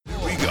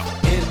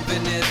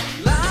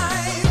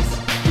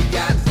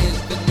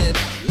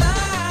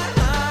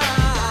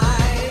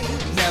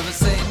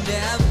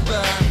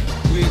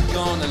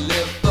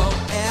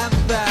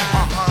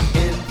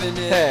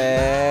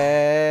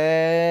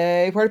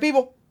Party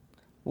people!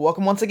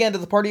 Welcome once again to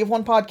the Party of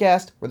One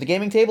podcast, where the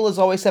gaming table is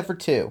always set for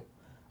two.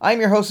 I am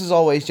your host as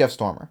always, Jeff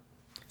Stormer.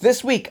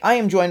 This week, I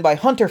am joined by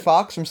Hunter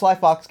Fox from Sly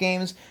Fox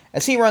Games,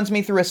 as he runs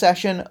me through a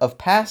session of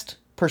Past,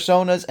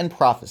 Personas, and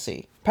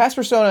Prophecy. Past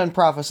Persona and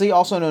Prophecy,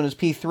 also known as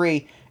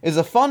P3, is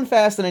a fun,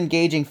 fast, and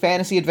engaging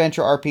fantasy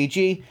adventure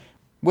RPG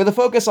with a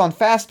focus on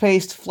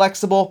fast-paced,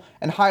 flexible,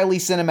 and highly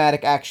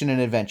cinematic action and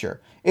adventure.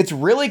 It's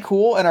really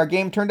cool, and our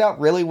game turned out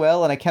really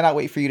well, and I cannot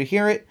wait for you to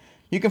hear it.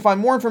 You can find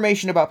more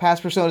information about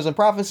Past Personas and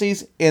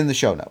Prophecies in the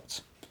show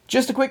notes.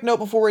 Just a quick note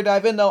before we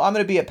dive in, though, I'm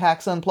going to be at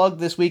PAX Unplugged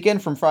this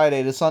weekend from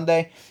Friday to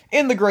Sunday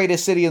in the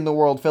greatest city in the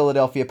world,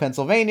 Philadelphia,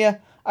 Pennsylvania.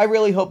 I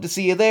really hope to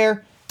see you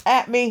there.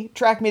 At me,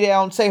 track me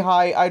down, say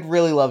hi, I'd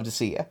really love to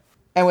see you.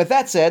 And with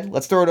that said,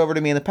 let's throw it over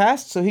to me in the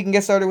past so he can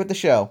get started with the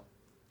show.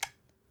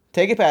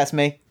 Take it past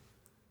me.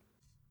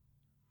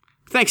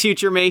 Thanks,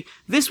 future me.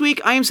 This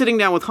week, I am sitting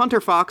down with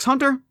Hunter Fox.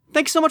 Hunter,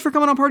 thanks so much for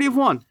coming on Party of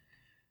One.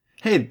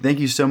 Hey, thank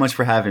you so much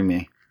for having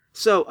me.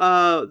 So,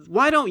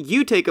 why don't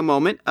you take a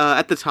moment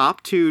at the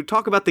top to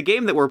talk about the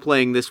game that we're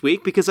playing this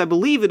week, because I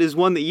believe it is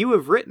one that you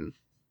have written.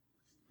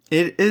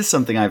 It is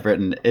something I've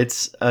written.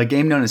 It's a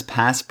game known as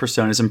Past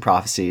Personas and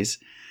Prophecies,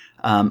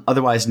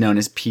 otherwise known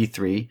as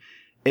P3.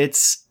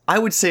 It's, I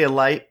would say, a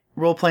light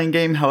role-playing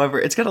game.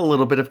 However, it's got a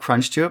little bit of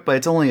crunch to it, but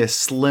it's only a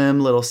slim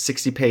little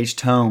 60-page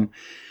tome,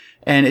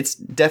 and it's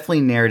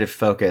definitely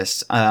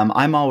narrative-focused.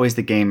 I'm always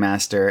the game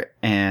master,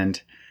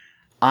 and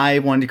I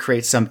wanted to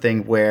create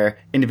something where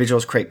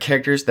individuals create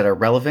characters that are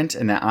relevant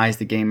and that I, as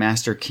the game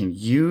master, can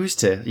use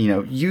to,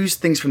 use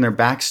things from their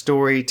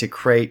backstory to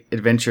create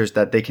adventures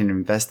that they can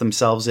invest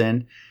themselves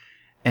in.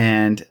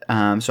 And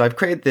so I've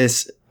created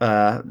this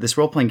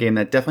role-playing game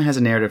that definitely has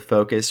a narrative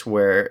focus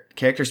where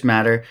characters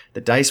matter,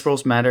 the dice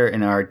rolls matter,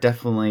 and are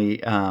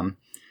definitely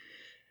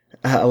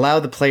allow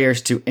the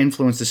players to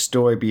influence the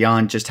story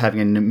beyond just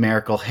having a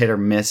numerical hit or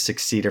miss,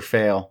 succeed or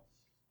fail.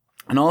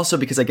 And also,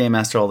 because I game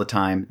master all the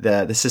time,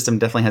 the system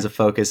definitely has a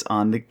focus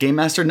on the game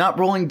master not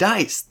rolling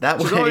dice. That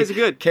way, always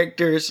good.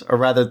 Characters, or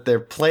rather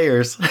their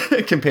players,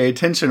 can pay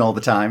attention all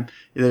the time.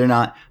 They're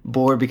not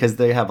bored because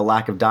they have a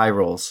lack of die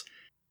rolls.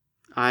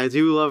 I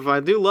do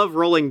love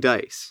rolling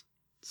dice.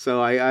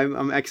 So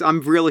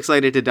I'm real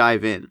excited to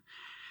dive in.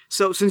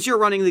 So since you're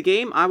running the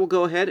game, I will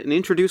go ahead and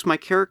introduce my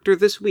character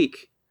this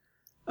week.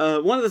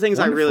 One of the things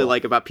Wonderful. I really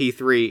like about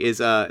P3 is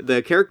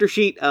the character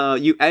sheet.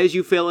 As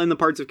you fill in the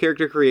parts of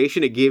character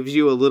creation, it gives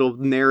you a little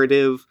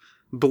narrative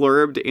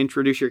blurb to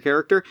introduce your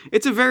character.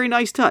 It's a very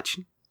nice touch.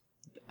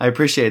 I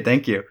appreciate it.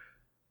 Thank you.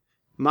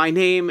 My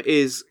name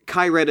is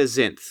Kyretta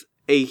Zinth,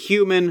 a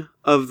human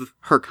of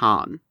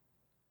Herkan.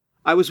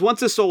 I was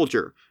once a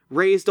soldier,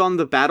 raised on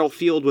the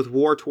battlefield with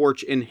war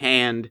torch in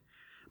hand,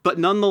 but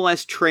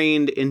nonetheless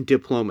trained in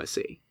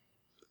diplomacy.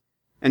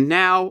 And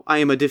now I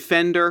am a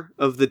defender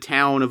of the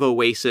town of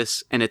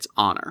Oasis and its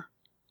honor.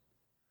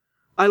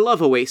 I love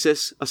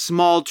Oasis, a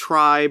small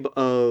tribe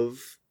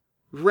of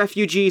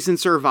refugees and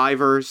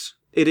survivors.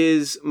 It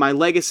is my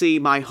legacy,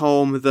 my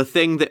home, the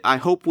thing that I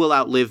hope will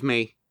outlive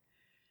me.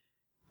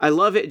 I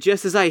love it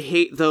just as I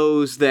hate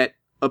those that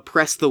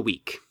oppress the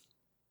weak.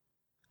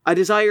 I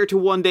desire to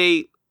one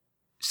day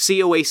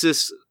see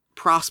Oasis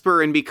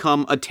prosper and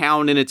become a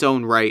town in its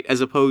own right,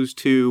 as opposed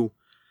to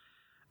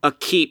a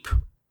keep,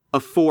 a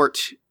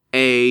fort,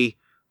 a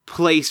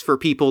place for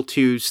people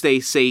to stay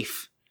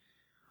safe.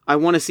 I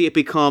want to see it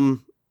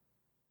become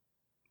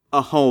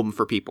a home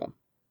for people.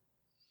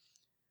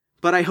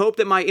 But I hope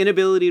that my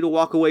inability to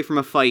walk away from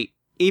a fight,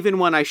 even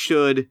when I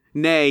should,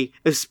 nay,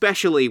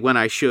 especially when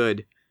I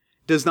should,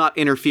 does not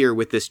interfere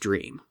with this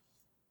dream.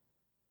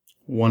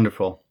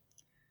 Wonderful.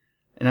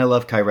 And I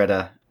love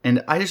Kyretta.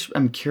 And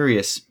I'm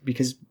curious,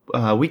 because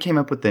we came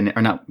up with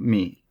or not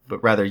me,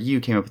 but rather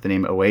you came up with the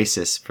name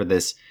Oasis for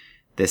this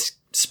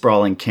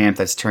sprawling camp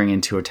that's turning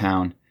into a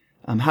town.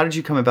 How did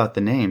you come about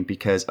the name?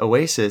 Because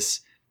Oasis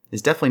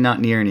is definitely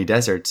not near any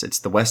deserts. It's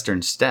the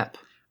Western Steppe.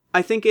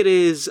 I think it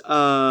is,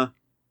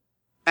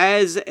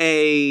 as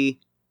a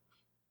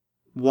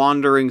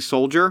wandering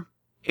soldier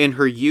in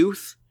her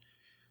youth,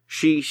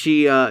 she's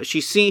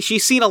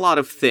seen a lot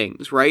of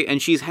things, right? And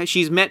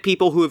she's met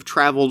people who have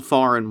traveled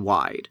far and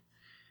wide.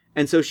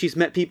 And so she's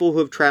met people who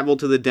have traveled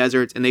to the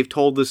deserts, and they've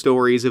told the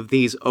stories of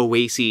these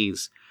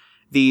oases,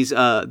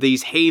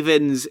 these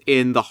havens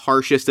in the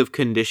harshest of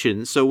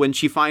conditions. So when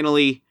she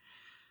finally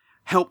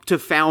helped to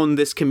found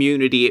this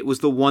community, it was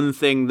the one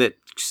thing that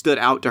stood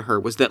out to her,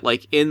 was that,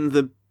 like,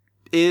 in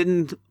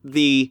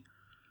the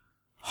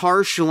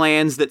harsh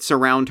lands that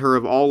surround her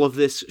of all of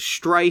this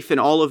strife and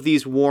all of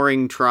these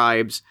warring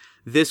tribes,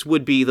 this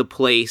would be the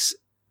place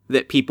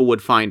that people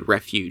would find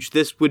refuge.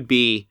 This would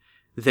be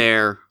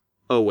their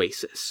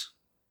oasis.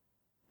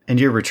 And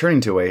you're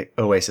returning to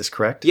Oasis,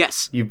 correct?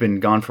 Yes. You've been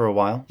gone for a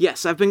while?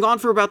 Yes, I've been gone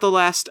for about the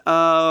last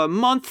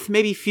month,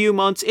 maybe few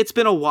months. It's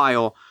been a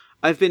while.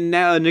 I've been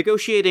now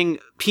negotiating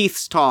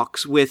peace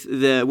talks with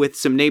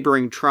some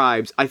neighboring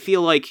tribes. I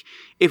feel like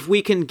if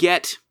we can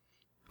get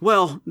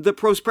Well, the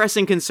most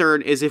pressing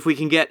concern is if we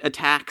can get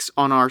attacks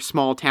on our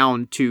small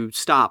town to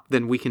stop,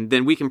 then we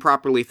can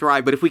properly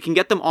thrive. But if we can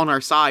get them on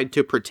our side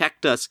to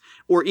protect us,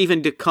 or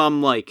even to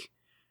come, like,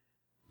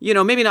 you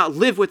know, maybe not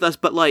live with us,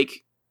 but,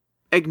 like,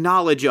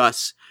 acknowledge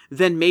us,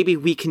 then maybe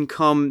we can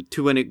come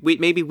to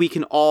maybe we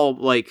can all,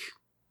 like,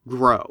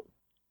 grow.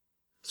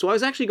 So I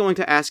was actually going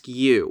to ask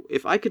you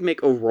if I could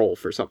make a roll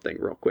for something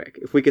real quick.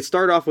 If we could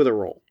start off with a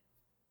roll.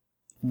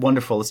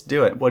 Wonderful, let's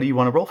do it. What do you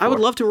want to roll for? I would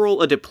love to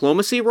roll a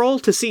diplomacy roll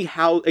to see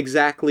how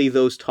exactly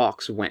those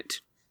talks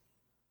went.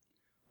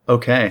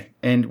 Okay,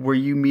 and were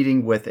you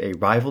meeting with a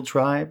rival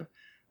tribe?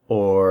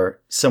 Or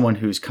someone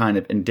who's kind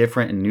of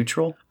indifferent and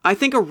neutral? I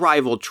think a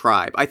rival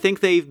tribe. I think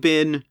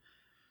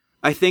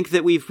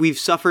that we've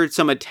suffered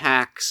some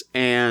attacks,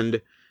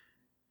 and,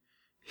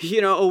 you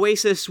know,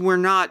 Oasis,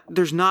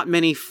 there's not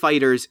many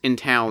fighters in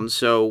town,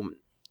 so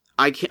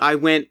I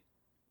went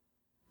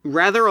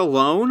rather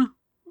alone,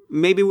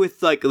 maybe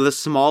with, like, the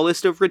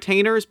smallest of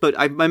retainers, but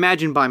I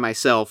imagine by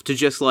myself, to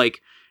just,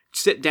 like,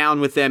 sit down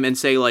with them and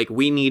say, like,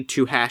 we need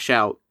to hash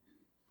out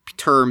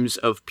terms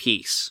of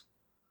peace.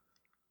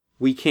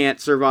 We can't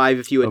survive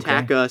if you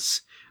attack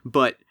us,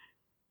 but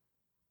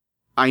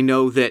I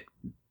know that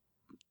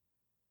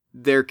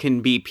there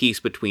can be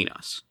peace between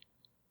us.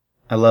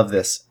 I love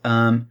this.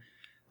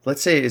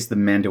 Let's say it is the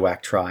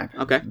Manduak tribe.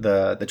 Okay.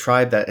 The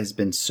tribe that has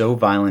been so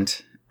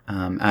violent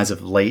as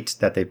of late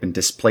that they've been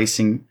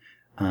displacing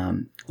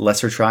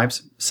lesser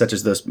tribes, such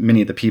as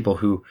many of the people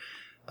who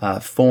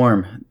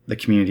form the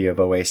community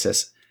of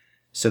Oasis.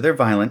 So they're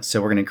violent,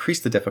 so we're going to increase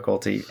the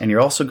difficulty, and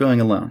you're also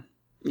going alone.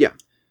 Yeah.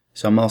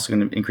 So I'm also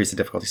going to increase the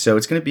difficulty. So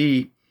it's going to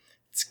be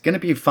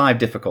 5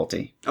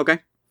 difficulty. Okay.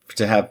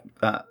 To have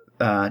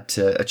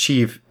to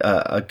achieve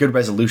a good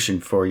resolution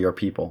for your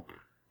people.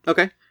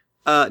 Okay.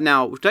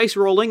 Now, dice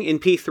rolling in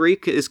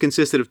P3 is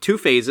consisted of 2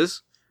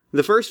 phases.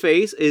 The first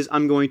phase is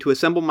I'm going to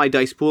assemble my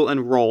dice pool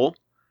and roll,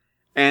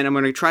 and I'm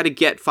going to try to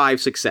get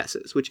 5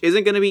 successes, which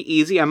isn't going to be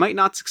easy. I might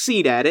not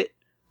succeed at it,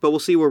 but we'll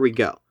see where we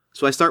go.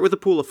 So I start with a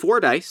pool of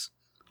 4 dice.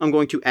 I'm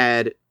going to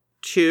add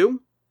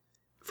 2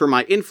 for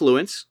my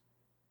influence,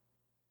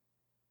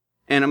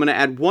 and I'm going to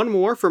add 1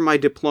 more for my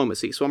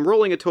diplomacy. So I'm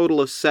rolling a total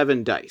of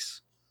 7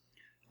 dice.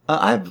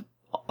 Have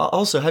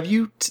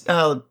you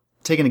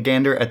taken a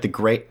gander at the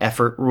great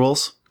effort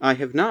rules? I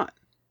have not.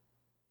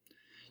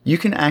 You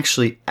can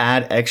actually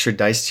add extra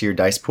dice to your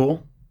dice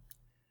pool.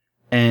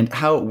 And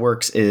how it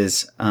works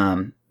is,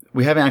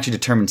 we haven't actually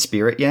determined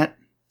spirit yet,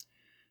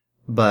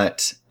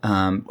 but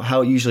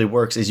how it usually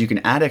works is you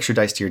can add extra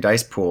dice to your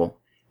dice pool,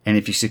 and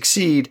if you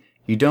succeed,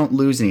 you don't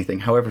lose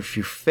anything. However, if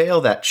you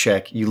fail that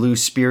check, you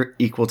lose spirit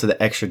equal to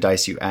the extra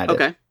dice you added.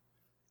 Okay.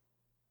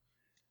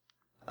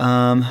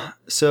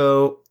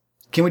 So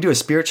can we do a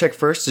spirit check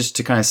first just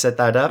to kind of set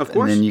that up? Of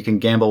course. And then you can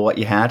gamble what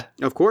you had?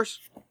 Of course.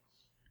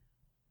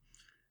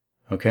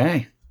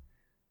 Okay.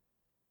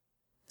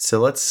 So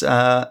let's,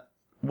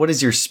 what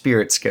is your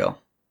spirit skill?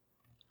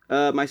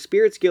 My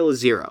spirit skill is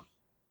 0.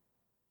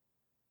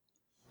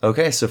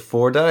 Okay, so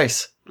 4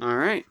 dice. All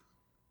right.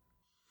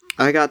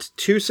 I got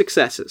 2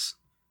 successes.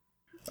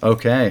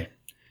 Okay.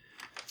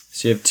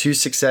 So you have 2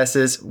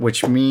 successes,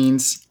 which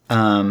means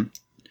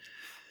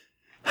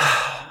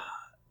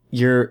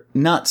you're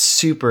not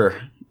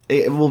super...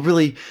 It's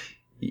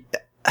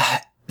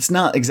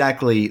not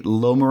exactly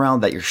low morale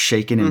that you're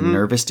shaken and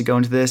nervous to go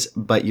into this,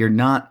 but you're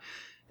not...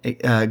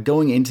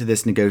 going into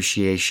this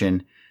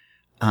negotiation,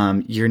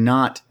 you're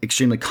not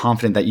extremely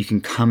confident that you can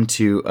come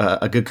to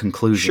a good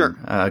conclusion, sure,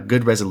 a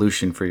good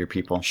resolution for your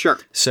people. Sure.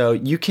 So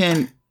you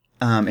can...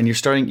 and you're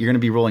going to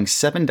be rolling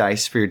 7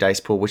 dice for your dice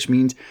pool, which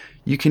means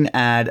you can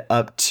add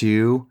up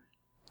to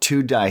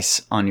 2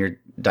 dice on your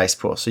dice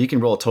pool. So you can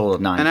roll a total of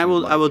 9. And I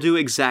will do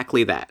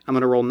exactly that. I'm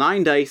going to roll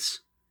 9 dice.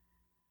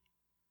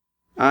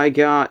 I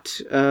got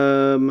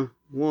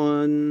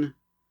 1,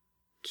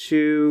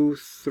 2,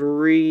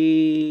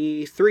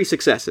 3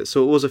 successes.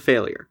 So it was a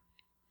failure.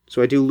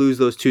 So I do lose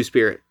those 2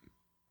 spirit.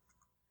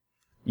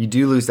 You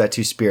do lose that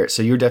 2 spirit.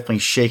 So you're definitely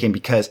shaken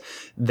because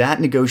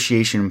that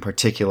negotiation in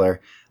particular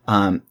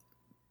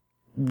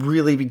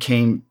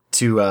really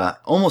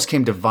almost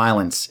came to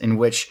violence, in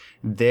which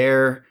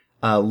their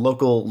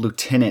local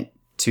lieutenant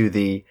to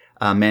the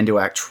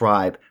Manduak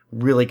tribe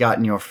really got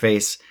in your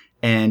face,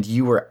 and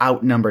you were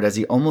outnumbered as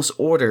he almost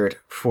ordered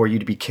for you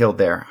to be killed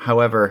there.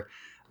 However,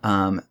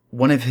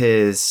 one of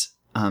his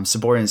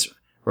subordinates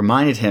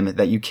reminded him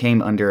that you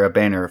came under a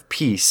banner of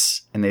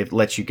peace, and they've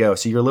let you go.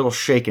 So you're a little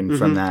shaken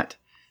from that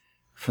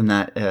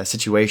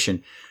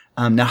situation.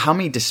 Now, how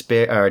many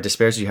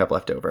despairs do you have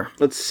left over?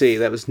 Let's see.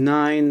 That was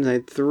 9. I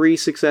had 3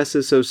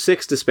 successes, so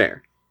 6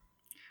 despair.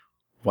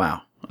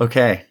 Wow.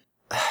 Okay.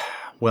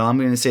 Well, I'm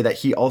going to say that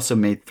he also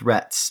made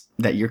threats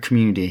that your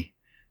community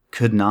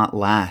could not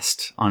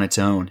last on its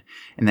own,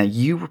 and that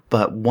you were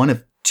but one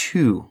of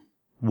 2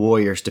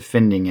 warriors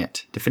defending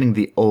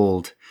the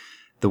old,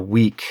 the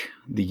weak,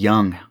 the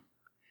young,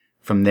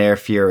 from their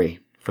fury,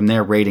 from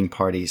their raiding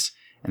parties,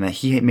 and that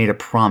he had made a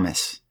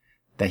promise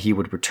that he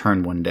would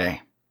return one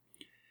day.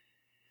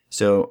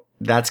 So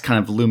that's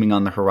kind of looming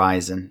on the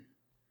horizon.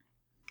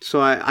 So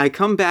I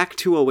come back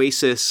to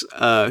Oasis,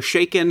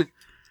 shaken,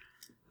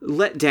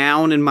 let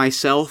down in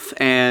myself,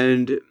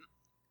 and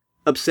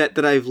upset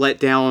that I've let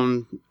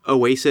down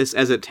Oasis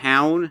as a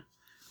town.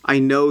 I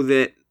know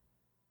that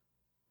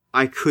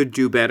I could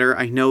do better.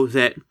 I know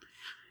that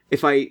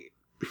if I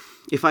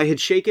had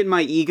shaken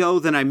my ego,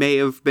 then I may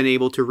have been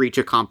able to reach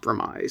a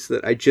compromise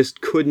that I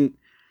just couldn't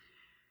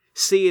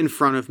see in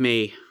front of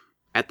me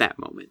at that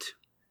moment.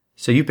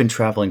 So you've been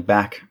traveling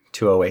back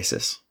to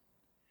Oasis.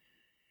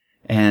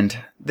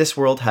 And this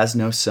world has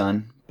no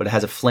sun, but it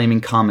has a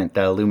flaming comet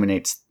that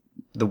illuminates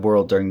the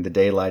world during the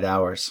daylight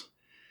hours.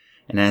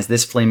 And as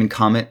this flaming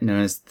comet,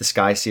 known as the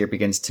Skyseer,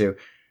 begins to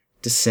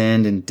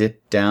descend and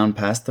dip down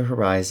past the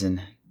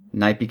horizon,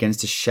 night begins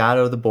to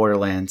shadow the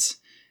borderlands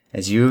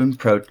as you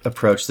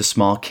approach the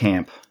small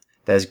camp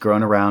that has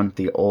grown around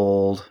the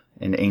old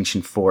and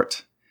ancient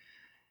fort.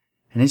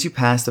 And as you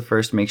pass the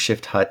first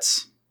makeshift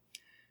huts,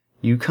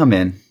 you come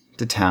in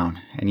to town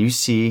and you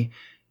see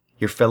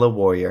your fellow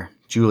warrior,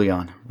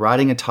 Julian,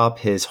 riding atop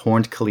his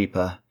horned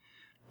Kalipa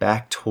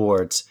back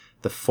towards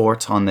the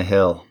fort on the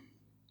hill.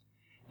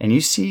 And you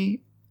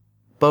see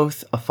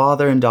both a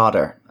father and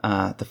daughter,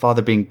 the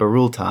father being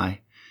Barultai,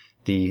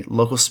 the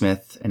local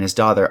smith, and his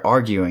daughter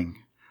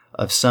arguing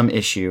of some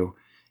issue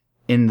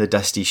in the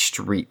dusty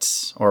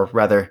streets, or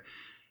rather,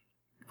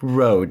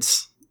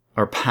 roads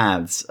or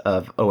paths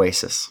of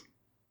Oasis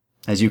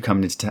as you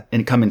come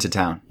into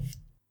town.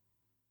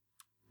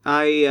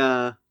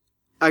 I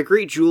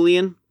greet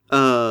Julian,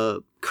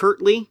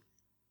 curtly.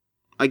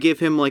 I give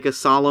him like a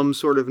solemn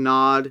sort of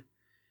nod,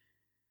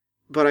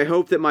 but I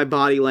hope that my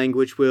body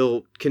language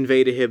will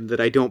convey to him that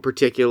I don't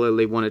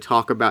particularly want to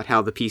talk about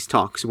how the peace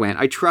talks went.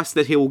 I trust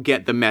that he will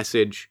get the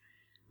message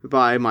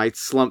by my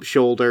slumped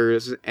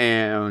shoulders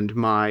and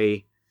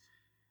my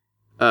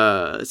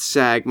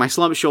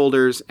slumped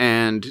shoulders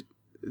and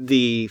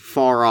the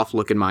far off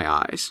look in my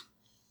eyes.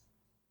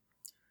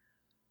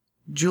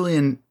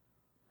 Julian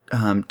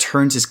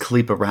turns his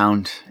Kalipa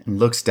around and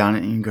looks down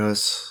at you and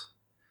goes,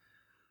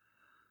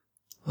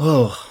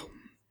 "Oh,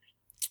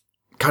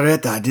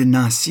 Caretta, I did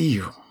not see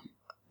you.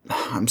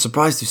 I'm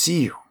surprised to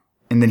see you."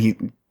 And then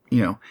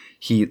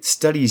he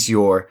studies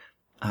your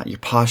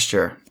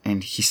posture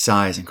and he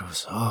sighs and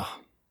goes, "Oh,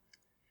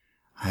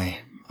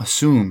 I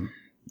assume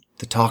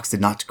the talks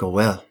did not go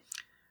well."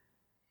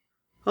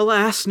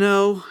 Alas,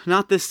 no,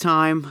 not this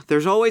time.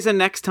 There's always a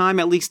next time,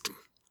 at least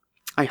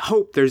I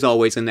hope there's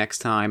always a next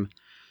time.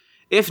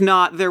 If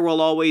not, there will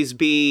always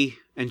be,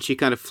 and she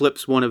kind of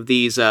flips one of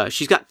these,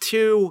 she's got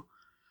two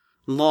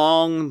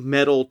long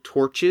metal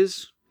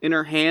torches in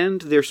her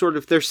hand. They're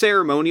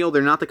ceremonial,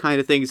 they're not the kind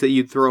of things that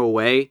you'd throw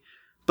away,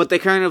 but they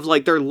kind of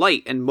they're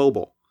light and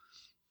mobile.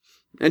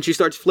 And she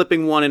starts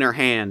flipping one in her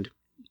hand.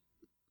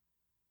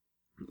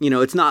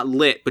 It's not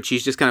lit, but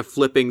she's just kind of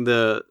flipping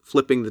the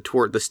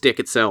stick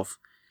itself.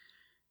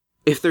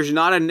 If there's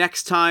not a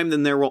next time,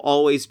 then there will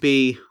always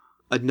be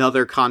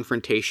another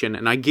confrontation,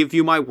 and I give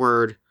you my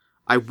word,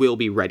 I will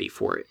be ready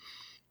for it.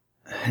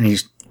 And he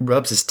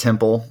rubs his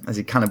temple as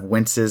he kind of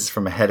winces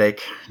from a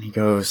headache, and he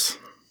goes,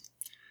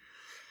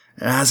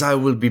 "As I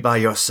will be by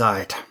your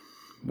side,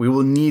 we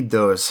will need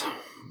those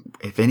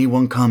if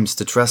anyone comes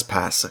to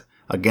trespass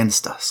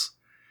against us.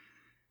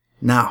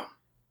 Now,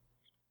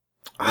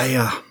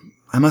 I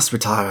must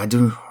retire. I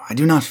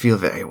do not feel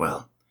very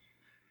well.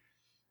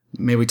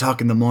 May we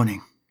talk in the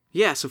morning?"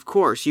 Yes, of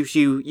course. You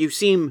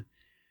seem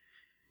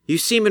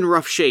in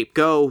rough shape.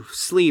 Go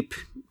sleep.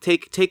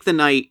 Take the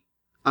night.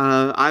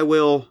 I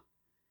will.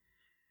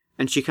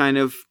 And she kind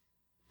of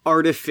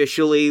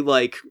artificially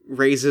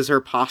raises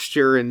her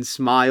posture and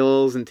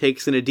smiles and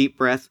takes in a deep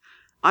breath.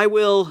 I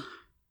will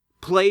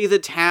play the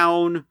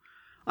town.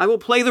 I will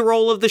play the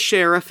role of the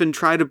sheriff and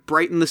try to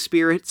brighten the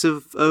spirits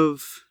of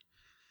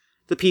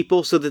the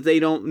people so that they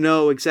don't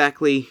know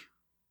exactly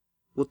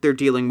what they're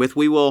dealing with.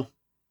 We will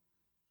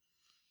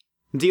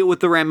deal with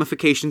the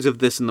ramifications of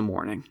this in the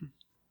morning.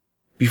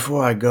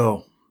 Before I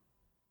go,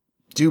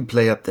 do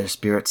play up their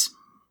spirits.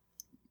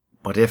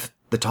 But if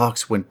the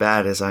talks went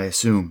bad, as I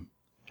assume,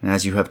 and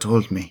as you have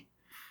told me,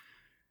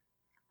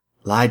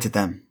 lie to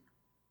them.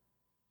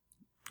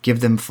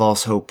 Give them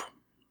false hope.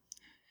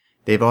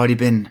 They've already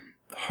been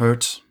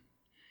hurt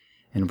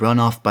and run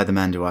off by the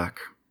Manduak.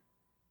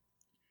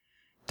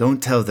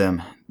 Don't tell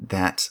them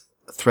that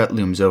threat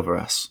looms over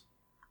us.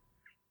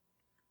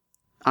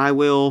 I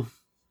will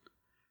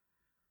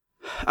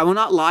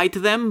not lie to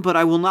them, but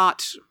I will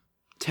not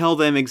tell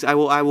them.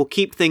 I will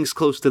keep things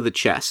close to the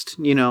chest.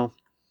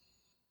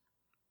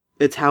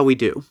 It's how we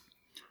do.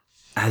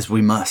 As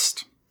we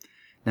must.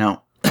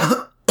 Now,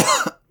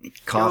 he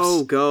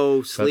coughs. Go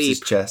Puffs sleep. his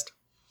chest.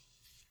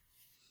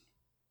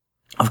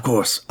 Of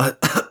course.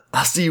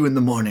 I'll see you in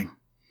the morning.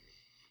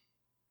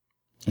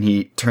 And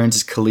he turns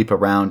his Kalipa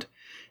around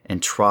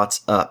and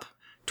trots up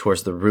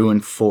towards the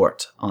ruined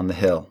fort on the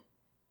hill.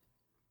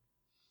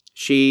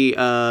 She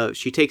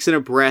takes in a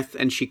breath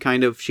and she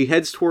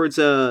heads towards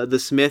the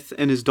smith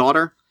and his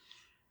daughter,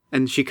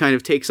 and she kind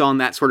of takes on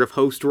that sort of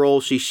host role.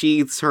 She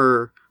sheathes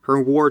her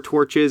war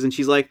torches and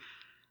she's like,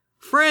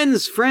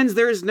 Friends,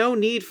 there is no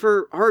need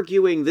for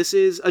arguing. This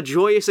is a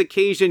joyous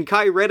occasion.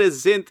 Kyretta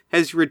Zinth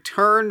has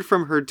returned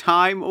from her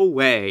time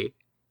away.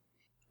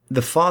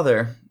 The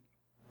father,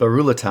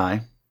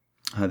 Barulatai,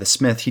 the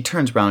smith, he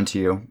turns round to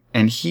you,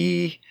 and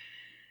he,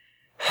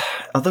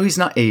 although he's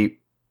not a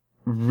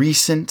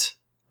recent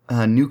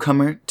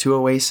newcomer to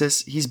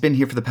Oasis, he's been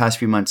here for the past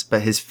few months,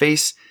 but his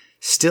face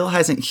still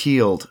hasn't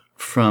healed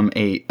from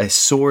a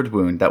sword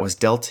wound that was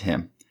dealt to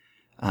him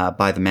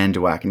by the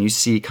Manduak. And you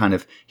see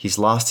he's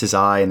lost his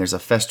eye, and there's a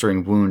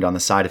festering wound on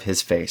the side of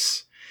his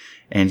face.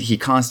 And he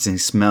constantly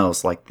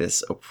smells like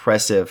this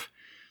oppressive,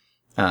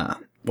 like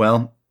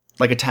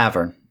a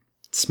tavern.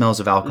 It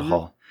smells of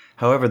alcohol. Mm-hmm.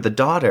 However, the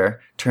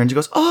daughter turns and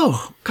goes,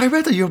 "Oh,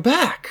 Kyretta, you're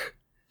back.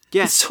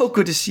 Yes. It's so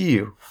good to see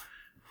you."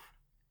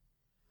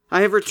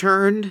 I have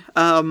returned,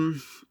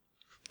 and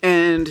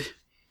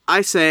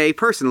I say,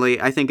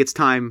 personally, I think it's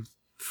time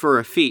for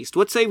a feast.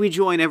 What say we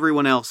join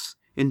everyone else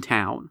in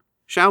town?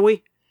 Shall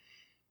we?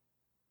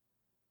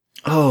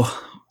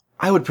 Oh,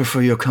 I would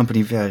prefer your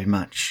company very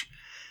much.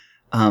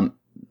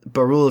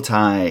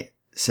 Barulatai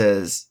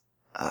says,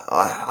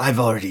 I've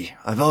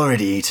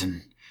already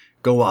eaten.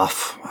 Go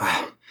off.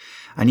 I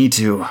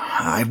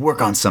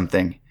work on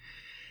something.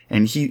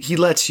 And he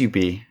lets you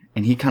be,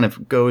 and he kind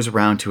of goes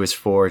around to his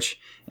forge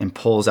and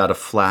pulls out a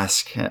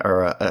flask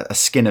or a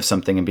skin of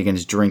something and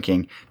begins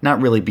drinking,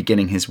 not really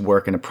beginning his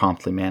work in a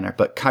promptly manner.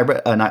 But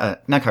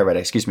not Kyretta,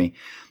 excuse me.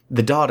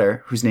 The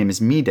daughter, whose name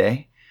is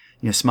Mide,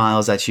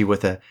 smiles at you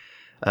with a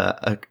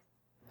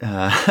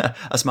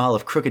smile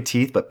of crooked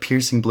teeth but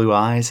piercing blue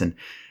eyes, and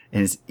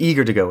is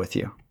eager to go with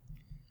you.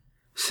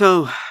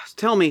 So,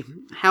 tell me,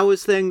 how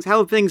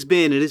have things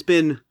been?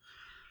 It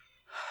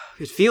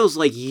feels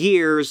like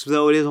years,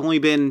 though it has only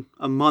been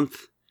a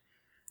month.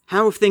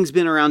 How have things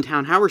been around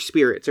town? How are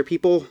spirits? Are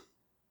people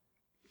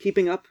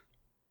keeping up?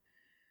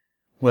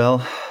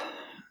 Well,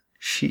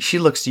 she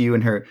looks to you,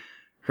 and her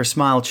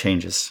smile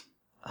changes.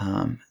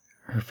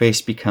 Her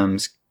face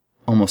becomes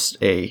almost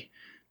a,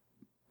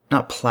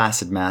 not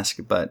placid mask,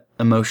 but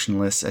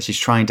emotionless, as she's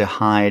trying to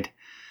hide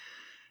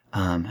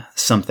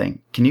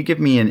something. Can you give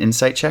me an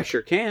insight check? I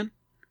sure can.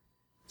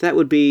 That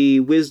would be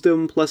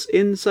wisdom plus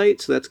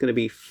insight, so that's going to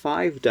be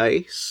 5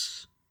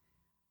 dice.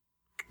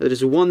 That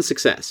is 1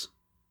 success.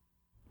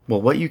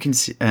 Well, what you can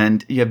see,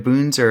 and you have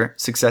boons or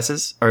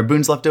successes? Are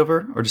boons left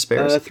over or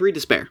despairs? 3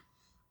 despair.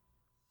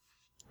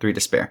 3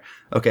 despair.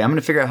 Okay, I'm going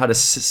to figure out how to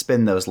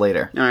spin those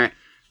later. All right.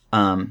 But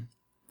I'm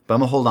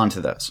going to hold on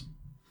to those.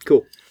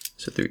 Cool.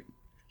 So 3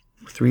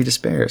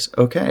 despairs.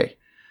 Okay.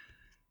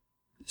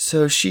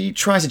 So she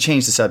tries to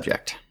change the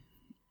subject.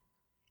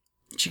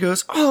 She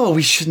goes, "Oh,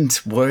 we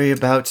shouldn't worry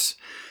about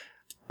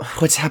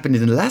what's happened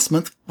in the last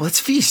month. Let's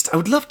feast. I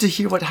would love to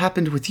hear what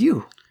happened with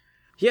you."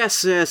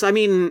 Yes. I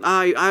mean,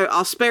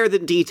 I'll spare the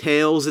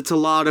details. It's a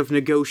lot of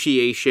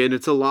negotiation.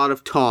 It's a lot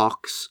of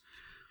talks.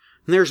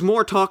 And there's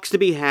more talks to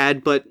be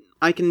had, but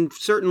I can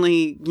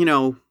certainly,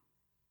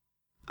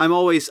 I'm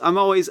always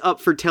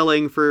up for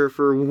telling,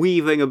 for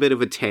weaving a bit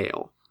of a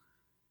tale.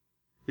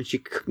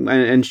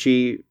 And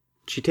she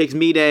takes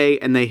Mide,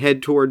 and they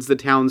head towards the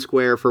town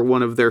square for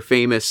one of their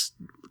famous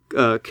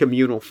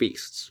communal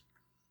feasts.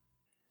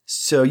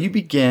 So you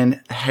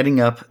begin heading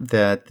up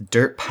the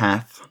dirt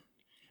path,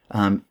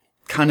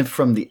 kind of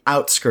from the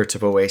outskirts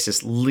of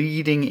Oasis,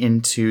 leading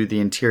into the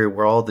interior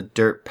where all the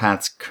dirt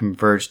paths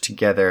converge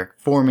together,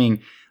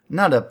 forming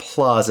not a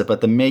plaza,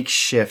 but the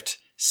makeshift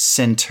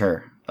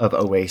center of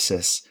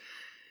Oasis.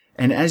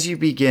 And as you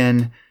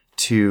begin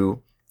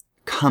to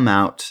come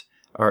out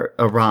or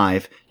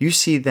arrive, you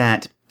see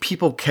that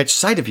people catch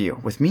sight of you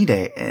with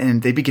Mide,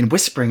 and they begin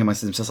whispering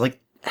amongst themselves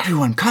like,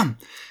 "Everyone, come,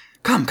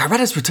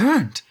 Kyretta's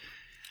returned."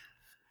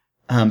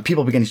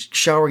 People begin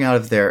showering out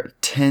of their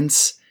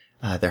tents,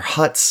 their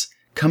huts,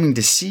 coming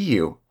to see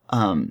you.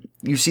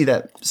 You see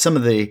that some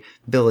of the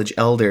village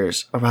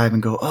elders arrive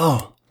and go,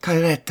 "Oh,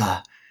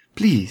 Kyretta,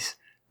 please,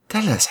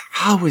 tell us,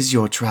 how was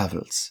your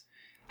travels?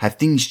 Have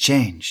things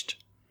changed?"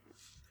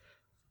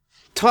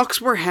 Talks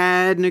were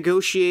had,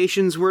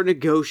 negotiations were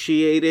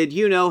negotiated.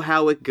 You know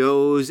how it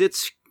goes.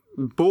 It's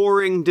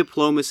boring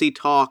diplomacy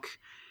talk.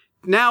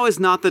 Now is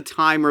not the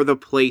time or the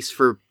place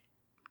for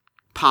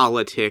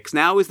politics.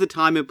 Now is the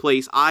time and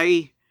place.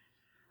 I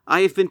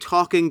have been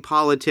talking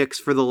politics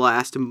for the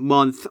last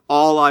month.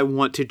 All I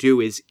want to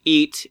do is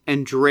eat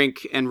and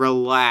drink and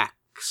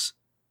relax.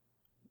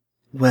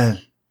 Well,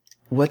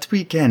 what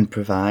we can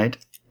provide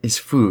is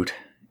food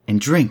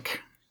and drink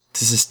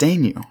to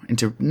sustain you and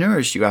to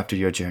nourish you after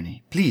your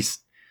journey. Please,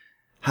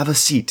 have a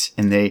seat.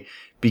 And they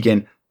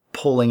begin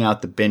pulling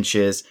out the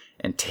benches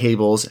and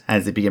tables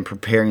as they begin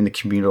preparing the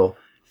communal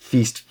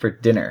feast for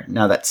dinner.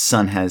 Now that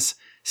sun has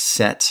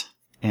set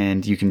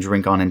and you can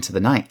drink on into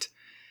the night.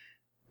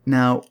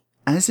 Now,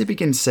 as they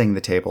begin setting the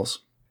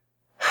tables,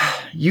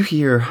 you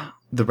hear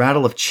the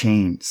rattle of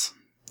chains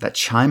that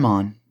chime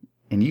on,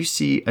 and you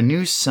see a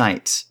new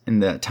sight in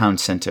the town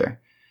center.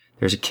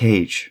 There's a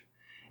cage,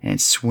 and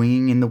it's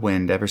swinging in the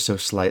wind ever so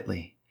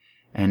slightly,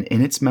 and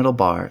in its metal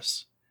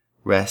bars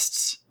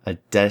rests a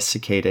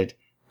desiccated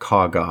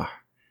Kargar,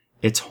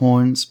 its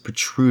horns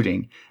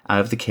protruding out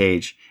of the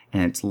cage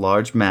and its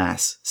large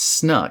mass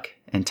snug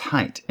and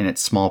tight in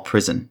its small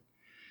prison.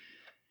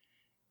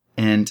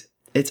 And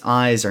its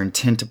eyes are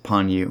intent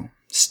upon you,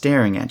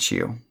 staring at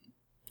you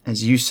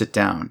as you sit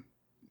down.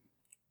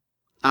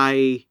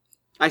 I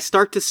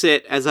start to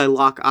sit as I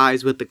lock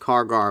eyes with the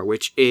Kargar,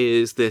 which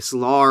is this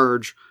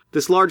large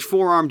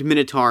four-armed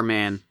Minotaur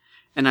man.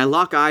 And I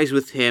lock eyes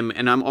with him,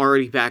 and I'm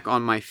already back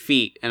on my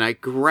feet. And I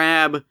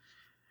grab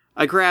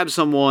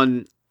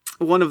someone,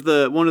 one of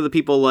the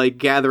people like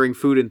gathering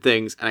food and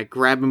things, and I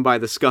grab him by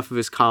the scuff of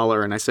his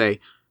collar, and I say,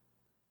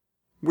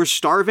 "We're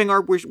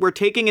we're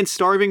taking and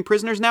starving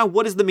prisoners now?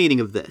 What is the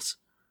meaning of this?"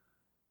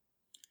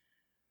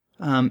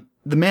 The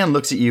man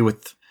looks at you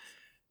with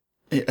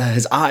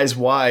his eyes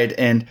wide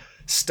and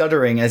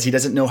stuttering as he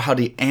doesn't know how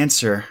to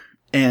answer.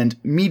 And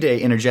Mide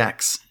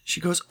interjects. She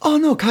goes, "Oh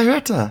no,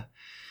 Kairetta!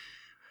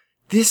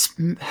 This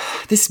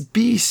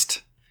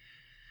beast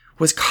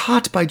was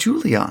caught by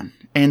Julian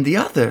and the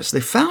others. They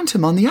found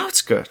him on the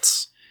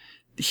outskirts.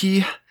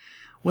 He's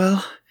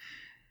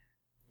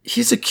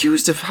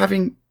accused of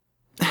having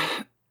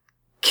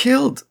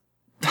killed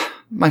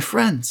my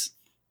friends."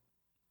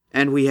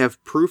 "And we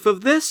have proof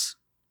of this?"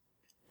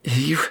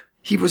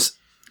 He was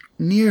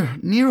near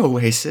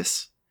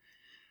Oasis.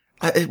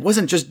 It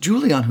wasn't just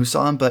Julian who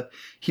saw him, but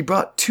he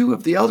brought 2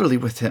 of the elderly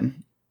with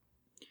him.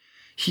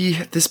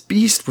 This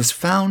beast was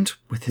found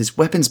with his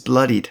weapons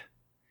bloodied.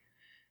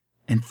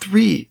 And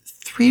three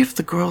of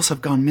the girls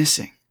have gone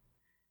missing.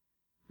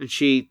 And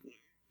she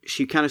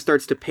kind of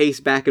starts to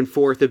pace back and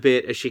forth a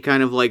bit as she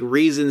kind of like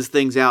reasons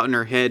things out in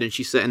her head,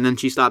 and then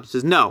she stops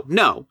and says,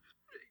 No.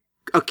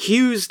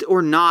 Accused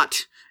or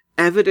not,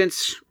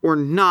 evidence or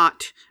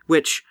not,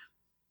 which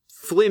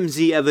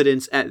flimsy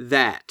evidence at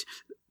that.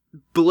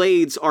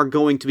 Blades are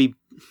going to be...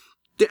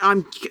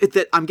 I'm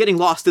getting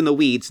lost in the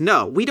weeds.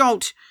 No, we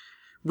don't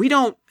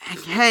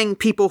hang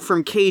people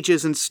from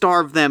cages and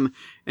starve them.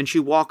 And she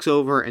walks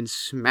over and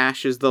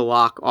smashes the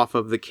lock off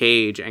of the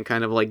cage and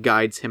kind of like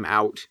guides him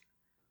out.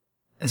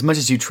 As much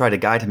as you try to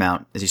guide him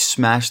out, as you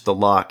smash the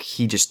lock,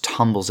 he just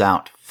tumbles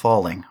out,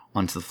 falling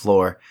onto the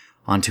floor,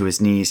 onto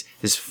his knees,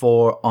 his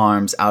 4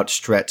 arms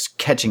outstretched,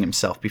 catching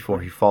himself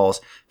before he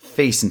falls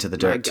face into the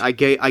dirt. I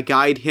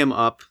guide him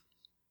up,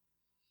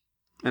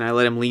 and I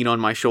let him lean on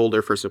my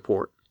shoulder for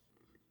support.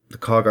 The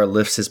Kargar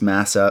lifts his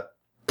mass up,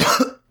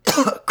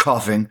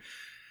 coughing,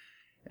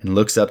 and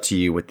looks up to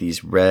you with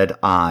these red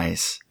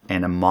eyes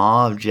and a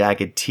maw of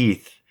jagged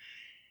teeth,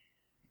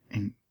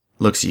 and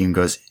looks at you and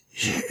goes,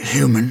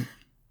 "Human,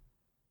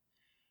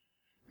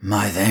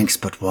 my thanks,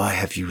 but why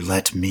have you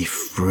let me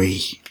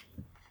free?"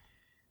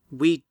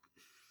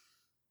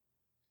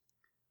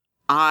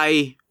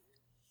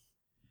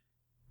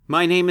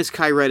 My name is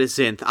Kairetta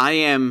Zinth. I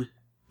am,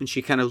 and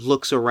she kind of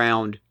looks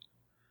around,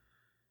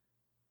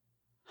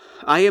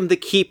 I am the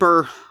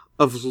keeper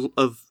of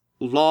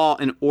law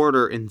and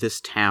order in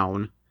this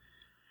town.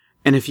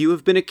 And if you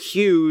have been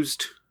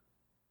accused,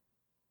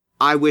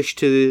 I wish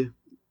to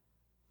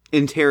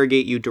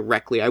interrogate you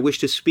directly. I wish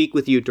to speak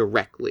with you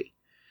directly.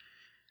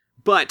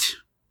 But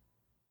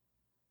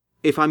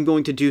if I'm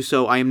going to do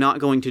so, I am not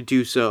going to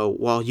do so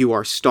while you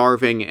are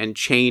starving and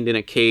chained in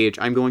a cage.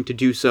 I'm going to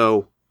do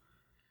so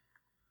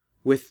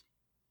with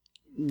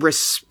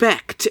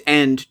respect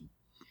and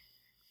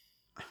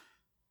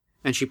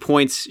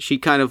she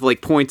kind of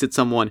like points at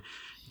someone.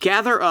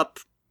 Gather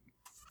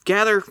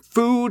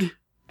food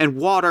and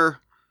water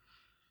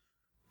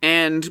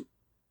and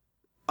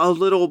a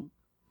little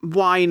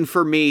wine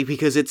for me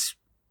because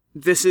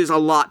this is a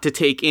lot to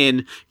take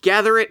in.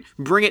 Gather it,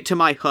 bring it to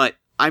my hut.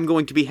 I'm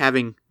going to be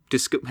having,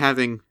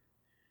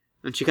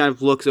 and she kind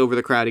of looks over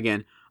the crowd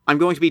again. I'm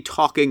going to be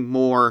talking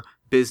more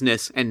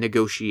business and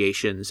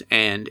negotiations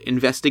and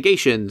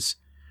investigations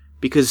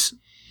because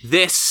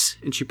this,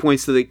 and she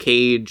points to the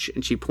cage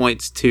and she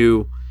points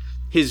to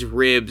his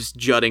ribs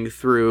jutting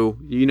through,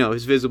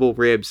 his visible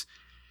ribs,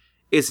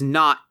 is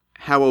not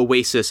how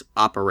Oasis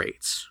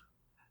operates.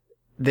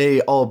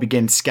 They all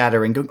begin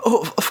scattering, going,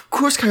 "Oh, of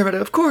course,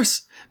 Kairetta, of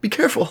course. Be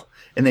careful."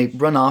 And they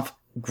run off,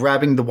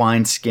 grabbing the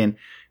wineskin,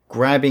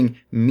 grabbing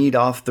meat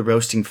off the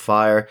roasting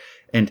fire,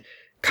 and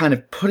kind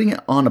of putting it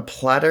on a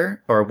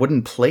platter or a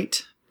wooden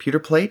plate, pewter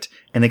plate,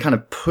 and they kind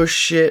of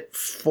push it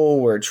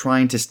forward,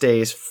 trying to stay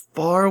as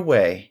far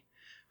away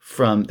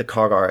from the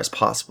Kargar as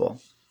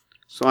possible.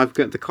 So I've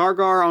got the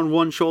Kargar on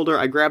one shoulder,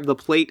 I grab the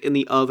plate in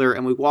the other,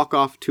 and we walk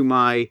off to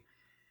my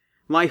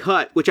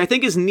hut, which I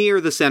think is near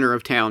the center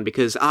of town,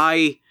 because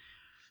I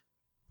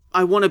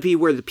want to be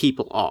where the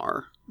people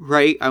are,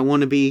 right? I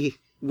want to be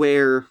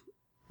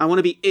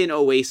in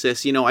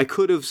Oasis. I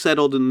could have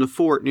settled in the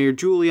fort near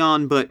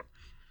Julian, but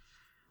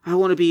I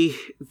want to be,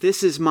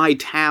 this is my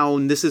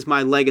town, this is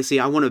my legacy,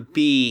 I want to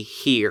be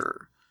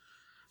here.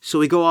 So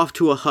we go off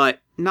to a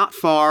hut, not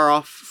far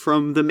off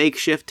from the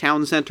makeshift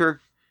town center,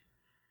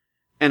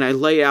 and I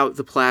lay out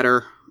the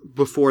platter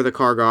before the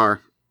Kargar,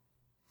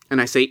 and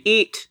I say,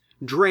 eat,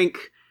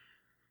 drink,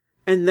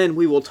 and then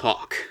we will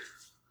talk.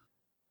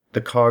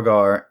 The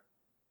Kargar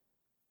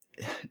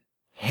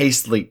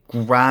hastily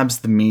grabs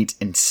the meat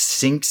and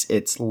sinks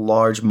its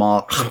large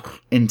maw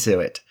into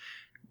it,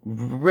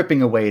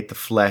 ripping away at the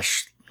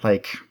flesh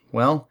like,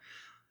 well,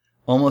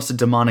 almost a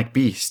demonic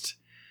beast.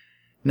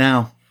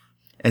 Now,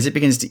 as it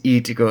begins to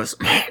eat, it goes,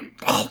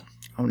 oh,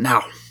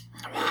 now,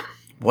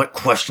 what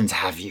questions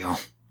have you?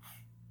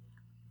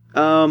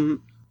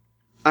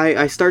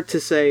 I start to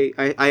say,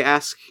 I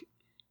ask,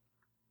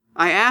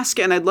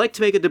 and I'd like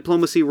to make a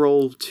diplomacy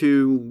roll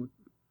to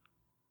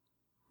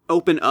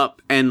open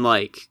up and,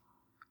 like,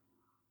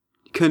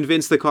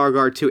 convince the car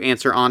guard to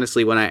answer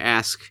honestly when I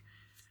ask,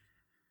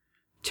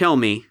 tell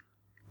me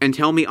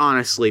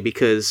honestly,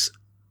 because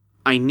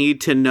I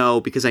need to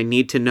know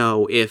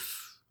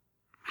if,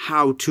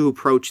 how to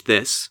approach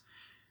this.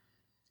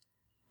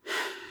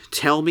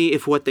 Tell me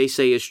if what they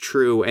say is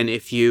true, and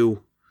if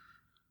you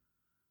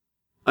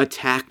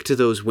attacked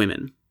those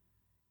women.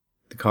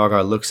 The car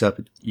guard looks up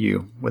at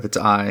you with its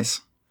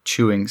eyes,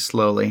 chewing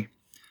slowly.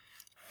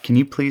 Can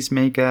you please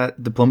make a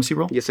diplomacy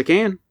roll? Yes, I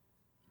can.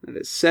 That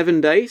is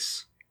 7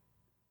 dice.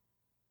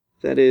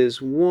 That is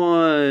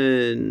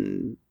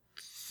 3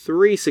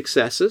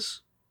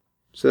 successes.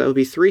 So that would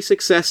be 3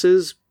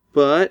 successes,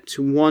 but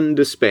 1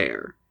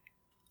 despair.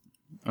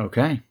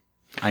 Okay.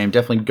 I am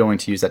definitely going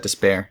to use that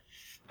despair.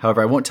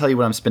 However, I won't tell you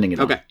what I'm spending it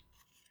on. Okay.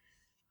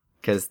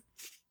 Because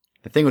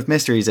the thing with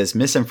mysteries is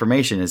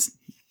misinformation is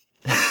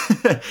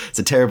it's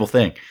a terrible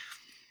thing.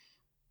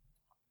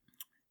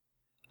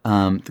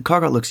 The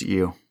car guard looks at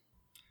you,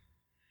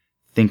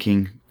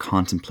 thinking,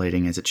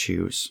 contemplating as it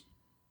chews.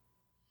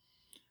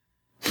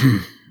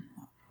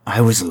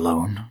 I was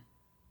alone.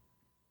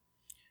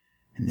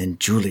 And then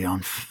Julian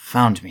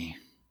found me,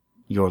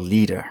 your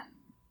leader.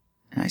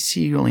 And I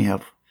see you only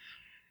have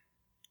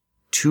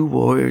 2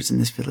 warriors in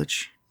this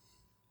village.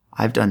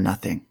 I've done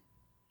nothing.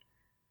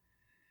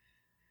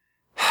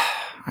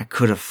 I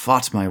could have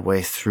fought my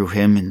way through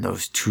him and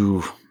those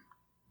 2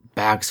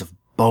 bags of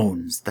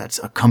bones that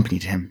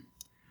accompanied him,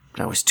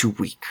 but I was too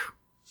weak.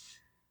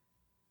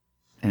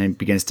 And it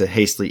begins to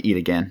hastily eat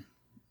again,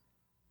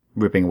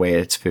 ripping away at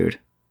its food.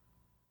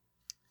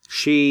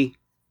 She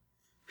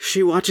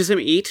watches him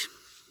eat,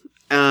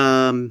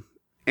 and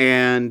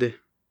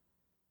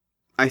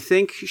I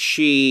think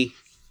she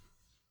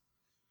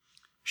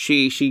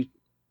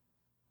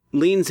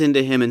leans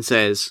into him and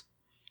says,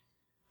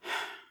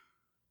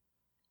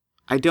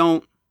 I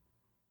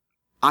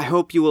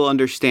hope you will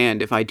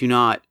understand if I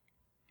cannot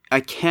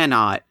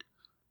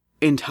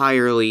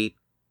entirely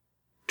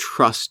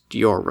trust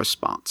your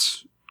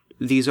response.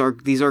 These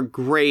are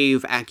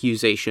grave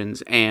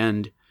accusations,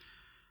 and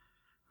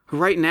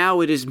right now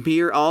it is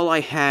all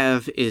I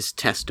have is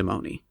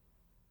testimony.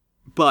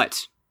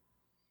 But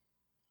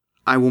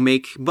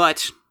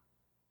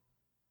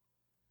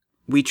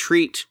we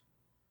treat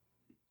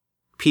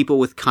people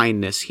with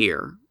kindness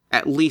here,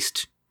 at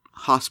least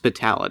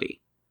hospitality.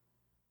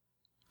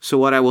 So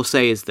what I will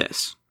say is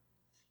this.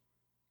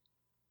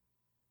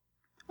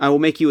 I will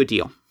make you a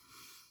deal.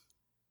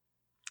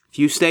 If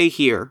you stay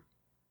here,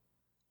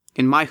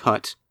 in my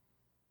hut,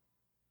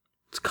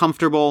 it's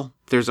comfortable,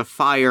 there's a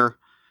fire,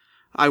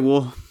 I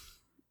will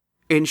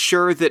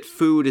ensure that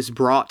food is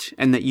brought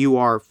and that you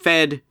are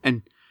fed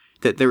and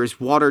that there is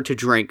water to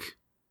drink.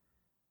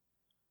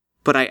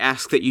 But I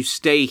ask that you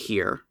stay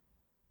here.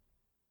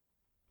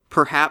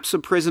 Perhaps a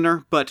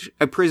prisoner, but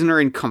a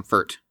prisoner in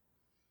comfort.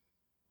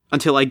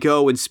 Until I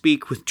go and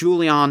speak with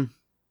Julian,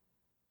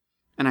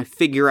 and I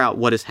figure out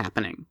what is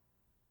happening.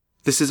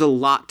 This is a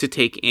lot to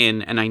take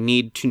in, and I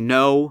need to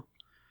know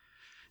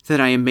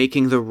that I am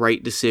making the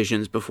right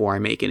decisions before I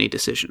make any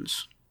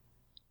decisions.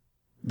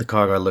 The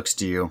car guard looks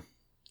to you.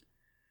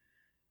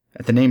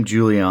 At the name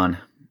Julian,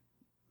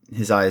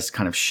 his eyes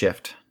kind of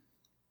shift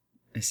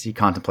as he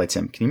contemplates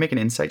him. Can you make an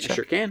insight check? I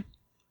sure can.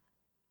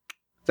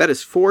 That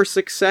is 4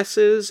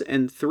 successes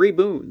and 3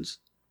 boons.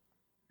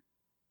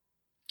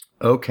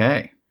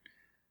 Okay.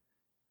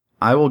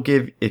 I will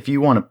give, if you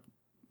want to,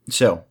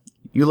 so,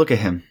 you look at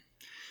him,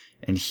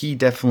 and he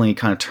definitely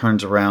kind of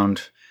turns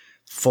around,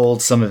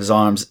 folds some of his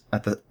arms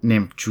at the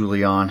name of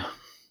Julian,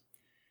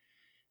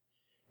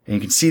 and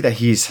you can see that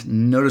he's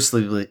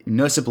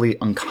noticeably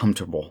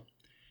uncomfortable.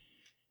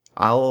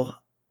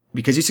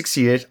 Because you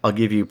succeeded, I'll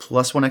give you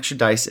 +1 extra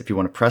dice if you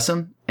want to press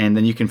him, and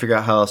then you can figure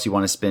out how else you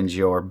want to spend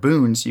your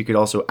boons. You could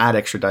also add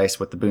extra dice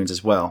with the boons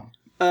as well.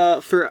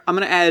 I'm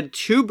going to add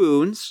 2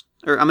 boons.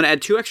 Or I'm going to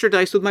add 2 extra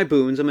dice with my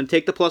boons. I'm going to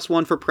take the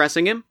 +1 for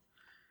pressing him.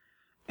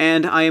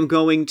 And I am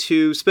going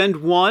to spend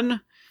 1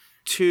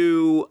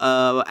 to,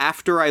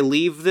 after I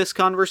leave this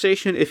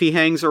conversation, if he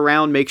hangs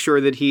around, make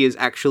sure that he is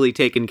actually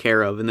taken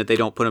care of and that they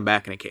don't put him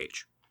back in a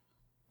cage.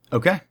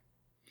 Okay.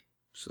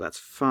 So that's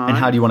fine. And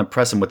how do you want to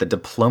press him? With a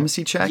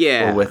diplomacy check?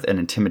 Yeah. Or with an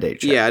intimidate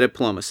check? Yeah,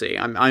 diplomacy.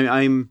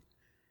 I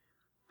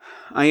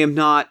am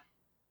not...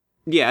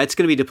 Yeah, it's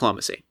going to be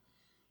diplomacy.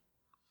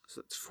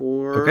 So that's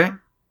 4... Okay.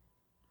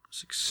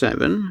 6,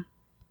 7.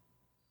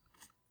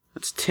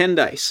 That's 10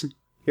 dice.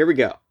 Here we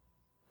go.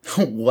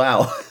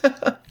 Wow.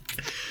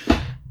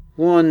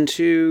 1,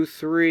 2,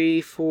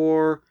 3,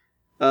 4,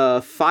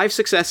 5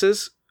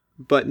 successes,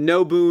 but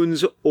no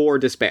boons or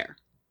despair.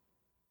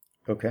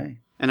 Okay.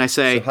 And I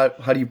say... So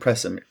how do you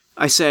press him?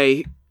 I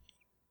say...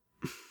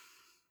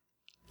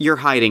 You're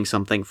hiding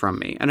something from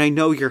me, and I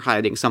know you're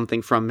hiding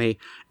something from me,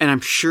 and I'm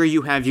sure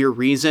you have your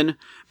reason,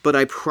 but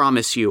I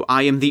promise you,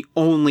 I am the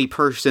only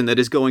person that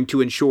is going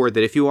to ensure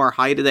that if you are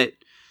hiding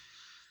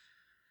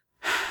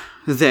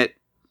that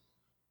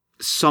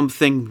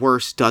something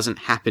worse doesn't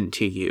happen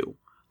to you.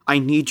 I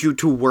need you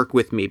to work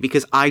with me,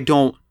 because I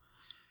don't...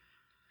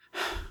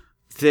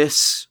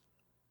 These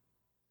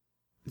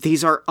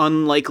are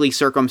unlikely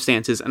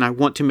circumstances, and I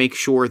want to make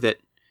sure that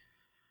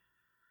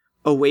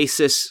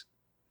Oasis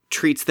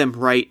treats them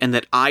right, and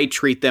that I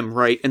treat them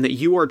right, and that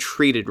you are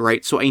treated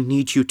right, so I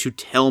need you to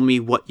tell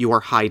me what you are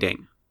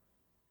hiding.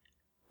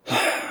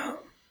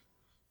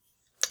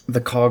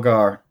 The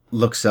Kargar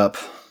looks up,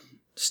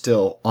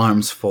 still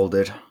arms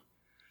folded.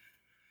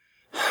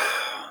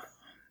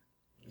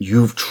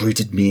 You've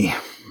treated me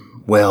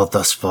well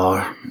thus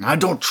far. I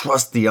don't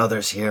trust the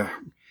others here.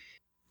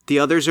 The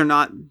others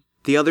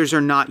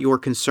are not your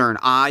concern.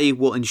 I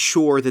will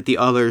ensure that the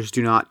others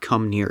do not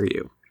come near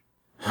you.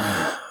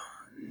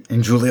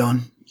 And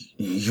Julian,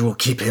 you will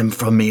keep him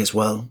from me as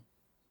well.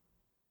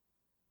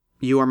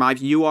 You are my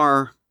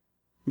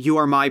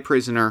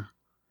prisoner.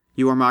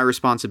 You are my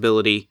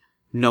responsibility.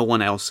 No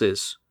one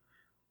else's.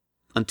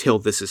 Until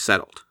this is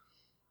settled.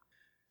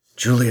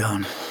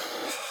 Julian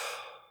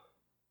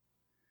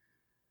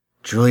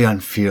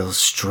feels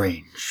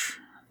strange.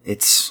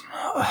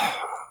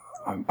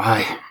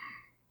 I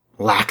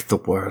lack the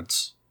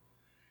words.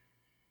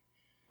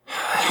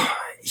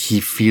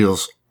 He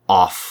feels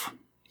off.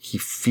 He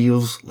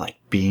feels like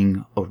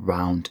being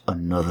around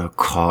another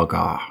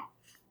Kargar.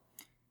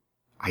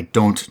 I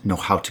don't know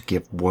how to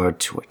give word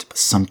to it, but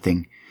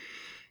something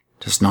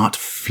does not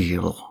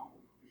feel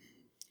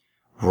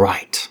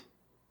right.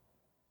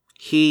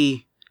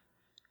 He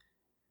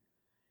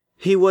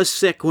was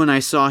sick when I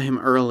saw him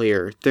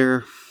earlier.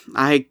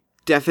 I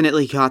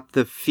definitely got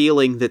the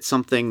feeling that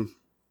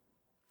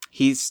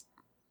he's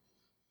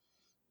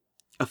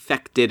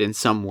affected in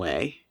some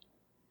way.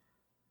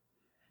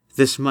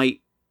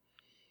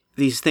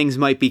 These things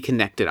might be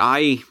connected.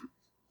 I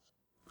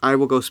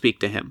will go speak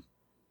to him.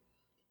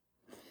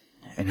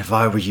 And if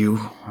I were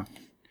you,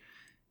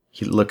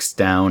 he looks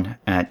down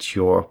at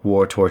your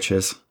war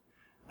torches.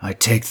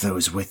 I'd take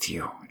those with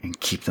you and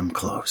keep them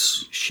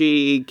close.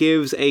 She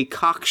gives a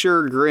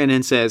cocksure grin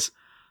and says,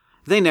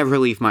 "They never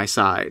leave my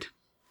side."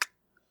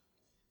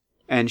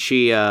 And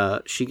she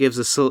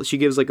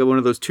gives like one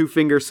of those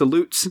 2-finger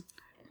salutes,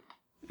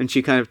 and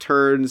she kind of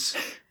turns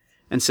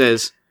and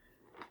says,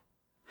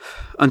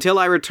 "Until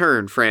I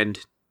return, friend."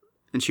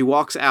 And she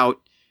walks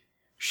out.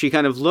 She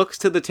kind of looks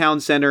to the town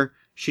center.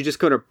 She just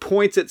kind of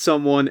points at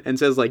someone and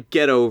says, like,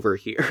 "Get over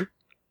here."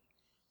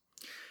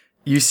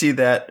 You see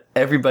that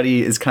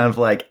everybody is kind of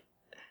like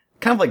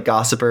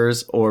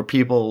gossipers or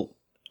people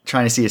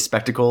trying to see a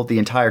spectacle. The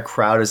entire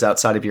crowd is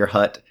outside of your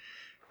hut,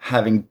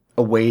 having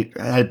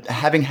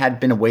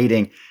been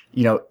awaiting,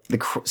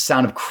 the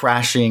sound of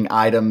crashing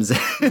items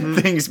and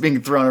things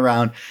being thrown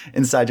around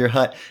inside your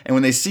hut. And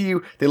when they see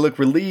you, they look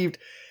relieved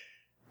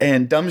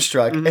and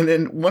dumbstruck. And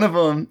then one of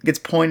them gets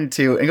pointed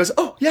to and goes,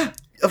 "Oh, yeah,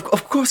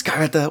 of course,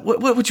 Garetta.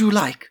 What would you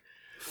like?"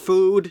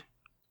 Food,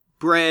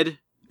 bread,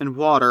 and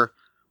water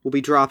will be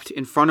dropped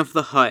in front of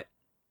the hut.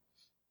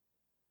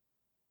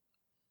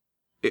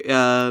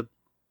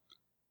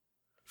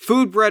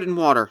 Food, bread, and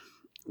water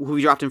will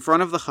be dropped in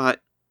front of the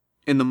hut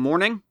in the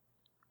morning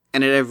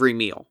and at every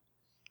meal.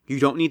 You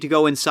don't need to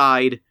go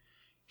inside.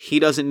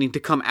 He doesn't need to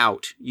come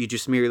out. You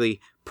just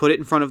merely put it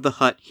in front of the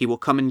hut. He will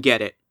come and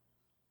get it.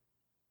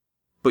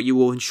 But you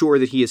will ensure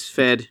that he is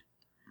fed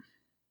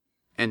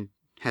and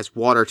has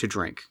water to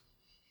drink.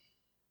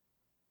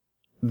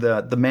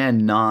 The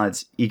man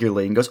nods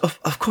eagerly and goes,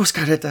 Of course,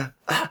 Garetta.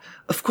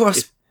 Of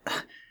course.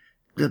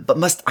 But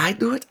must I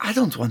do it? I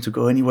don't want to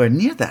go anywhere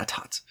near that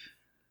hut."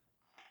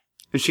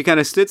 And she kind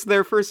of sits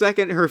there for a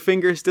second, her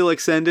fingers still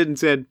extended, and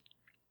said,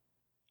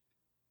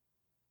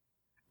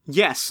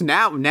 "Yes,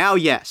 now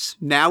yes.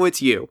 Now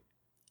it's you.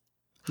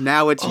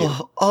 Now it's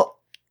you." Oh,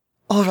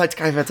 all right,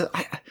 Garetta.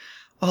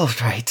 All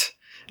right.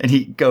 And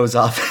he goes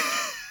off,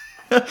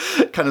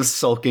 kind of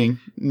sulking,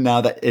 now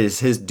that it is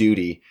his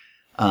duty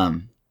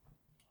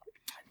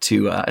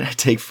to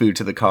take food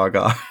to the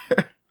Kargar.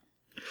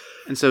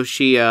 And so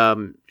she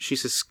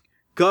says,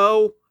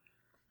 "Go."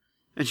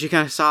 And she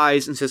kind of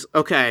sighs and says,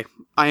 "Okay,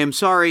 I am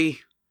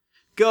sorry.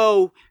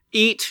 Go,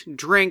 eat,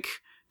 drink.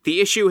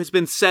 The issue has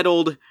been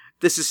settled.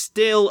 This is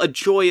still a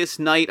joyous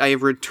night. I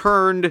have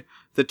returned.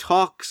 The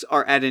talks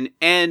are at an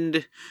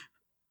end.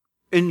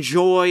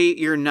 Enjoy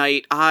your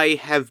night. I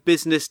have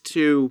business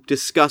to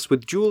discuss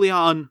with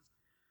Julian.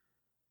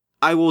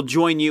 I will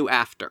join you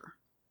after."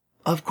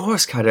 "Of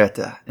course,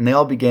 Garetta." And they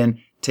all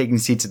begin taking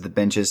seats at the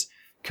benches,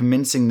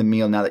 commencing the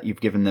meal now that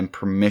you've given them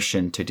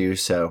permission to do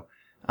so.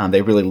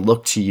 They really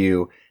look to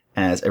you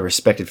as a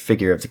respected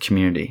figure of the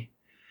community.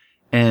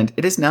 And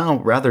it is now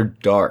rather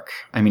dark.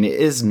 I mean, it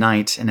is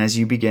night, and as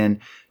you begin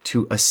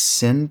to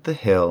ascend the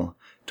hill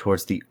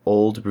towards the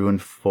old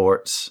ruined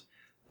forts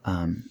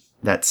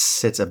that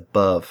sits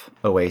above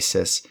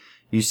Oasis,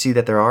 you see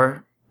that there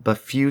are but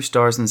few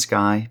stars in the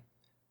sky,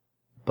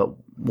 but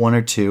 1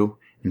 or 2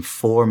 and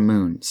 4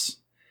 moons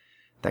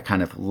that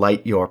kind of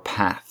light your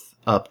path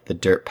up the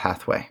dirt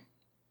pathway.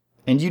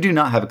 And you do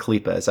not have a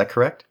Kalipa, is that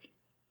correct?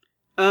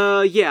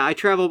 Yeah, I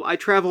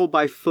travel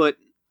by foot.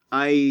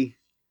 I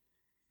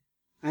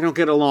don't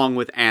get along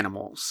with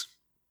animals.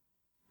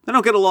 I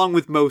don't get along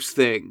with most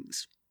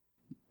things.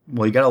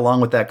 Well, you got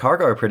along with that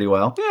Kargar pretty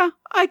well. Yeah,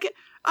 I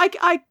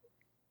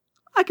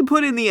can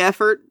put in the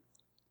effort.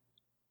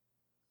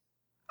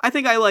 I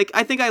think I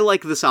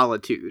like the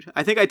solitude.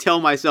 I think I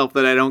tell myself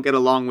that I don't get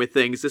along with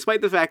things,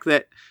 despite the fact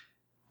that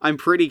I'm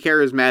pretty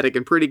charismatic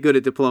and pretty good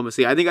at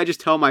diplomacy. I think I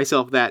just tell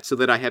myself that so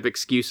that I have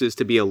excuses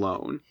to be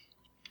alone.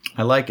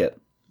 I like it.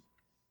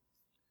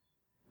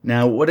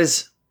 Now, what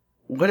is,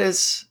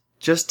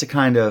 just to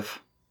kind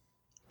of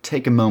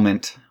take a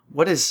moment,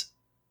 what does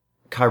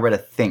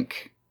Kyretta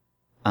think?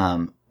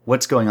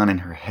 What's going on in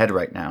her head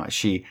right now as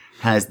she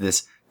has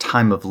this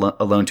time of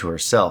alone to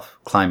herself,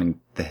 climbing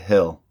the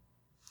hill?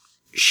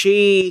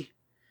 I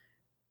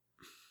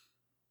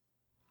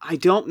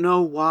don't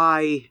know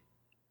why.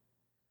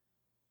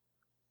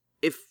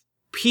 If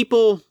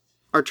people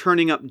are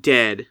turning up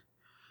dead,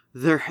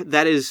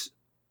 that is,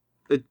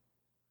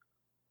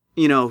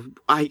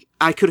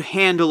 I could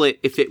handle it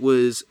if it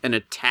was an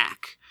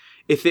attack.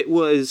 If it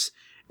was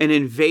an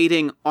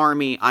invading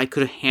army, I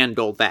could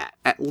handle that.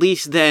 At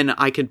least then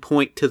I could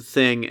point to the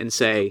thing and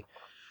say,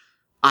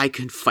 I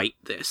can fight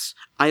this.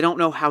 I don't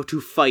know how to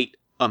fight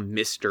a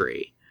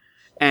mystery.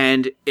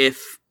 And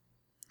if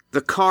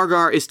the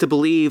Kargar is to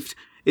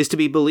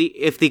be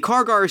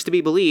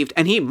believed,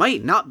 and he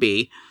might not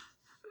be,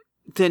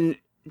 then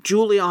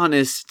Julian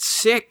is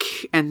sick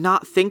and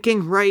not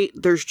thinking right.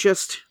 There's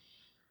just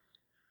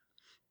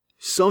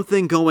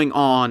something going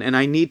on, and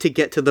I need to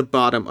get to the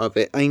bottom of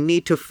it. I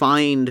need to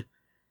find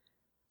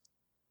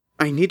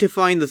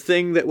the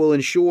thing that will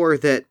ensure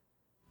that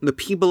the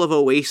people of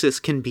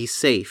Oasis can be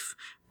safe,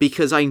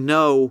 because I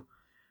know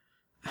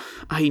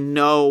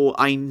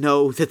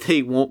that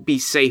they won't be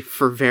safe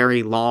for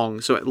very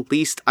long, so at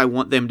least I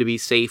want them to be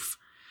safe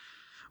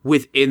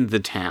within the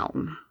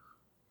town.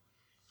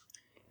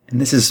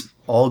 And this is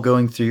all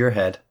going through your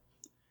head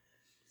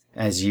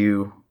as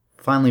you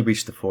finally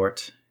reach the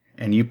fort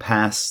and you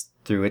pass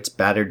through its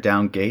battered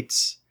down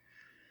gates.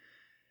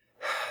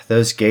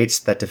 Those gates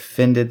that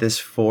defended this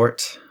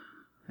fort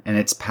and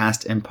its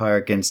past empire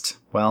against,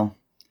 well,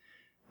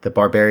 the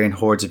barbarian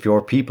hordes of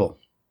your people.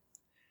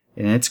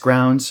 And its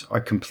grounds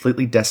are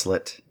completely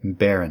desolate and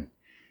barren,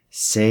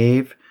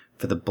 save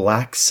for the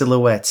black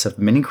silhouettes of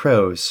many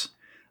crows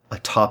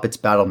atop its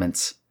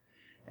battlements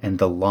and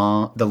the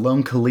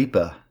lone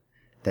Kalipa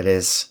that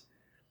is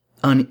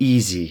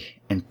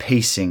uneasy and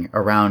pacing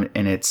around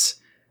in its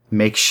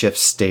makeshift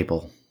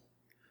stable.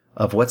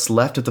 Of what's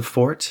left of the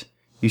fort,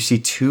 you see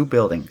 2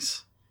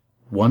 buildings,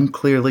 one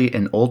clearly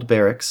an old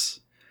barracks,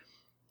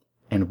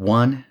 and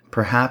one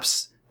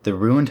perhaps the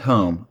ruined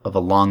home of a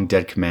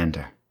long-dead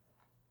commander.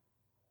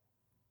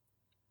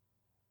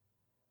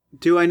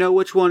 Do I know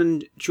which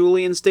one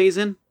Julian stays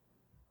in?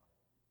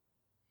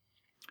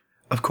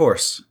 Of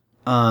course.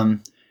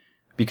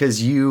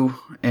 Because you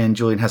and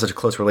Julian have such a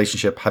close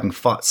relationship, having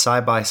fought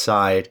side by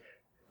side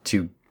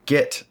to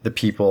get the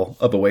people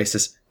of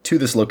Oasis to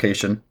this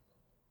location,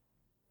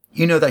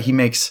 you know that he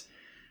makes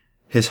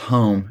his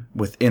home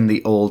within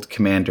the old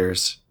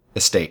commander's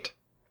estate.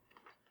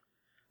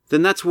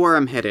 Then that's where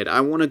I'm headed.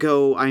 I want to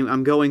go.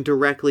 I'm going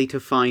directly to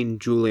find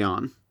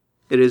Julian.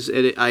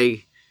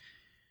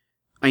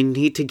 I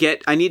need to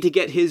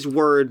get his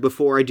word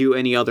before I do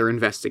any other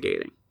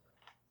investigating.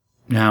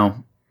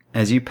 Now,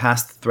 as you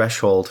pass the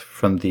threshold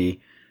from the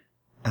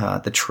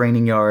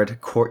training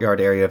yard,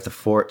 courtyard area of the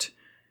fort,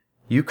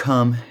 you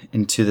come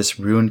into this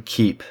ruined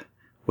keep,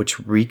 which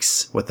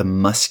reeks with a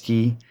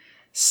musky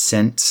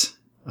scent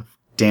of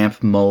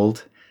damp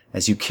mold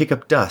as you kick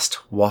up dust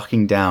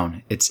walking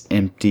down its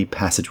empty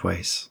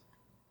passageways.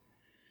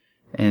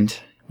 And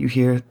you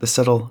hear the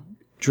subtle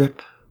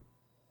drip,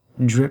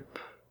 drip,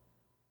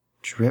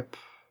 drip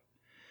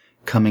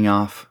coming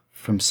off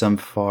from some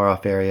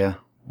far-off area,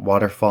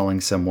 water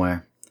falling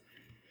somewhere.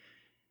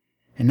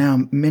 And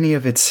now many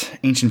of its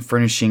ancient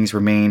furnishings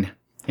remain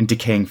in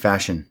decaying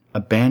fashion,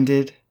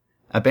 abandoned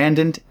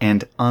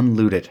and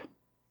unlooted.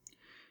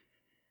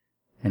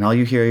 And all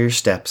you hear are your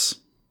steps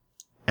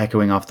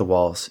echoing off the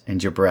walls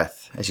and your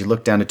breath as you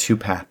look down to 2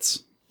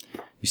 paths.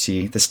 You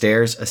see the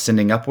stairs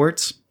ascending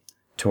upwards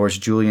towards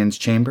Julian's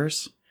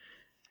chambers,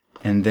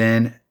 and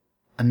then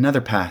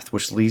another path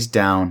which leads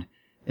down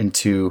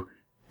into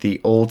the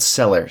old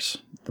cellars,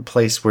 the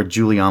place where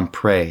Julian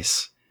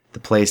prays, the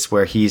place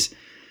where he's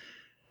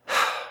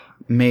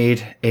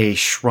made a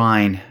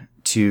shrine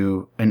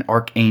to an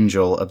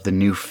archangel of the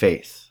new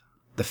faith,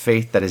 the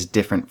faith that is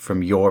different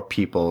from your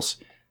people's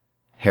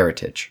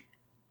heritage.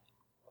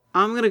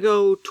 I'm gonna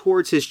go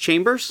towards his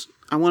chambers.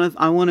 I want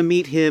to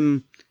meet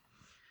him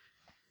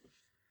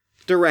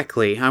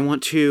directly.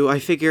 I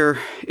figure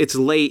it's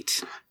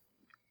late.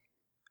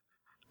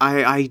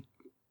 I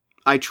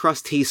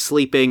trust he's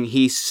sleeping.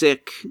 He's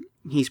sick.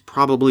 He's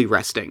probably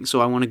resting.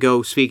 So I want to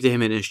go speak to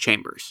him in his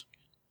chambers.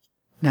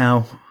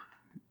 Now,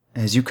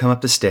 as you come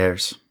up the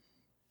stairs,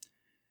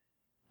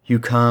 you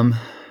come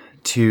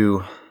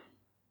to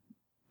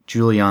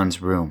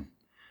Julian's room.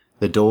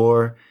 The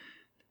door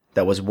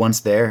that was once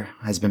there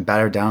has been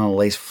battered down and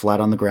lays flat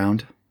on the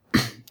ground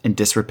in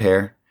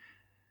disrepair.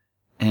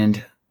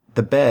 And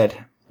the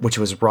bed, which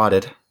was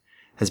rotted,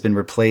 has been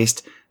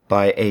replaced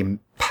by a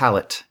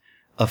pallet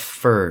of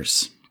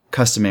furs,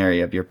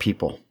 customary of your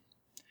people.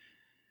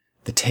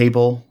 The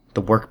table,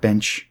 the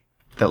workbench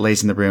that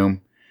lays in the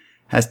room,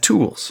 has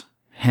tools,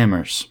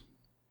 hammers,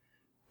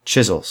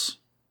 chisels.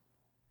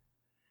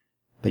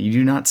 But you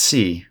do not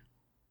see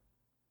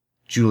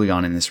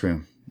Julian in this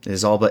room. It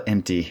is all but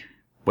empty,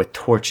 with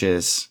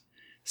torches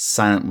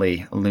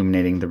silently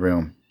illuminating the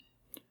room.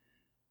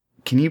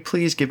 Can you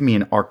please give me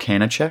an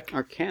Arcana check?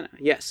 Arcana,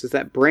 yes. Is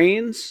that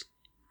brains?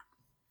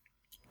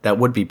 That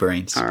would be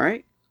brains. All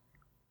right.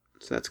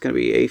 So that's going to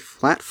be a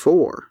flat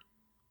 4.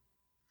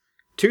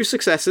 2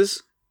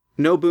 successes,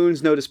 no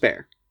boons, no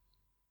despair.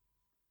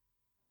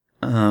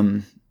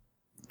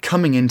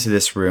 Coming into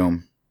this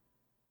room,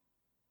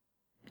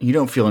 you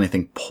don't feel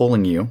anything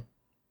pulling you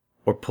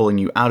or pulling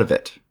you out of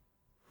it,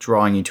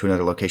 drawing you to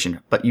another location,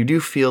 but you do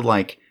feel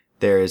like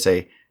there is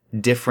a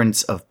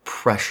difference of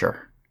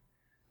pressure,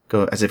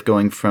 as if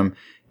going from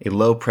a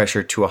low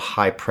pressure to a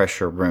high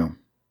pressure room.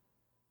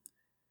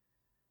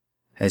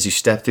 As you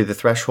step through the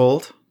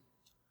threshold,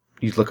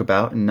 you look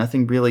about and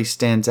nothing really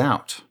stands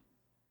out,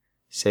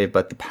 save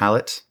but the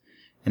pallet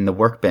and the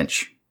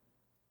workbench.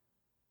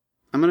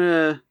 I'm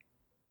gonna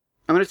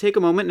take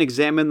a moment and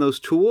examine those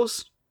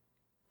tools,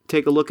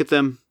 take a look at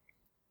them,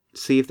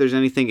 see if there's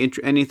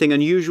anything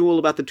unusual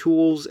about the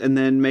tools, and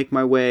then make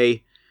my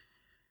way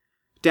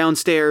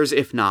downstairs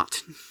if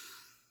not.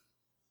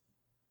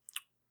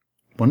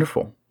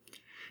 Wonderful.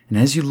 And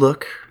as you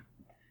look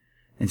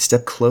and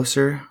step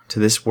closer to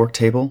this work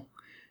table,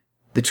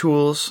 the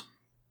tools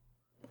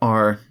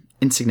are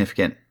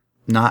insignificant,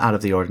 not out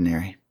of the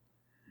ordinary.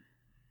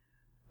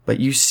 But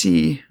you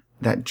see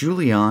that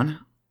Julian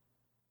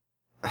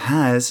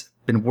has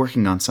been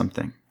working on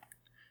something.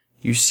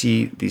 You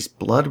see these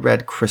blood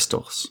red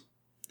crystals,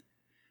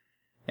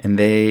 and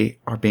they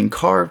are being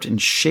carved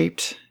and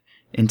shaped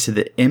into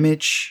the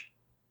image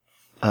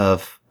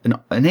of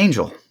an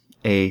angel,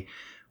 a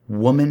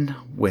woman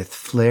with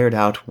flared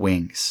out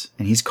wings.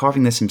 And he's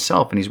carving this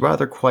himself, and he's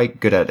rather quite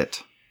good at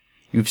it.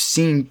 You've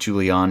seen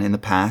Julian in the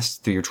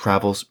past through your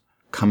travels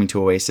coming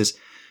to Oasis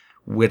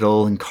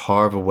whittle and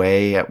carve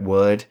away at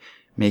wood,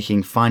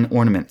 making fine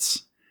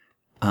ornaments.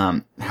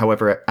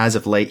 However, as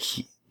of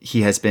late,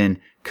 he has been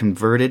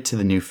converted to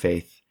the new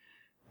faith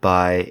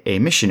by a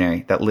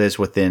missionary that lives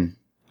within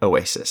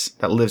Oasis,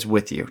 that lives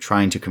with you,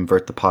 trying to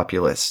convert the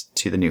populace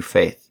to the new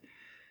faith.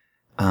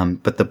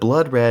 But the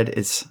blood red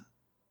is...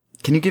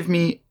 Can you give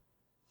me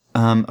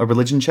a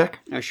religion check?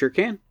 I sure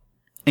can.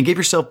 And give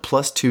yourself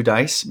 +2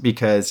 dice,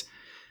 because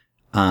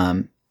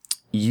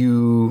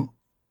you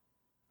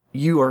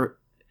are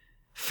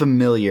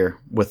familiar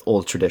with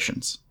old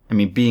traditions. I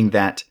mean, being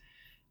that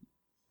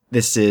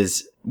this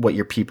is what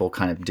your people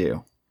kind of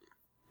do.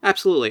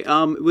 Absolutely.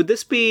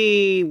 This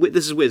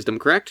is wisdom,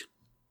 correct?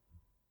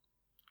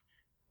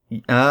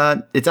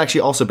 It's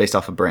actually also based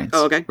off of brains.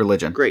 Oh, okay.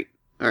 Religion. Great.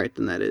 All right,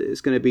 then that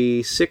is going to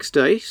be 6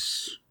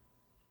 dice.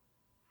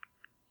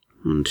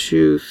 1,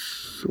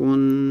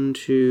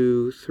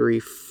 2, 3,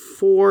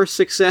 4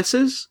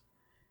 successes.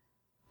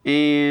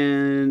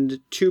 And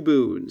 2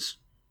 boons.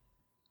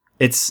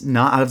 It's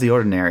not out of the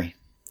ordinary.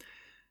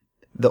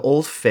 The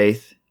old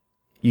faith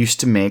used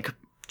to make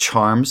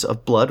charms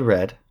of blood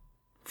red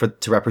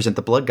to represent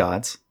the blood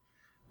gods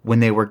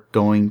when they were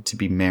going to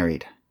be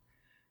married.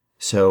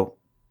 So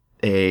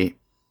a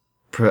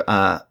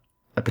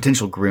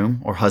potential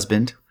groom or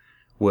husband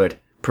would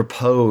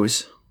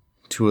propose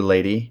to a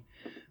lady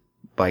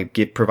by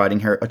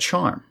providing her a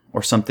charm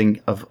or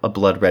something of a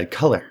blood red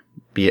color,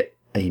 be it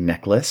a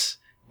necklace,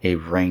 a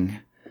ring,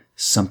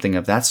 something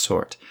of that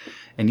sort.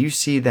 And you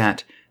see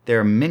that there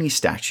are many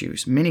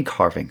statues, many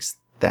carvings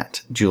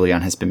that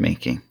Julian has been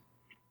making.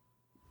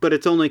 But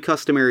it's only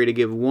customary to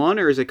give one,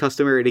 or is it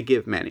customary to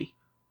give many?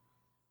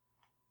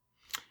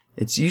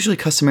 It's usually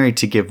customary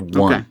to give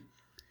one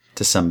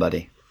to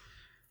somebody.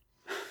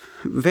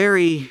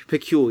 Very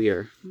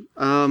peculiar.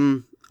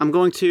 I'm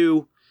going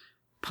to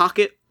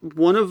pocket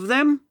one of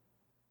them,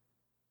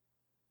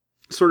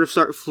 sort of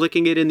start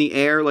flicking it in the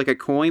air like a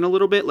coin a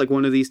little bit, like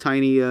one of these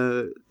tiny,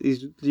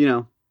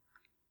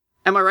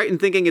 Am I right in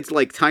thinking it's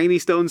like tiny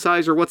stone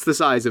size, or what's the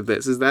size of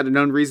this? Is that an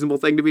unreasonable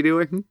thing to be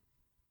doing?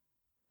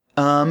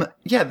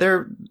 Yeah,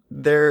 they're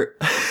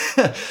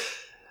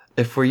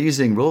if we're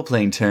using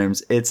role-playing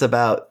terms, it's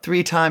about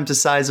 3 times the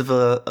size of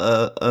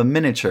a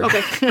miniature.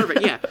 Okay,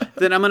 perfect, yeah.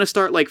 Then I'm going to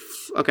start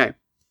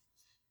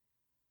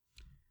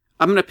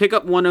I'm going to pick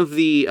up one of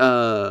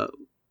the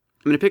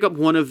going to pick up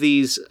one of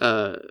these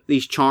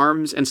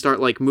charms and start,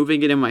 like,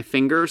 moving it in my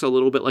fingers a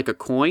little bit like a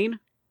coin.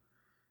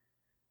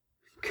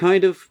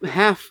 Kind of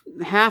half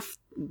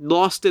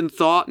lost in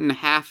thought and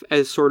half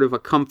as sort of a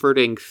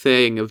comforting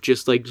thing of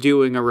just, like,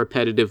 doing a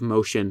repetitive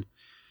motion.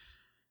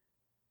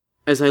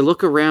 As I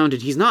look around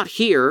and he's not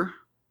here,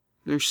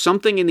 there's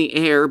something in the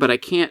air, but I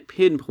can't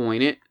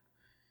pinpoint it.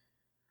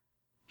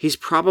 He's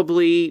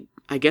probably,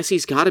 I guess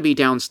he's got to be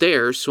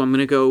downstairs, so I'm going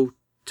to go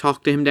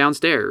talk to him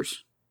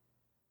downstairs.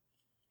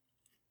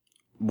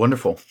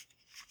 Wonderful.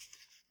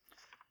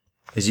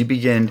 As you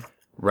begin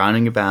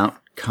rounding about,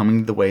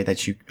 coming the way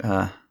that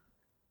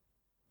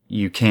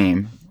you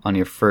came on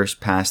your first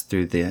pass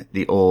through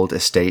the old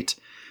estate,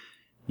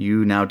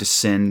 you now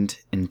descend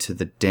into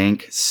the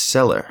dank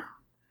cellar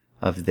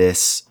of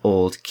this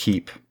old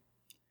keep.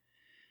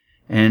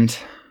 And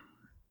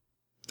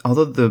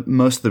although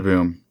most of the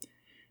room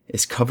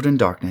is covered in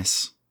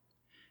darkness,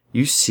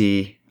 you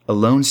see a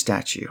lone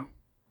statue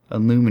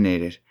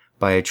illuminated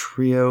by a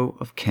trio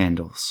of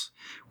candles,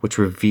 which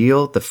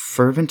reveal the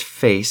fervent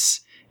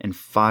face and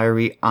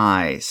fiery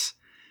eyes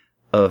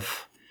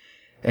of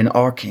an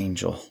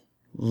archangel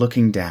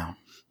looking down.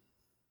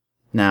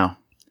 Now,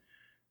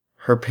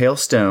 her pale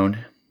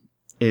stone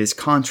is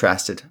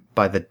contrasted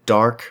by the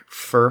dark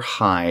fur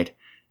hide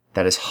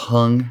that is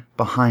hung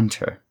behind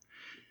her,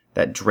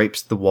 that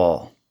drapes the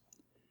wall.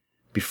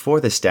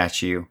 Before the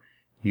statue,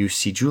 you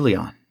see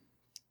Julian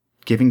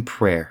giving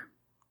prayer,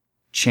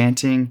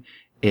 chanting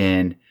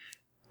in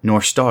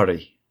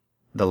Norstari,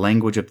 the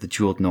language of the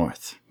Jeweled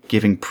North,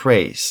 giving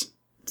praise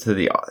to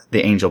the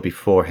angel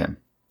before him.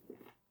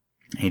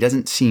 He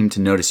doesn't seem to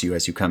notice you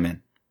as you come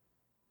in.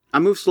 I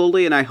move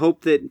slowly, and I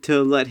hope that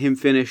to let him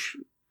finish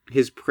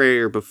his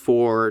prayer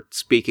before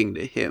speaking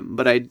to him.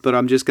 But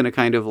I'm just going to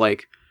kind of,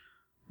 like,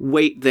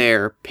 wait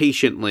there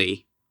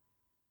patiently,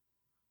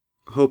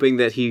 hoping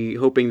that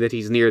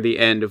he's near the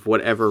end of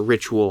whatever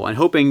ritual, and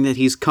hoping that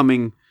he's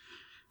coming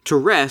to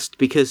rest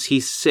because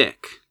he's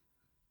sick.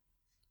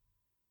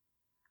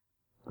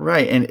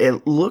 Right, and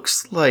it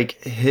looks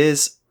like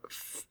his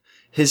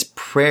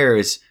prayer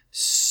is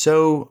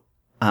so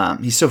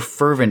he's so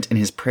fervent in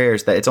his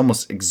prayers that it's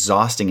almost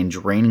exhausting and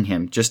draining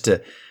him just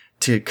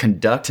to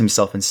conduct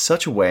himself in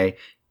such a way,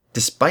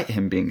 despite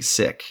him being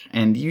sick.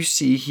 And you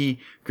see he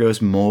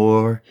grows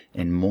more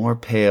and more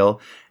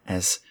pale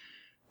as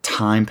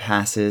time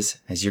passes,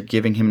 as you're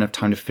giving him enough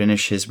time to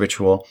finish his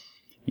ritual.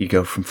 You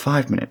go from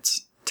 5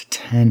 minutes to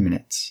 10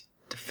 minutes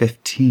to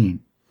 15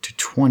 to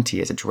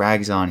 20. As it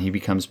drags on, he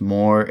becomes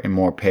more and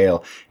more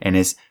pale, and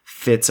his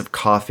fits of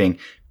coughing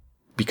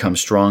become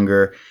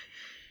stronger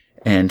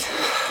and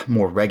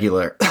more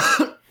regular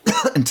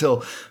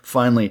until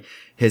finally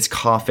his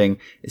coughing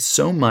is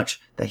so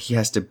much that he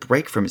has to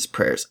break from his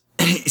prayers.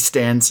 He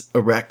stands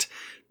erect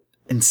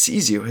and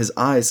sees you, his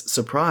eyes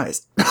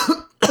surprised.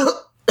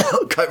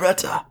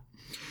 Kyretta,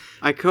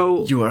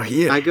 you are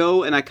here. I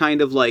go and I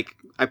kind of like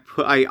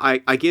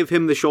I give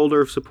him the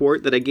shoulder of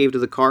support that I gave to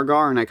the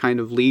Kargar, and I kind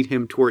of lead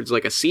him towards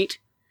like a seat.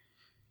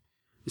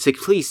 It's like,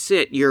 please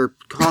sit. You're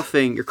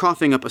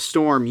coughing up a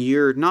storm.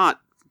 You're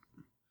not,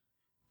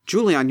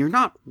 Julian. You're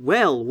not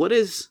well. What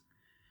has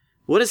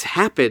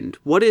happened?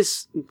 What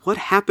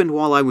happened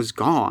while I was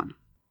gone?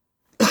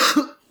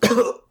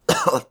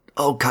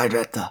 Oh,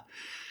 Kyretta,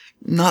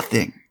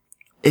 nothing.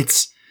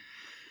 It's,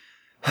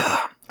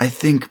 I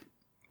think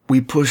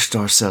we pushed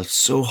ourselves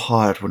so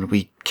hard when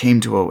we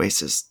came to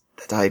Oasis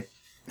that I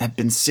have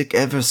been sick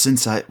ever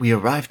since we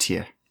arrived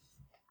here.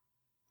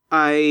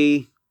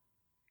 I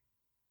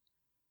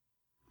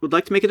would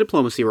like to make a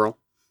diplomacy roll.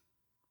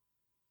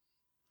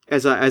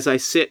 As I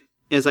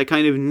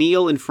kind of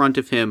kneel in front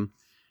of him,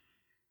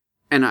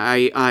 and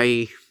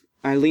I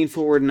lean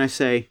forward and I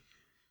say,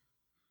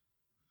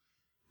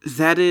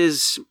 that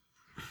is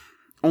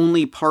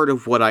only part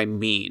of what I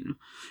mean.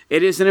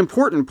 It is an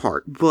important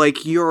part.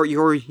 Like,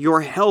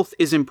 your health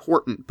is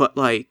important, but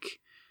like,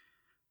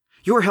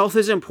 your health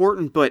is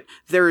important, but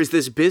there is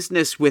this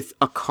business with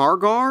a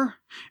Kargar,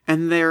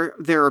 and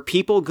there are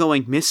people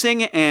going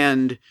missing,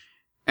 and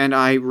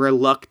I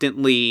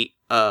reluctantly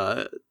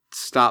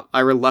stop.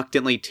 I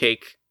reluctantly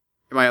take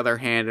my other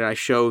hand and I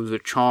show the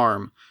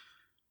charm.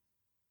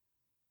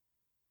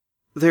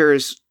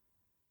 There's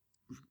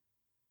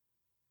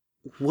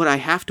what I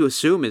have to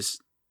assume is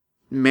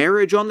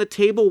marriage on the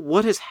table.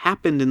 What has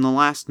happened in the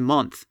last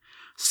month?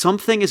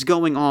 Something is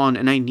going on,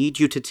 and I need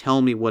you to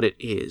tell me what it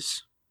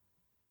is.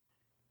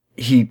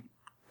 He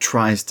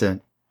tries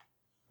to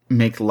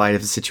make light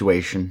of the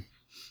situation,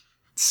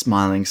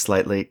 smiling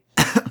slightly.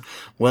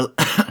 Well,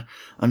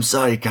 I'm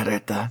sorry,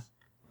 Kyretta,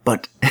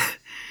 but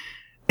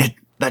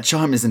that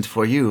charm isn't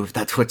for you, if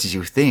that's what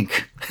you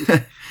think.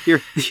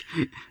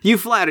 You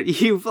flatter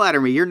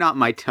me. You're not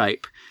my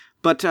type.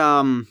 But,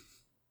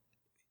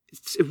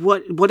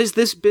 what is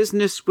this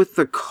business with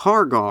the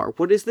Kargar?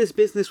 What is this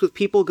business with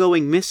people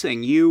going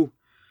missing? You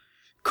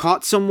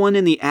caught someone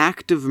in the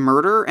act of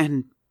murder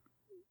and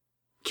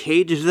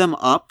caged them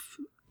up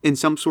in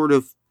some sort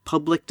of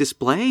public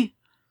display?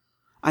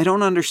 I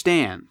don't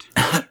understand.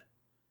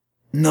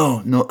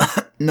 No,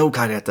 No,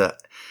 Caretta.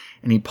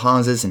 And he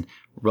pauses and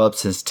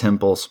rubs his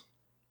temples.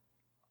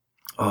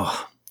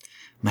 Oh,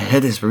 my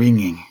head is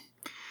ringing.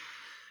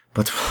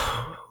 But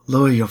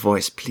lower your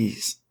voice,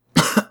 please.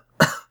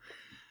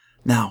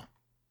 Now,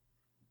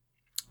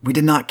 we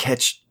did not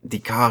catch the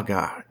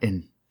Karga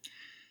in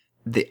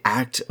the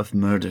act of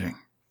murdering,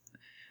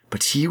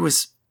 but he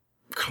was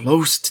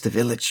close to the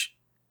village.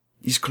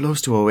 He's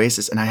close to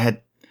Oasis,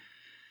 and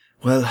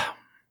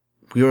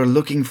we were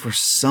looking for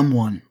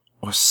someone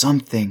or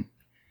something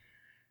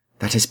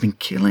that has been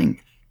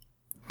killing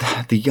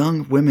the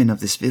young women of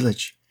this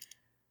village.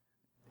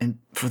 And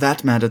for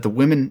that matter, the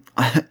women...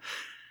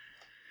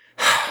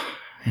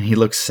 And he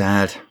looks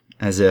sad,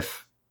 as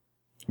if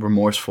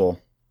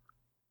remorseful.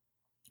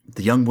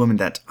 The young woman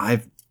that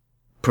I've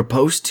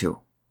proposed to,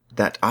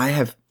 that I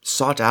have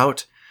sought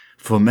out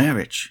for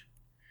marriage.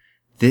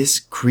 This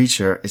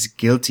creature is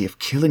guilty of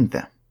killing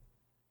them.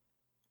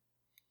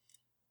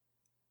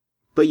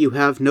 But you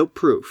have no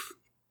proof.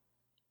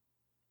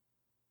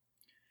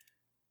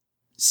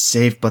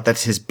 Save but that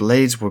his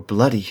blades were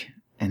bloody,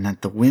 and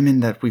that the women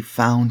that we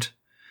found,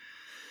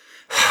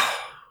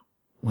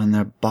 when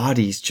their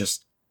bodies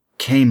just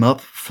came up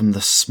from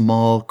the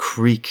small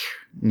creek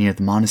near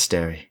the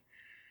monastery,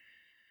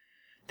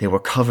 they were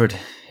covered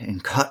in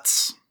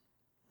cuts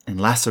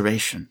and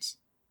lacerations.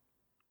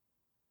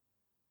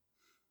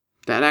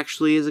 That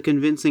actually is a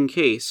convincing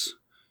case.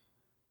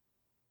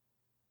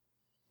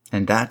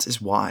 And that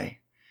is why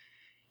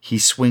he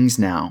swings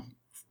now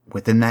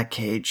within that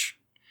cage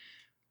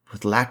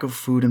with lack of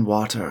food and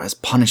water as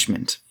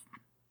punishment.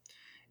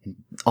 And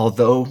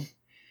although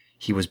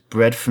he was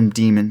bred from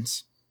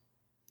demons,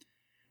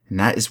 and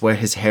that is where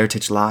his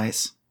heritage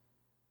lies,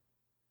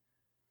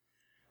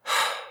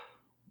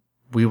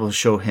 we will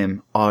show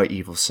him our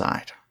evil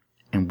side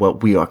and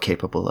what we are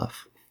capable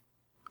of.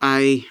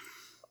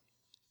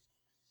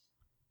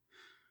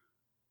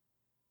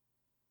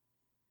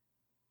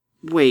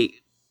 Wait,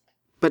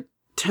 but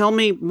tell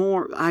me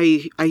more.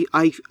 I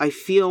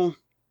feel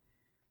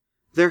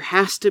there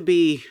has to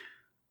be...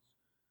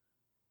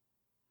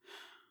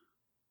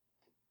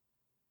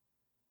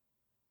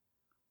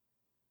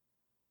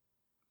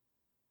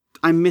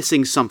 I'm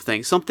missing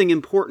something. Something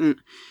important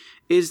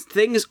is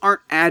things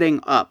aren't adding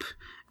up,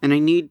 and I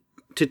need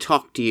to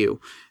talk to you.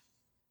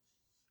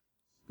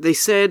 They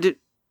said...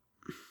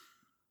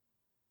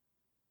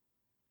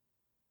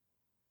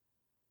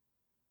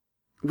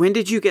 When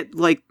did you get,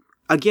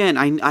 again,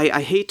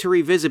 I hate to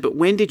revisit, but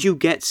when did you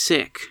get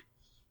sick?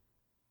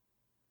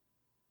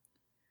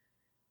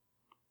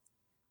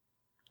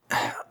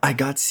 I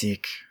got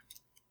sick.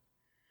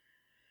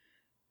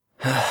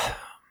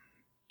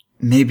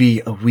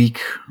 Maybe a week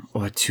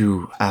or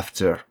two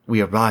after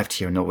we arrived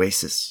here in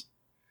Oasis.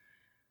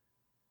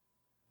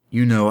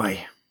 You know,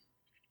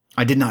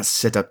 I did not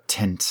set up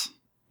tent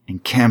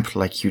and camp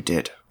like you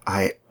did.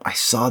 I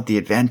saw the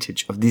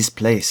advantage of this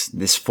place,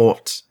 this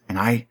fort, and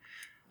I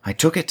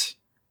took it,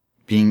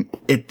 being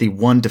it the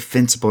one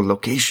defensible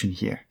location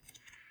here.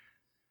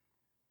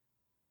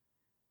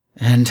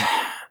 And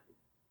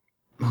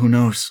who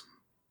knows,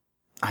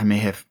 I may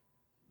have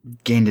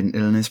gained an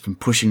illness from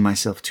pushing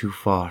myself too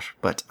far,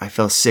 but I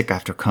fell sick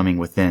after coming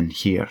within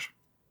here.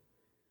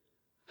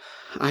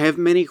 I have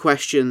many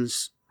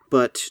questions,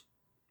 but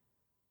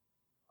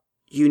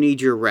you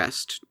need your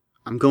rest.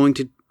 I'm going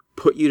to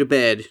put you to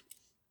bed.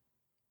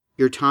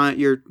 Your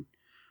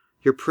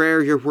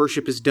prayer, your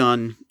worship is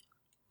done.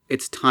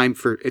 It's time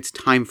for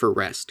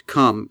rest.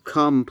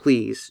 Come,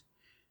 please.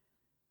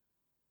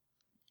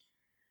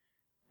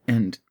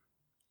 And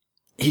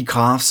he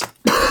coughs,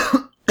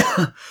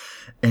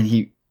 and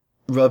he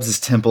rubs his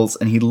temples,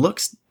 and he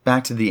looks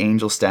back to the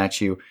angel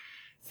statue,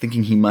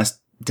 thinking he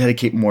must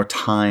dedicate more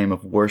time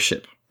of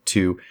worship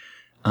to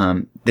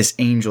this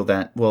angel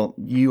that, well,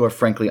 you are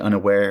frankly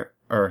unaware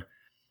or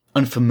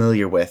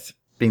unfamiliar with,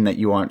 being that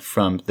you aren't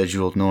from the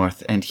Jeweled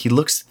North. And he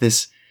looks at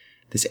this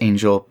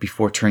angel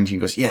before turning to you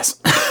and goes,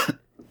 "Yes,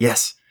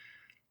 yes,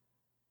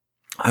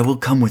 I will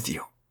come with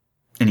you."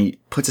 And he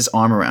puts his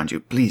arm around you.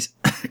 "Please,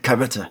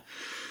 Caretta,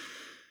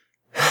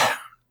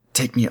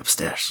 take me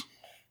upstairs."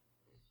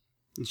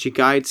 And she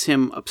guides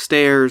him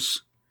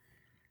upstairs.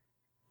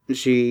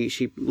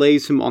 She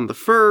lays him on the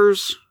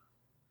furs.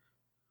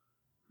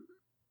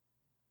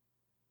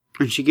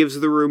 And she gives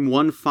the room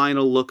one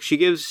final look. She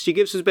gives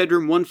his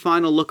bedroom one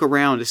final look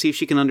around to see if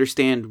she can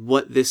understand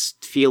what this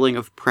feeling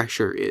of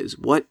pressure is.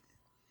 What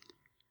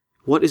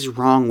is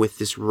wrong with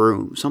this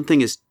room?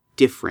 Something is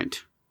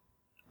different.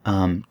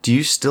 Do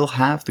you still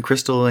have the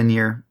crystal in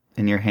your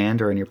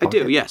hand or in your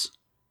pocket? I do, yes.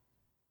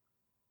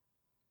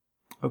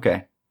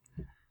 Okay.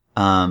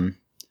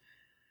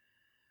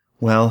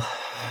 Well,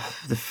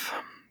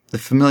 the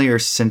familiar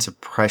sense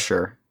of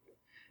pressure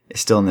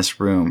is still in this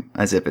room,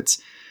 as if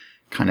it's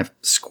kind of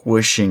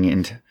squishing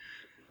and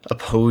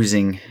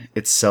opposing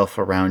itself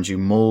around you,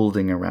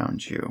 molding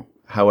around you.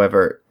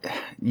 However,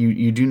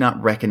 you do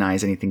not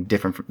recognize anything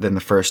different than the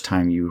first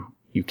time you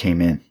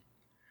came in.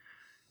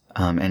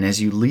 And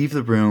as you leave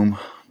the room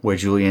where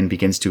Julian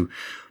begins to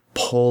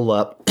pull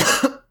up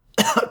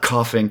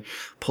coughing,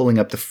 pulling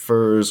up the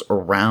furs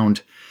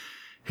around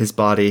his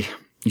body.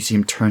 You see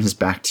him turn his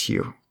back to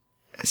you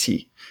as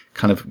he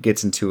kind of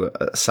gets into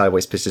a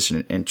sideways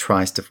position and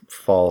tries to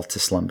fall to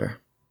slumber.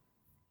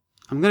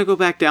 I'm going to go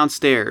back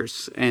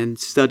downstairs and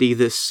study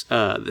this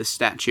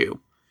statue.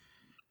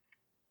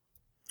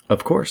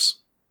 Of course.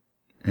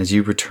 As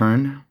you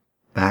return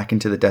back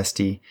into the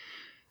dusty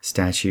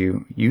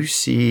statue, you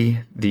see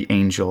the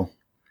angel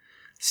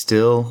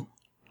still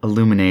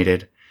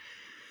illuminated,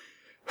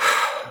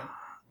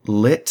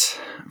 lit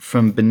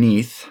from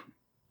beneath,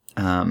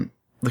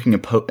 looking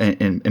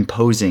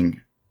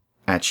imposing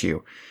at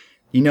you.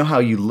 You know how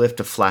you lift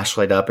a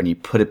flashlight up and you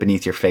put it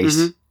beneath your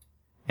face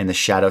and the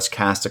shadows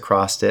cast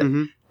across it?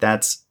 Mm-hmm.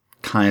 That's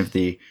kind of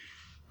the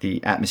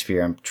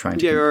atmosphere I'm trying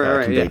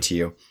to convey to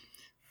you.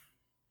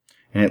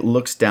 And it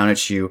looks down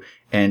at you,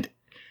 and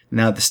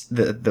now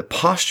the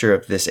posture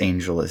of this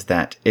angel is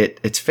that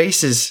its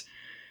face is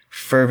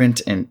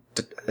fervent and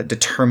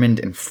determined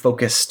and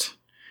focused,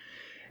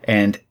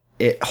 and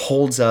it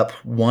holds up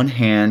one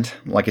hand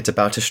like it's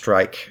about to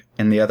strike,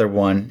 and the other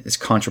one is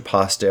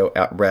contrapposto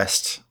at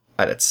rest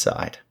at its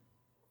side.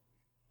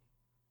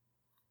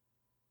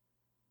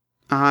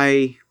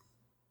 I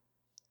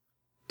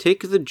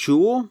take the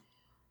jewel,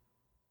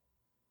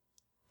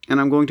 and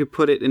I'm going to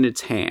put it in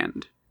its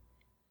hand.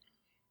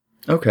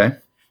 Okay.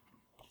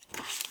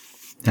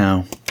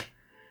 Now,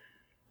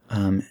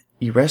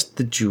 you rest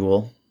the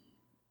jewel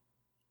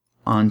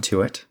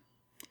onto it,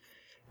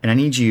 and I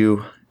need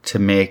you to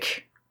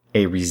make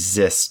a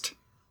resist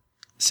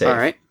save. All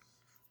right.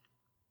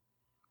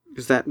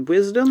 Is that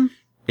wisdom?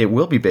 It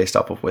will be based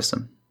off of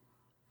wisdom.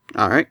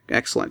 All right,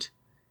 excellent.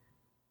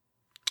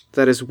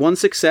 That is 1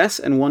 success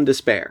and 1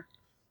 despair.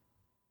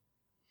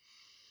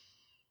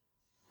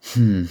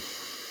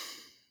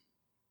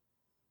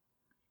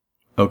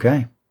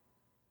 Okay.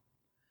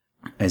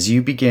 As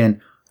you begin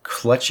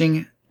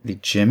clutching the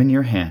gem in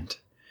your hand,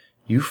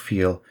 you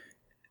feel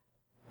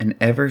an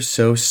ever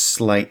so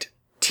slight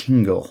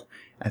tingle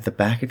at the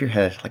back of your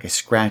head, like a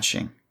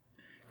scratching,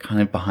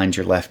 kind of behind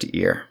your left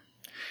ear.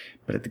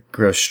 But it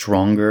grows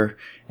stronger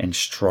and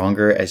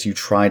stronger as you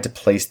try to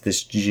place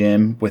this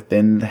gem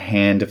within the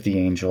hand of the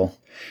angel,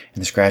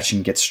 and the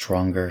scratching gets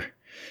stronger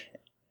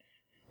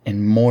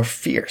and more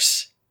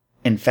fierce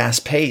and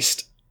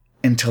fast-paced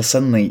until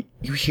suddenly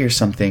you hear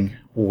something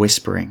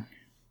whispering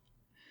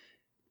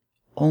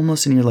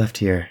almost in your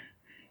left ear,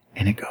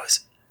 and it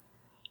goes,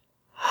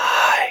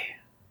 "Hi.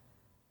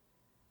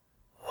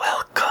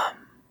 Welcome."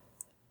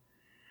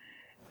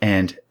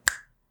 And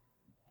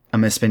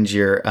I'm going to spend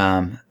your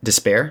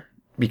despair,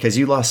 because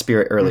you lost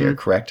spirit earlier,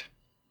 correct?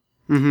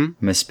 Mm-hmm. I'm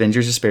going to spend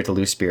your despair to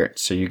lose spirit,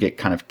 so you get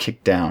kind of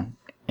kicked down,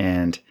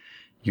 and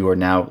you are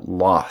now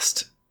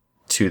lost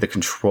to the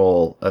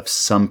control of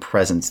some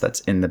presence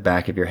that's in the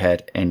back of your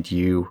head, and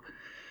you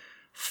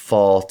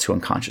fall to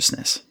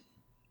unconsciousness.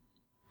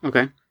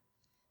 Okay.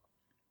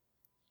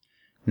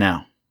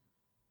 Now,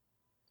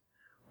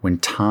 when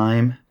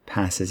time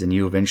passes and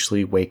you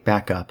eventually wake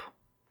back up,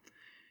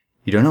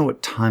 you don't know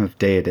what time of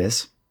day it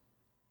is.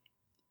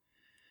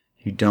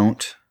 You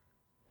don't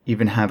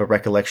even have a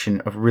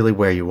recollection of really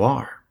where you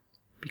are,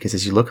 because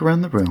as you look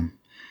around the room,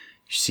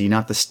 you see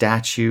not the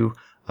statue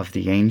of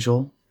the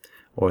angel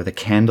or the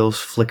candles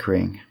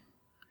flickering,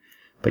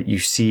 but you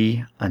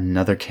see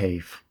another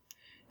cave.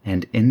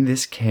 And in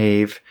this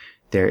cave,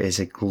 there is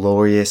a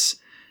glorious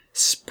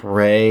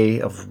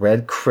spray of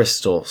red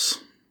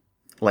crystals,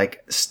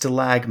 like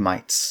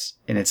stalagmites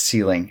in its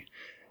ceiling,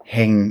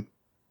 hanging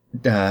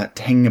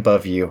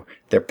above you,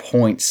 their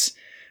points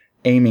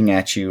aiming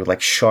at you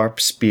like sharp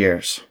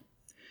spears.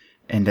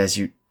 And as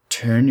you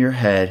turn your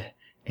head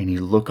and you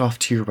look off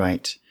to your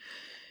right,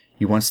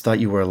 you once thought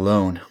you were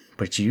alone,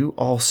 but you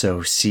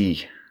also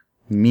see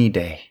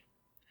Mide,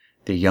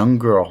 the young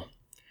girl,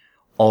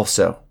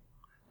 also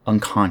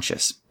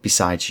unconscious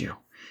beside you.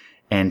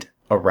 And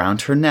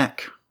around her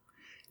neck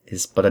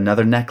is but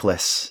another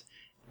necklace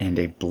and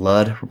a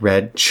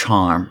blood-red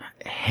charm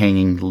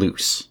hanging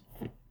loose.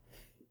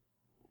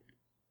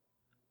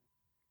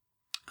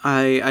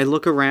 I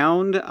look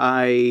around.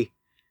 I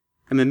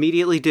am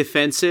immediately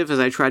defensive as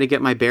I try to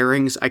get my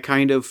bearings. I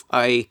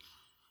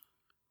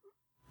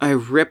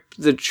rip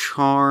the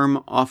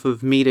charm off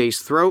of Mide's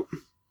throat,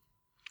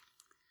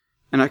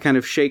 and I kind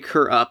of shake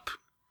her up,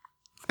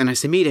 and I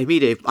say,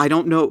 Mide, I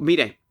don't know,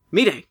 Mide,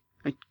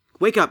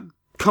 wake up,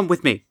 come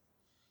with me.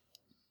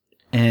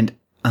 And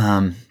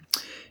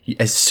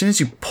as soon as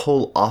you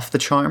pull off the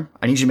charm,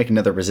 I need you to make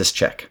another resist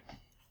check.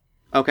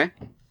 Okay.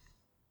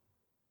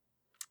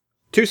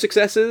 2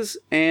 successes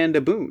and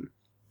a boon.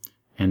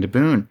 And a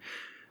boon.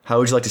 How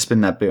would you like to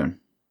spend that boon?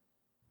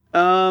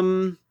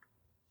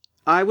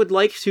 I would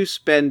like to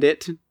spend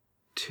it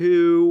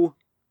to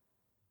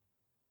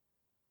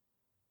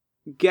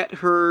get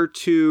her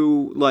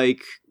to,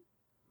 like,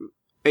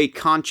 a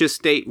conscious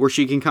state where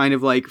she can kind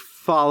of, like,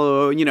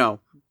 follow,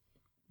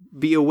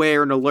 be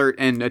aware and alert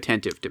and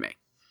attentive to me,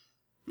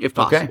 if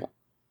possible. Okay.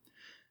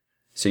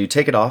 So you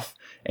take it off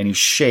and you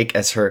shake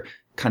as her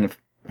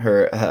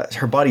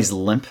body's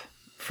limp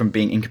from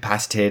being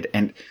incapacitated,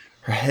 and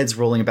her head's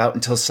rolling about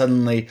until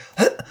suddenly...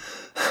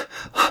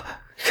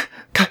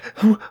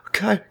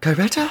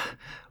 Kyretta?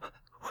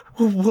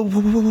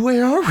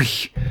 Where are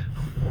we?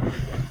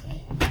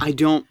 I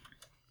don't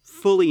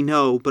fully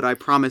know, but I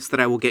promise that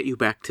I will get you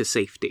back to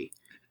safety.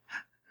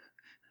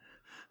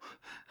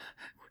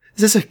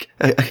 Is this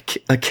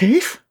a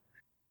cave?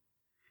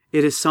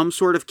 It is some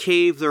sort of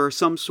cave. There are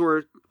some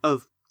sort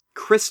of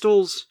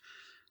crystals.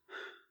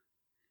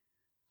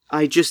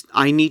 I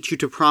need you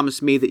to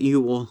promise me that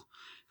you will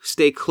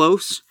stay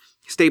close,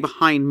 stay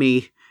behind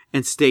me,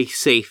 and stay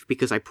safe,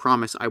 because I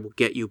promise I will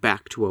get you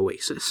back to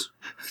Oasis.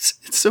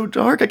 It's so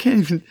dark, I can't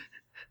even...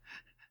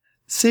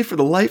 Save for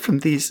the light from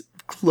these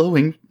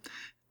glowing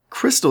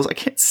crystals, I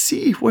can't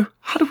see.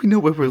 How do we know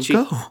where we'll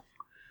go?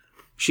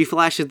 She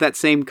flashes that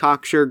same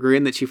cocksure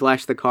grin that she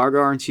flashed the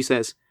Kargar, and she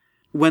says,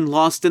 "When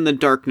lost in the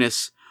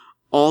darkness,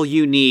 all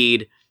you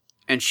need..."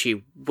 And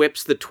she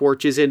whips the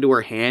torches into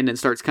her hand and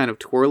starts kind of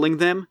twirling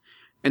them,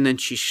 and then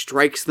she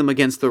strikes them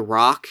against the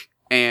rock,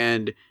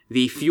 and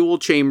the fuel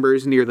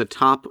chambers near the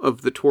top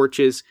of the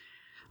torches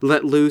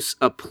let loose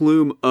a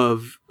plume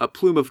of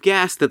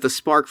gas that the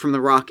spark from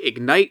the rock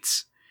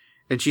ignites,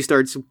 and she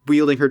starts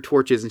wielding her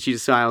torches, and she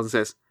just smiles and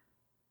says,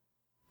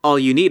 "All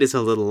you need is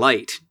a little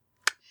light."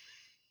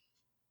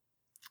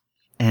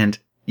 And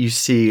you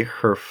see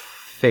her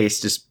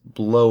face just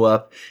blow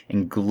up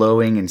in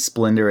glowing and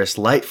splendorous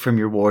light from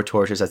your war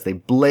torches as they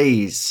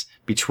blaze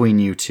between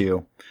you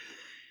two.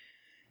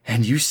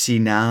 And you see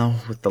now,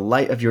 with the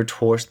light of your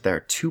torch, there are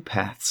two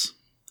paths.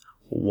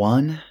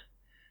 One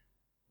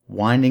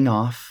winding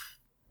off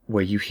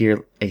where you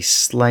hear a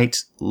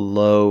slight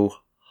low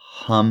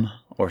hum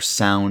or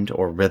sound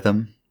or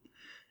rhythm,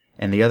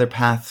 and the other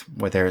path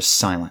where there is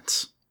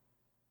silence.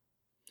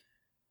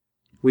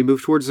 We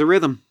move towards the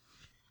rhythm.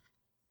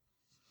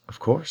 Of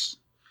course.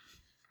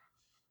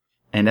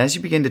 And as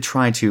you begin to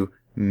try to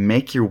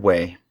make your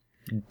way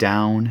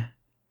down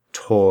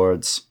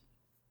towards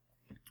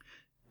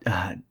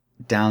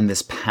down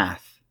this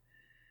path,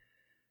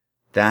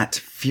 that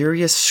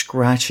furious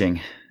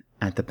scratching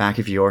at the back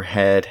of your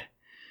head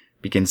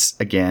begins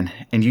again,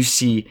 and you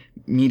see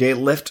Mide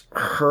lift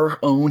her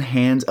own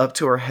hands up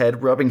to her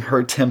head, rubbing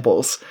her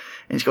temples,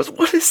 and she goes,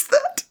 "What is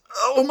that?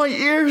 Oh, my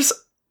ears!"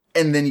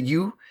 And then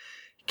you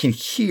can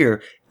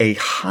hear a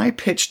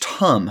high-pitched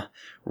hum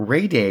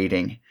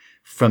radiating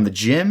from the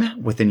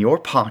gem within your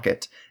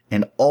pocket,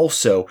 and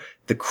also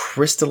the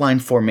crystalline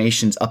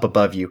formations up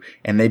above you,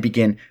 and they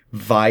begin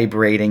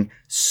vibrating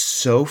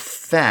so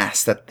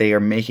fast that they are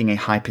making a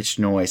high-pitched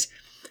noise.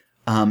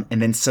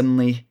 And then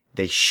suddenly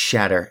they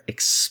shatter,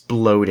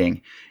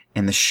 exploding,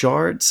 and the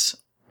shards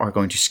are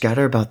going to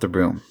scatter about the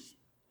room.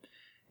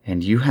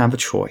 And you have a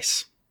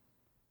choice.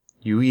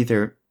 You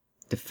either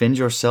defend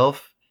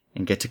yourself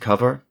and get to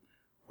cover,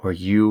 or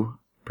you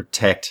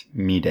protect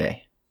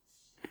Mide.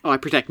 Oh, I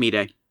protect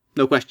Mide.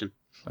 No question.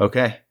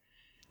 Okay.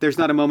 There's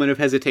not a moment of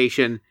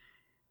hesitation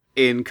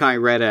in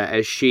Kyretta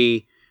as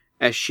she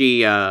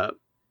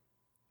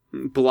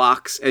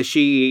blocks, as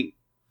she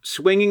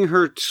swinging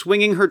her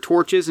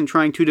torches and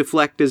trying to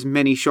deflect as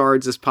many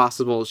shards as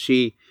possible.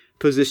 She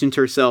positions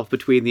herself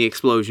between the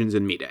explosions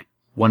and Mide.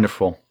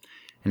 Wonderful.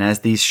 And as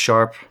these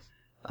sharp,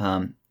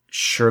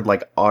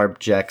 shard-like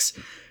objects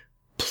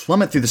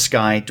plummet through the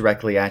sky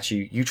directly at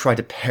you, you try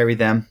to parry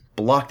them,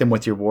 block them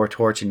with your war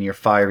torch and your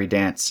fiery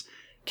dance.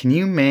 Can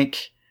you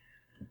make...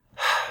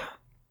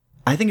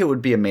 I think it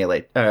would be a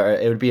melee,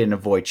 it would be an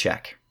avoid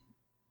check.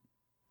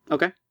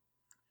 Okay.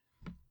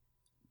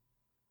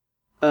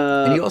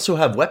 And you also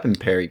have weapon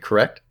parry,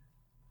 correct?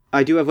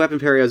 I do have weapon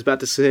parry. I was about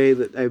to say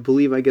that I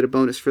believe I get a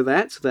bonus for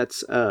that. So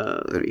that's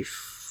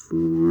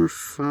 4,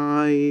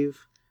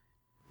 5.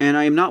 And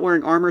I am not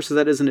wearing armor, so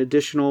that is an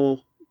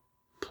additional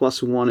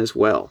 +1 as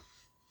well.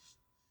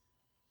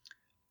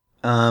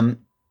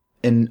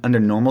 Under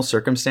normal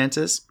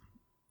circumstances,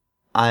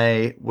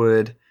 I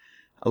would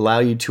allow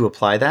you to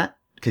apply that,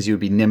 because you would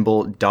be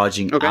nimble,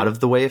 dodging out of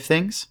the way of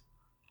things.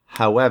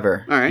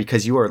 However,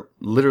 because you are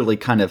literally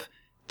kind of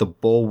the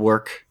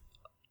bulwark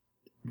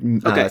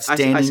standing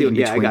I see. in between.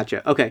 Yeah, I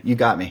gotcha. Okay. You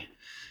got me.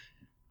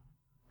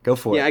 Go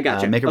for it. Yeah, I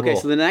gotcha. Make a roll. Okay,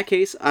 so in that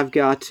case, I've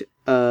got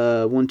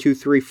 1, 2,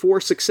 3,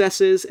 4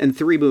 successes and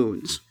 3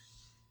 boons.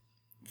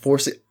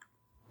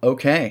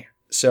 Okay.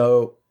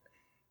 So,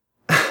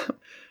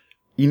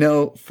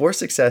 4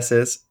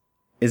 successes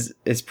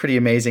is pretty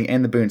amazing,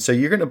 and the boon. So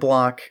you're going to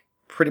block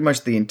pretty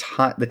much the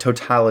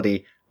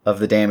totality of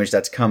the damage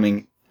that's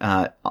coming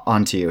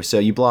onto you. So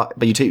you block,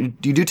 but you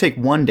do take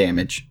 1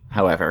 damage,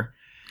 however.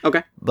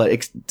 Okay.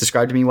 But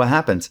describe to me what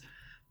happens.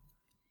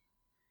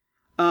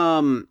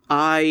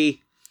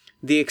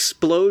 The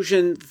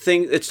explosion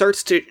thing, it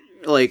starts to,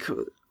 like,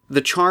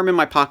 the charm in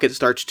my pocket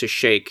starts to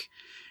shake,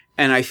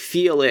 and I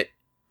feel it.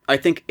 I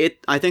think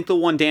the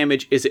 1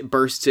 damage is it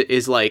bursts,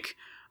 is like,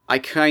 I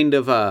kind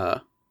of,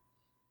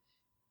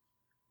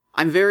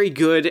 I'm very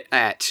good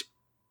at,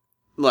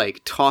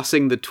 like,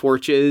 tossing the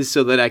torches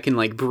so that I can,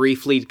 like,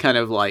 briefly kind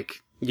of,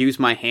 like, use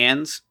my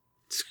hands.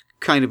 It's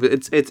kind of,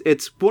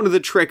 it's one of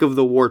the trick of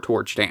the war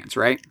torch dance,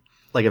 right?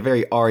 like a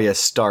very Arya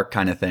Stark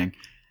kind of thing.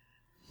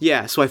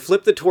 Yeah, so I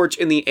flip the torch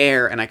in the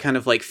air, and I kind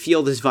of like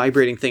feel this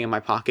vibrating thing in my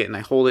pocket, and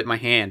I hold it in my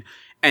hand,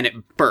 and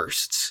it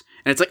bursts.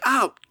 And it's like,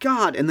 oh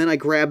god! And then I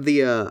grab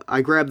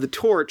the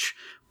torch,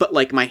 but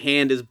like my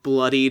hand is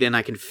bloodied, and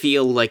I can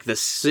feel like the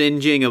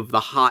singeing of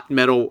the hot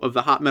metal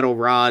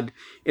rod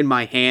in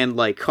my hand,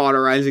 like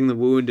cauterizing the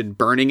wound and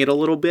burning it a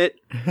little bit.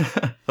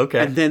 Okay.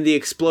 And then the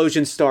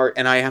explosions start,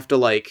 and I have to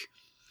like,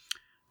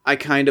 I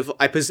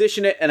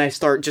position it, and I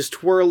start just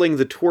twirling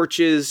the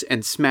torches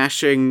and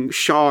smashing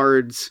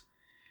shards.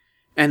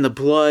 And the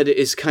blood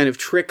is kind of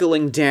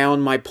trickling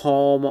down my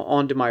palm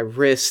onto my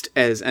wrist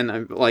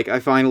I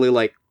finally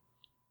like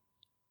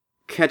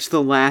catch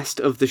the last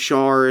of the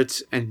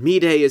shards, and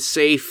Mide is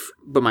safe,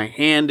 but my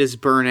hand is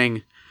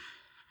burning.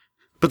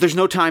 But there's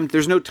no time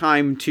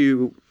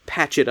to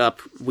patch it up.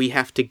 We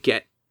have to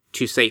get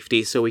to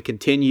safety, so we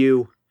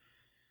continue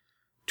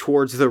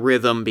towards the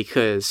rhythm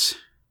because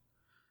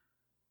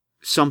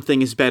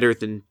something is better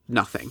than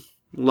nothing.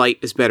 Light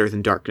is better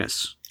than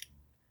darkness.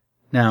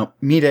 Now,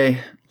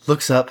 Mide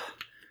looks up,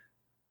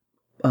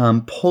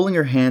 pulling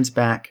her hands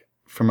back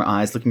from her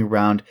eyes, looking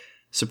around,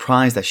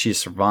 surprised that she has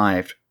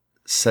survived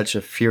such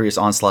a furious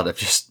onslaught of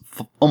just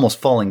almost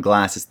falling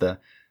glass is the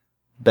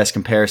best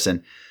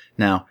comparison.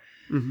 Now,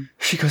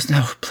 She goes,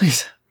 no,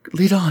 please,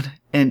 lead on.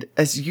 And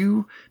as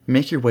you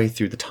make your way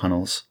through the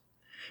tunnels,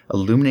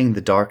 illuminating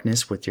the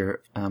darkness with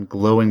your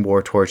glowing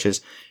war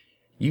torches,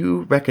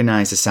 you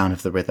recognize the sound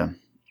of the rhythm.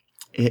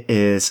 It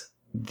is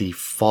the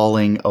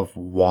falling of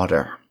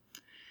water.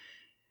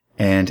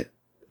 And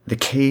the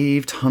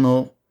cave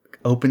tunnel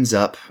opens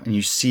up, and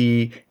you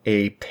see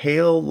a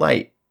pale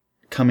light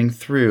coming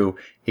through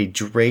a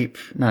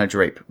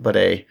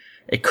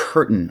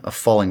curtain of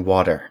falling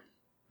water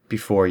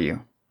before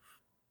you.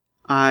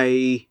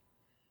 I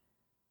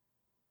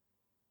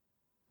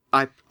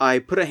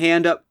put a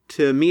hand up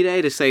to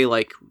Mide to say,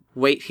 like,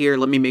 wait here,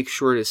 let me make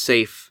sure it is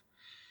safe.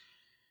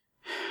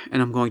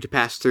 And I'm going to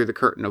pass through the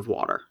curtain of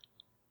water.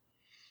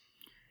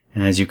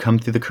 And as you come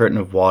through the curtain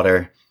of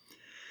water,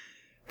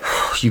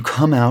 you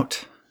come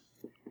out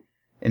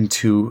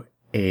into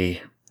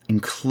a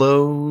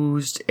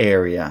enclosed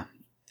area,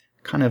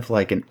 kind of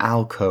like an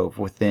alcove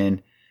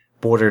within,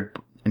 bordered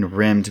and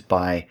rimmed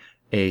by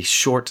a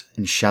short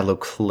and shallow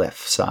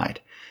cliff side.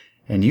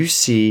 And you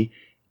see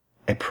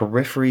a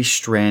periphery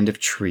strand of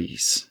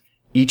trees,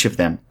 each of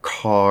them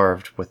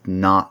carved with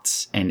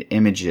knots and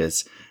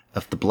images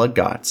of the blood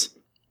gods.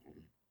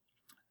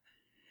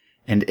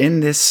 And in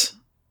this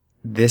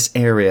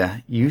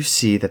area, you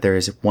see that there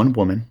is one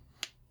woman,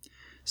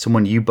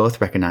 someone you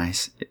both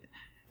recognize,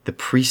 the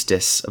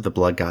priestess of the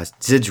blood gods,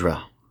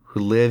 Zidra,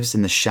 who lives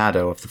in the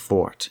shadow of the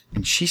fort.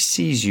 And she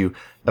sees you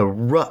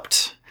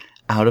erupt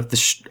out of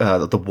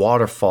the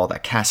waterfall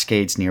that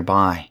cascades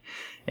nearby.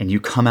 And you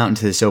come out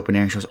into this open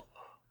air, and she goes,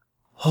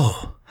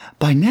 oh,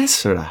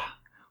 Bainesra,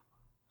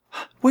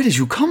 where did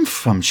you come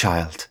from,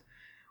 child?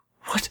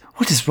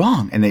 What is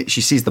wrong? And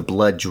she sees the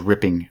blood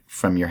dripping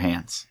from your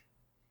hands.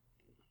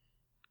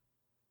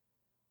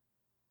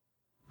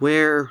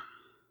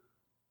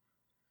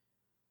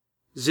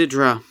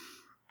 Zidra,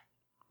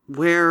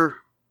 where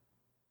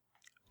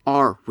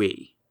are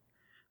we?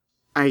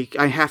 I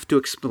have to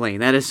explain.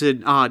 That is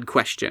an odd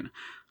question.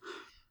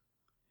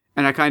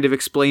 And I kind of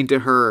explained to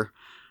her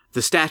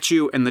the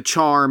statue and the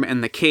charm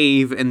and the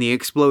cave and the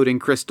exploding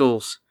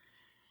crystals.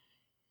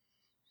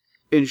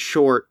 In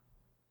short,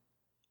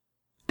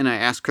 and I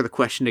ask her the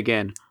question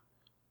again,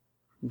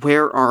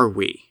 where are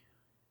we?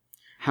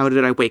 How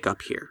did I wake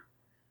up here?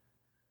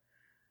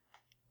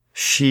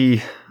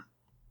 She,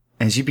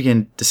 as you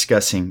begin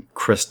discussing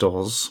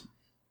crystals,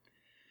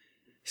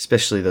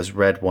 especially those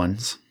red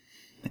ones,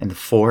 and the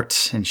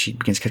fort, and she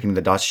begins connecting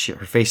the dots,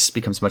 her face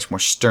becomes much more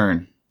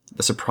stern.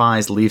 The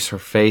surprise leaves her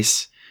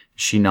face.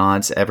 She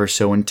nods, ever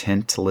so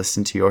intent to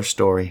listen to your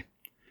story.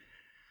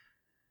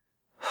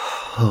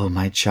 Oh,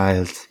 my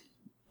child,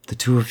 the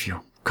two of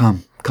you,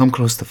 come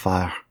close to the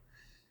fire.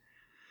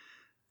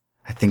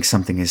 I think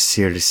something is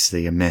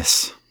seriously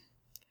amiss.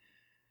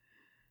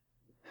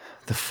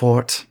 The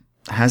fort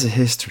has a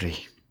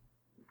history.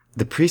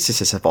 The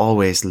priestesses have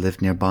always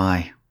lived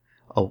nearby,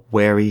 all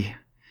wary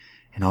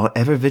and all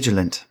ever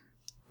vigilant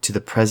to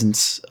the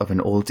presence of an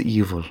old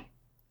evil.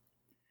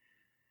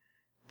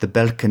 The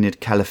Belkanid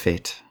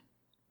Caliphate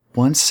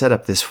once set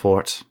up this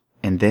fort,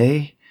 and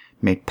they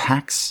made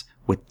pacts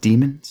with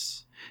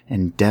demons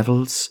and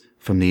devils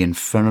from the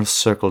infernal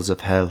circles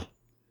of hell.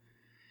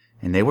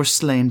 And they were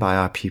slain by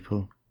our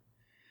people.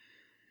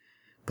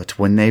 But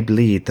when they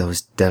bleed,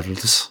 those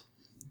devils,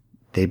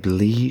 they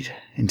bleed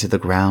into the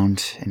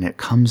ground, and it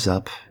comes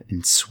up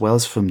and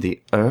swells from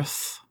the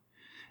earth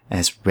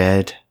as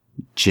red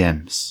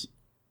gems.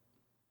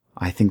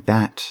 I think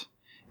that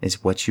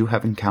is what you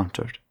have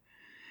encountered,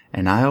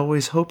 and I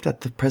always hoped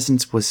that the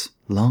presence was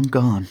long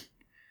gone,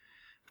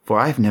 for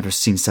I have never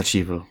seen such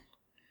evil.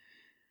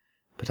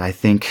 But I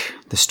think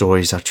the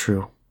stories are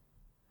true,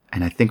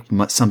 and I think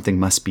something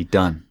must be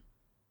done.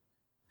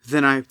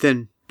 But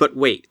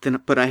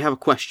I have a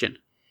question.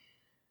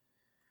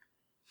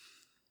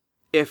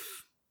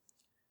 if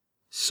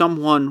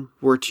someone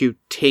were to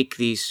take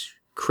these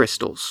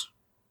crystals,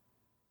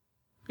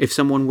 if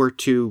someone were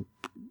to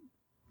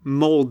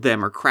mold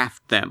them or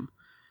craft them,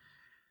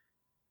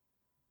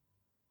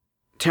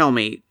 tell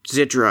me,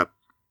 Zidra,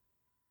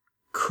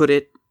 could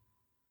it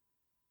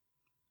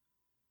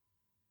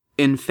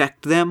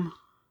infect them?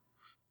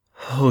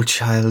 Oh,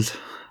 child.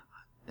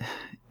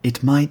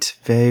 It might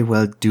very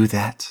well do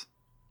that.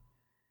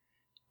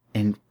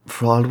 And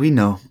for all we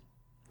know,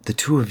 the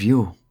two of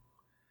you,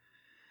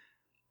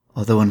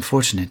 although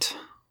unfortunate,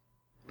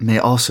 may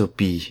also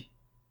be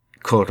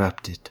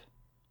corrupted.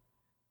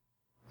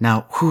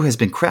 Now, who has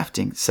been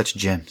crafting such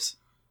gems?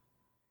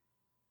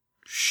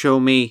 Show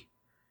me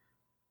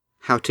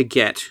how to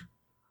get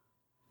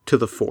to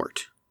the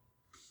fort.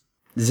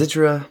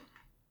 Zidra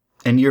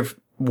and your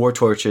war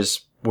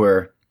torches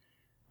were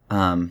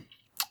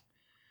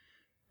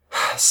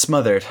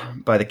smothered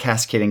by the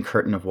cascading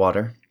curtain of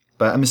water,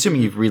 but I'm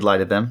assuming you've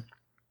relighted them.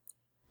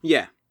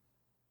 Yeah.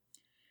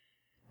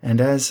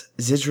 And as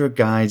Zidra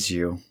guides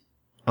you,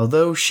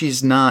 although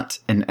she's not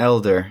an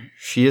elder,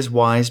 she is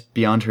wise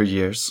beyond her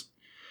years.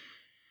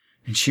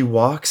 And she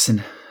walks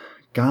and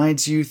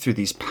guides you through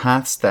these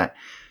paths that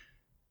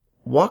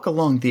walk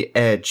along the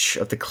edge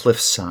of the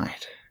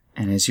cliffside.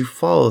 And as you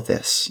follow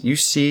this, you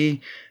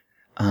see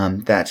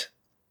that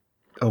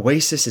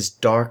oasis is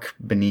dark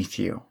beneath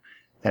you,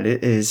 that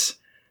it is,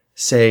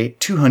 say,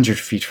 200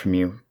 feet from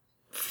you,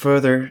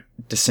 further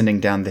descending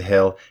down the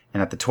hill,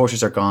 and that the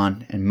torches are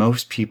gone, and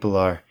most people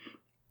are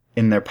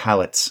in their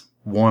pallets,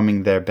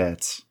 warming their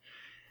beds.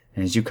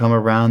 And as you come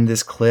around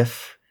this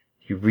cliff,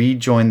 you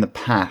rejoin the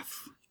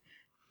path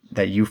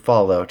that you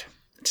followed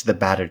to the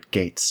battered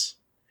gates.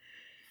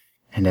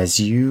 And as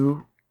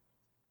you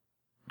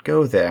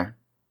go there,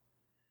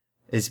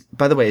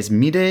 by the way, is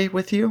Mide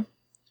with you?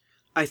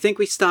 I think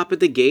we stop at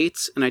the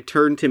gates, and I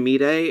turn to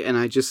Mide, and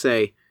I just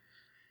say,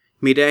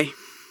 Mide,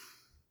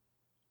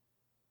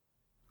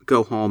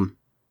 go home.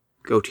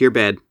 Go to your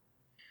bed.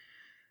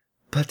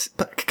 But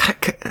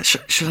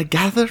should I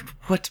gather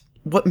what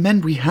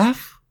men we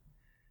have?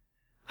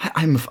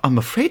 I'm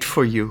afraid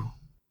for you.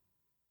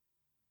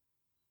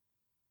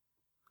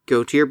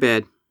 Go to your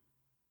bed.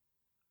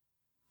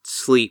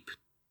 Sleep.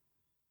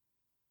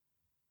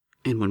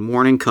 And when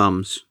morning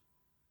comes,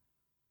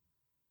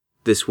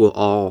 this will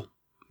all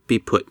be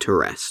put to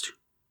rest.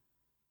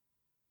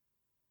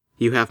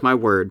 You have my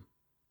word,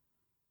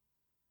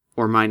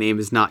 or my name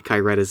is not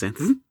Kyretta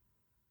Zinth.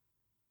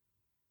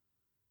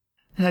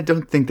 And I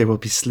don't think there will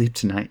be sleep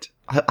tonight.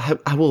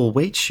 I will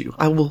await you.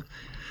 I will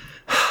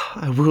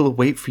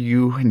await for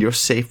you and your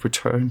safe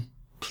return.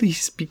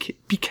 Please be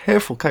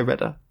careful,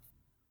 Kyretta.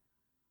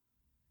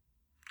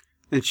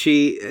 And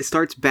she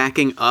starts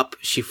backing up.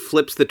 She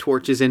flips the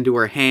torches into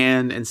her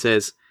hand and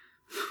says,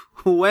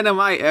 when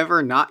am I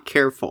ever not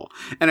careful?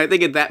 And I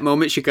think at that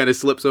moment she kind of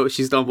slips over,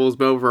 she stumbles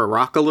over a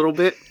rock a little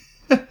bit.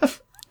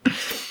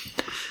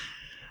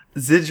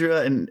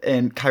 Zidra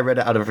and Kyretta,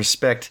 out of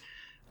respect,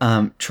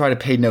 try to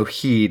pay no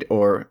heed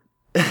or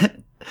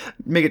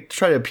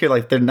try to appear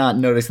like they're not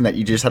noticing that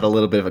you just had a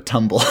little bit of a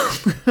tumble.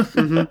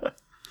 Mm-hmm.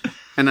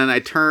 And then I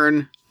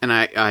turn and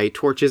I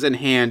torches in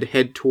hand,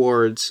 head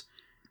towards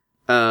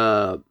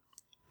the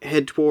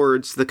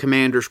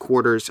commander's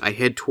quarters. I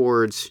head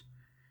towards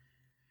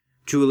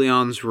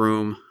Julian's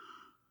room,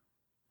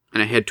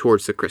 and I head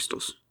towards the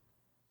crystals.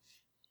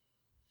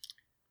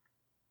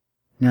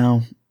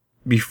 Now,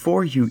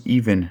 before you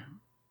even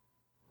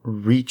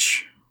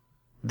reach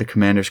the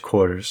commander's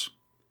quarters,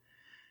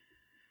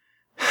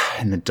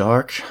 in the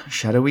dark,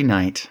 shadowy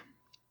night,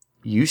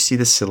 you see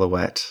the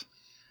silhouette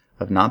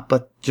of not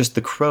but just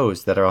the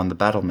crows that are on the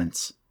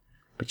battlements,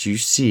 but you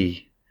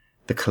see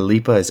the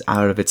Kalipa is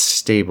out of its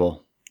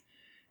stable,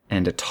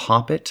 and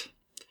atop it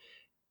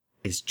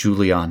is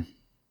Julian.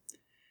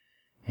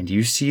 And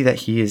you see that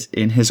he is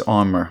in his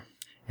armor,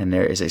 and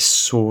there is a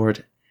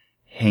sword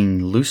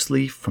hanging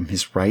loosely from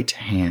his right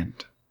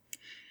hand.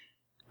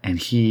 And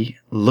he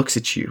looks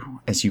at you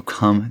as you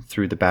come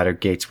through the battered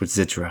gates with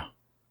Zidra.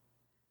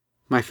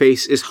 My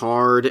face is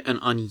hard and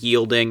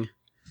unyielding.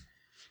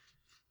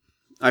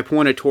 I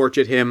point a torch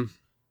at him,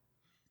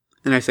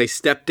 and I say,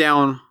 step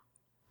down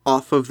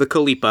off of the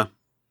Kalipa,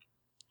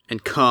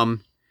 and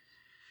come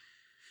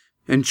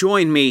and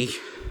join me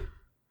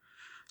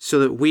so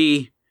that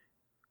we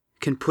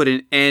can put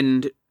an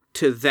end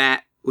to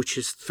that which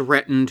has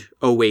threatened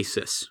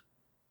Oasis.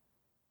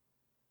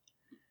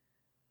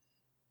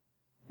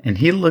 And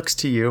he looks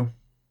to you,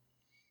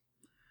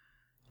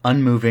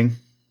 unmoving,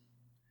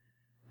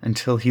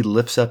 until he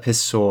lifts up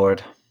his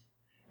sword,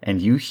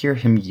 and you hear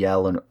him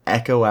yell and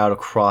echo out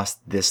across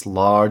this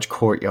large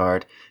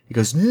courtyard. He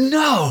goes,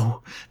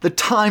 "No! The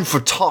time for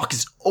talk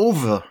is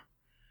over!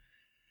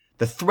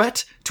 The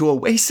threat to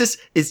Oasis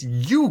is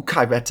you,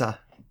 Kyretta!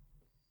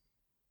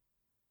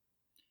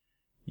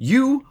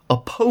 You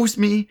oppose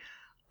me.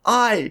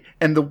 I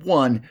am the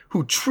one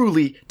who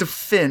truly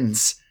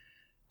defends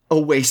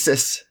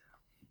Oasis.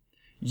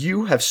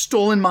 You have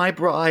stolen my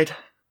bride.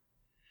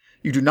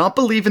 You do not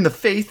believe in the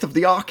faith of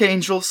the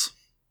archangels.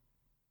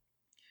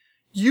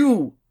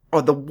 You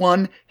are the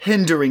one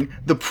hindering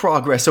the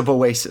progress of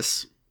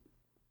Oasis.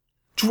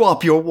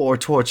 Drop your war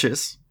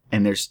torches.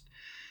 And there's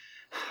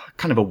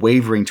kind of a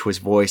wavering to his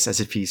voice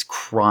as if he's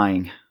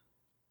crying.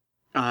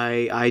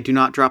 I do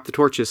not drop the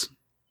torches.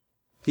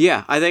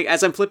 Yeah, I think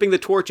as I'm flipping the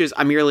torches,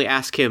 I merely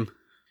ask him,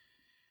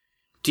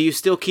 do you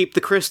still keep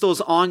the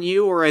crystals on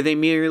you, or are they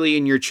merely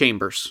in your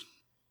chambers?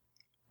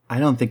 I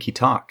don't think he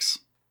talks.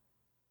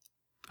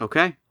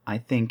 Okay. I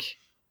think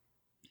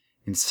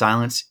in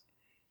silence,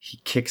 he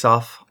kicks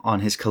off on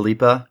his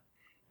Kalipa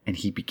and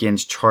he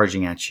begins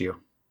charging at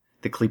you.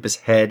 The Kalipa's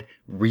head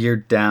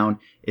reared down,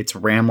 its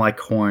ram-like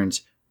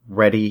horns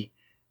ready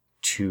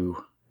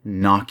to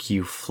knock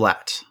you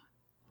flat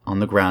on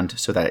the ground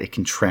so that it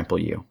can trample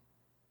you.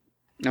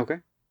 Okay.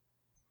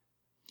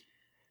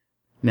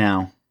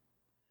 Now,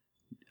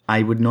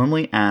 I would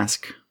normally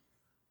ask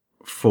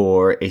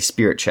for a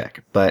spirit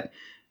check, but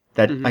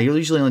I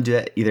usually only do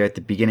that either at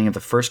the beginning of the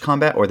first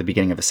combat or the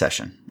beginning of a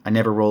session.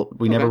 Never roll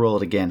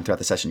it again throughout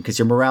the session because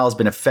your morale has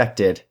been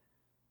affected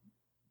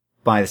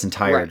by this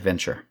entire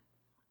adventure.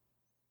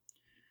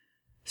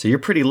 So you're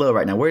pretty low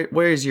right now.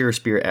 Where is your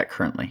spirit at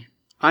currently?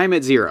 I'm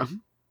at 0.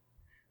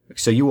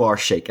 So you are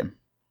shaken.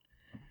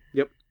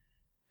 Yep.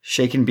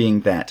 Shaken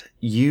being that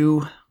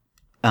you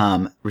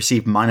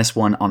receive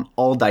 -1 on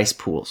all dice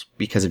pools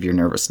because of your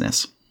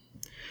nervousness.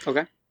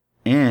 Okay.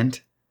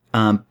 And,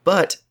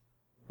 but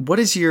what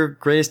is your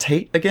greatest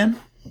hate again?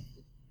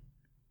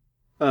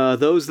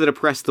 Those that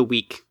oppress the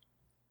weak.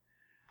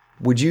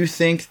 Would you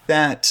think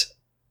that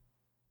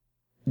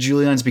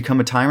Julian's become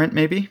a tyrant,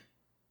 maybe?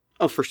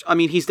 Oh, I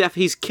mean, he's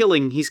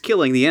killing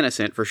the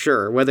innocent for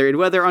sure.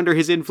 Whether under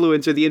his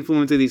influence or the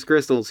influence of these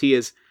crystals, he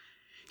has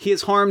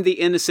harmed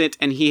the innocent,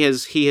 and he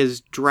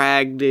has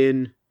dragged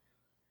in.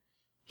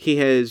 He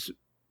has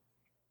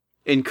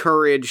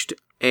encouraged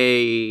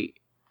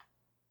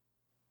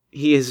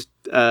He has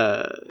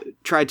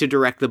tried to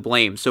direct the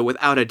blame. So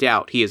without a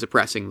doubt, he is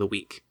oppressing the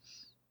weak.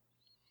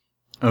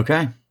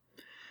 Okay.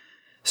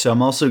 So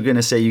I'm also going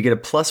to say you get a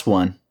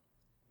 +1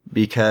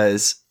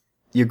 because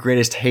your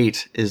greatest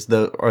hate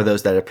are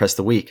those that oppress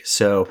the weak.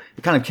 So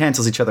it kind of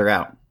cancels each other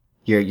out.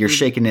 Your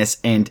shakenness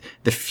and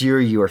the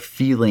fury you are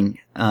feeling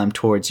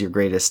towards your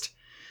greatest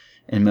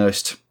and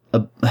most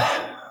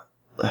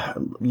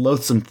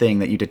loathsome thing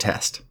that you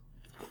detest.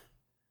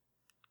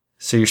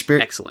 So your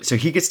spirit. Excellent. So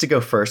he gets to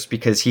go first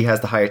because he has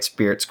the highest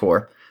spirit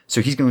score.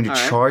 So he's going to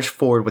charge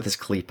forward with his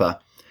Kalipa.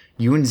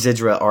 You and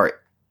Zidra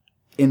are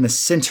in the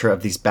center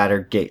of these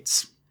battered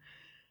gates.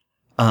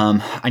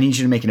 I need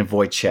you to make an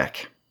avoid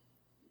check.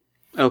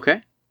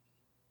 Okay.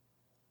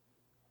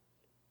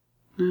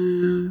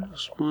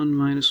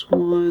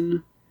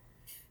 +1,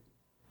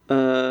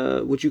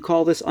 -1. Would you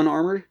call this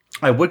unarmored?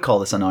 I would call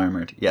this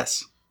unarmored.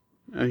 Yes.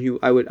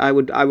 I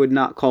would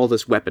not call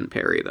this weapon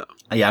parry though.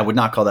 Yeah, I would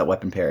not call that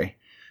weapon parry.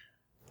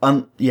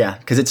 Yeah,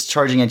 because it's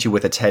charging at you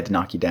with its head to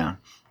knock you down.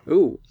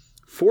 Ooh,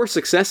 4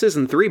 successes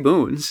and 3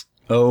 boons.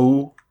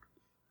 Oh,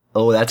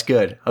 that's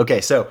good. Okay,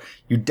 so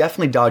you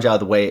definitely dodge out of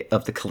the way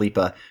of the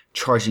Kalipa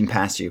charging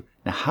past you.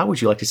 Now, how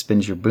would you like to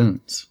spend your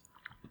boons?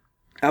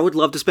 I would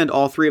love to spend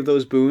all 3 of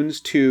those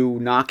boons to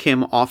knock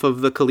him off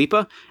of the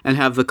Kalipa and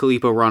have the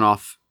Kalipa run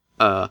off,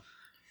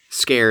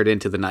 scared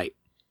into the night.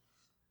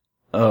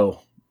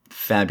 Oh,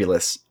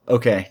 fabulous.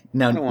 Okay,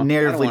 now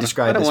narratively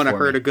describe this for me. I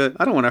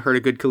don't want to hurt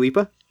a good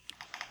Kalipa.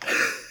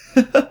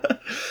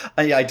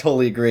 I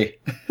totally agree.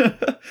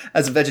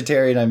 As a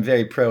vegetarian, I'm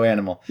very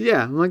pro-animal.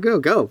 Yeah, I'm like,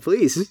 go,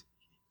 please.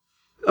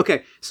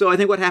 Okay, so I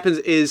think what happens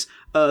is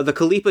the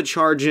Kalipa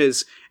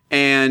charges,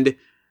 and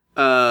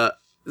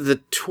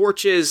the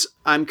torches,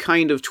 I'm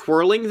kind of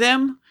twirling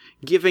them,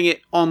 giving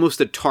it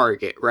almost a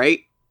target,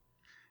 right?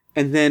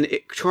 And then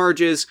it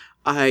charges,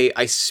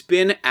 I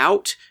spin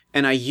out,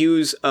 and I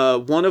use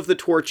one of the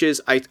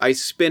torches, I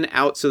spin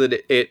out so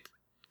that it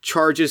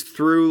charges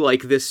through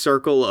like this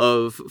circle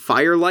of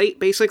firelight,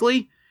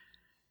 basically,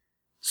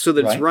 so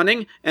that it's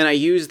running, and I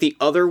use the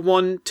other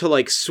one to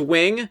like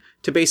swing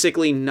to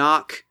basically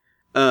knock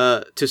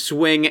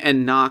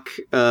Julian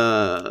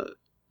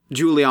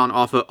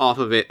off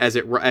of it as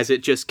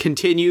it just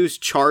continues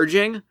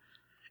charging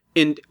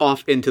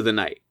off into the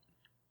night.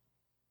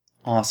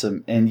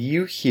 Awesome. And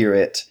you hear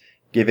it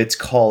give its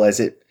call as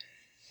it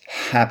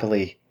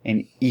happily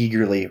and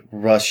eagerly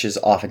rushes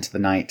off into the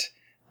night,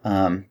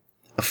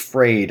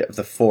 afraid of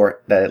the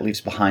fort that it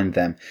leaves behind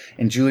them.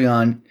 And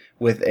Julian,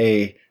 with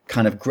a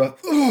kind of gruff,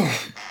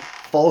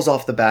 falls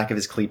off the back of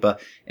his Kalipa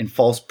and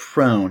falls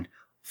prone,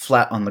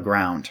 flat on the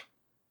ground.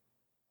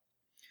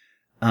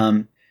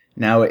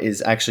 Now it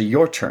is actually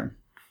your turn.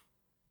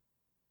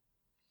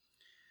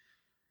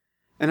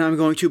 And I'm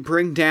going to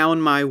bring down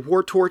my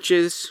war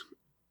torches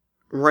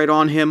right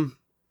on him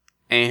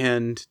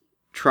and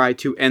try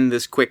to end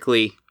this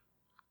quickly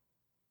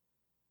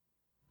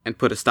and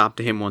put a stop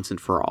to him once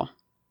and for all.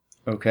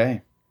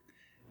 Okay.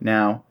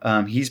 Now,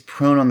 he's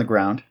prone on the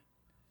ground,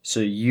 so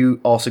you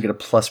also get a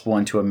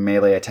 +1 to a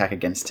melee attack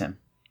against him.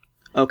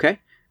 Okay.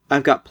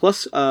 I've got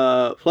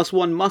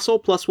 +1 muscle,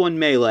 +1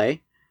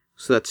 melee.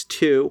 so that's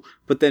 2,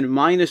 but then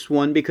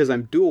 -1 because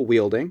I'm dual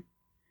wielding.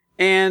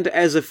 And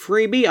as a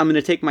freebie, I'm going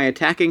to take my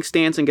attacking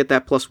stance and get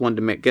that +1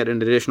 to get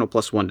an additional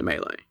 +1 to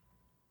melee.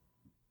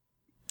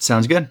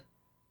 Sounds good.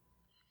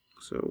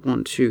 So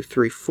 1, 2,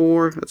 3,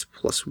 4. That's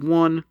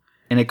 +1.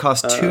 And it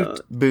costs 2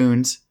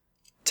 boons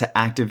to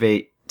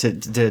activate to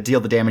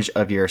deal the damage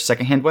of your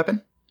second-hand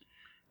weapon.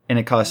 And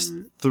it costs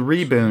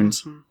 3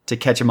 boons to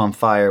catch him on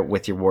fire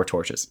with your war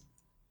torches.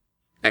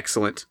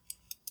 Excellent.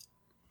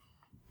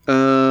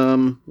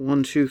 1,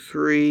 2,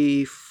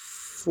 3,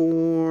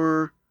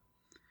 4.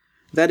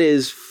 That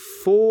is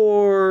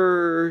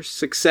 4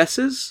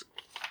 successes.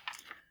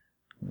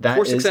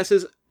 Four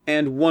successes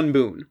and 1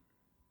 boon.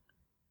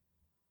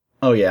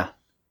 Oh, yeah.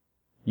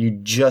 You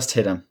just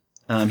hit him.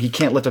 He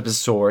can't lift up his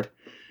sword.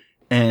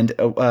 And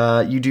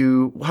you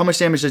do... How much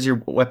damage does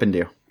your weapon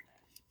do?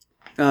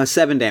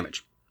 7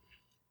 damage.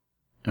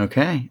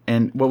 Okay.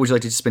 And what would you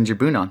like to spend your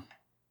boon on?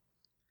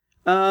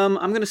 I'm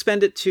going to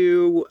spend it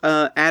to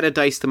add a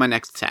dice to my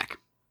next attack.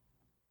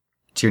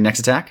 To your next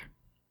attack?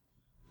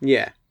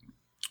 Yeah.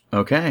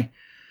 Okay.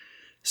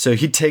 So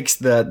he takes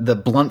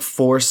the blunt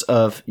force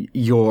of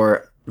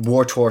your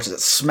war torch that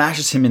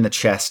smashes him in the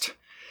chest.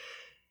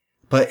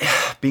 But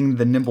being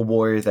the nimble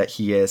warrior that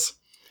he is,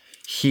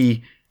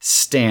 he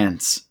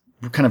stands,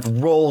 kind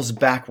of rolls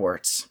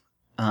backwards,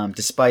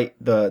 despite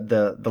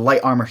the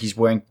light armor he's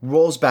wearing,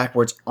 rolls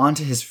backwards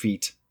onto his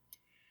feet.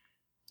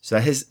 So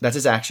that's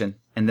his action.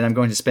 And then I'm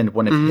going to spend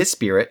one of his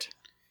spirit,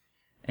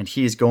 and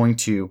he is going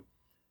to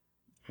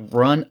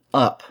run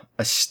up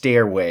a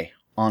stairway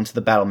onto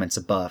the battlements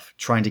above,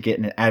 trying to get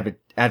in an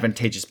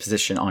advantageous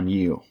position on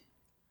you.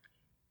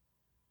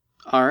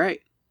 All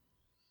right.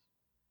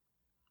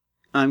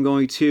 I'm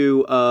going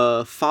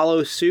to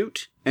follow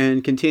suit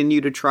and continue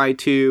to try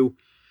to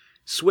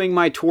swing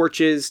my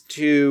torches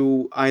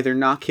to either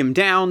knock him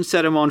down,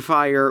 set him on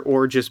fire,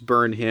 or just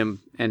burn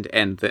him and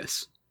end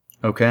this.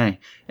 Okay.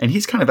 And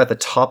he's kind of at the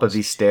top of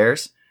these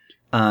stairs,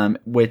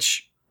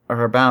 which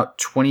are about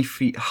 20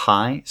 feet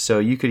high, so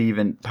you could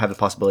even have the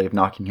possibility of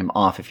knocking him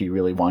off if you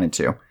really wanted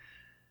to.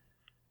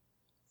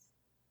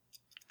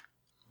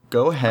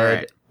 Go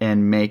ahead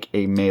and make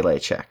a melee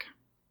check.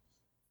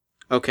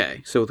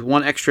 Okay, so with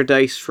 1 extra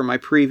dice from my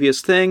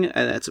previous thing,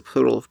 and that's a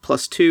total of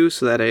 +2,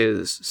 so that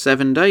is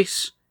 7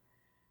 dice.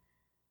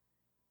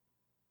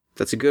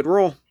 That's a good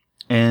roll.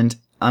 And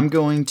I'm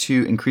going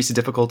to increase the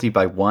difficulty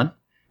by 1,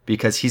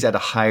 because he's at a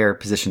higher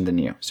position than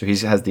you, so he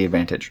has the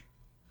advantage.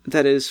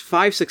 That is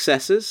 5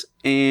 successes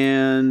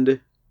and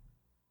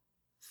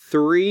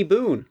 3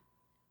 boon.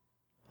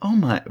 Oh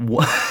my...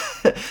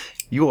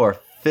 You are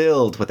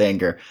filled with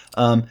anger.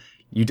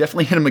 You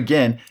definitely hit him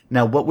again.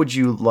 Now, what would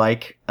you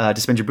like to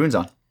spend your boons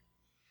on?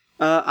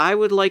 I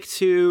would like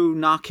to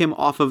knock him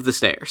off of the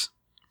stairs.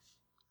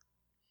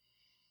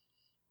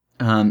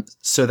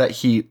 So that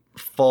he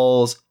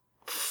falls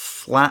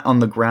flat on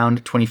the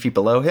ground 20 feet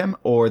below him,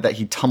 or that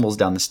he tumbles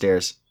down the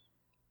stairs?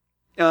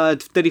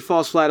 That he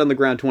falls flat on the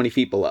ground 20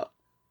 feet below.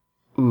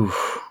 Ooh.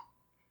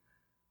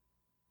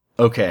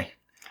 Okay.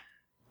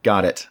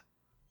 Got it.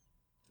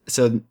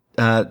 So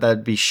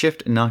that'd be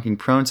shift and knocking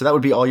prone. So that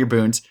would be all your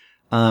boons.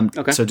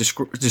 Okay. So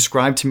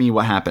describe to me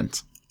what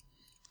happens.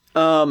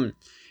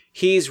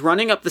 He's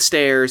running up the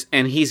stairs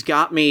and he's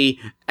got me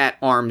at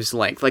arm's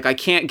length. Like I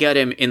can't get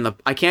him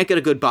I can't get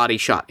a good body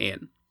shot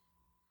in.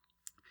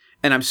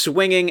 And I'm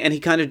swinging and he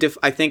kind of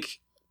I think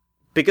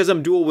because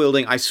I'm dual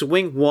wielding, I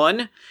swing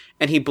one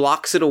and he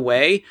blocks it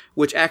away,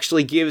 which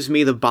actually gives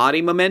me the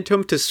body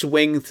momentum to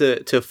swing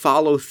to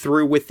follow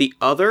through with the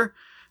other.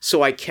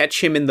 So I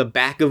catch him in the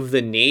back of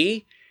the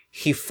knee.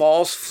 He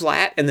falls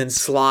flat and then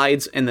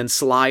slides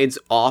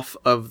off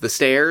of the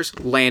stairs,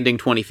 landing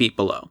 20 feet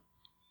below.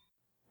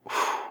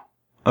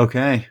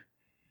 Okay.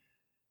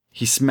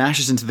 He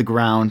smashes into the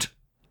ground.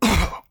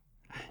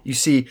 You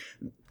see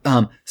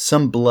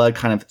some blood,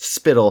 kind of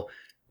spittle,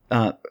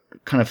 kind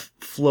of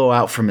flow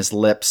out from his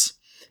lips,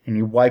 and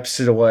he wipes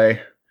it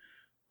away,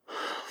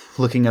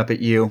 looking up at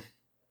you.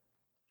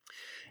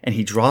 And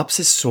he drops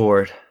his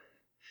sword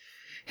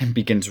and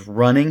begins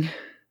running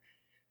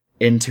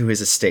into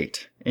his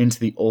estate, into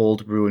the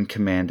old ruined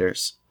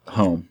commander's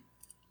home.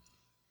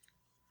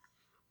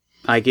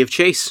 I give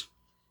chase.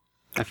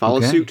 I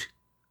follow suit.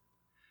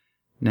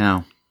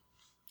 Now,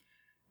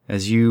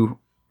 as you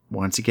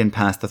once again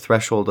pass the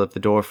threshold of the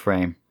door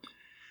frame,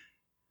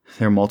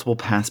 there are multiple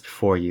paths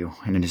before you,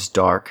 and it is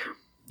dark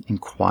and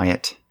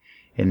quiet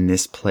in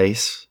this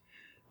place.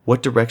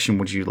 What direction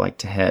would you like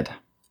to head?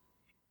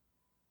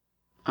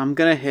 I'm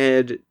gonna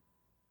head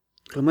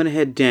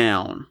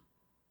down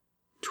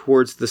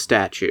towards the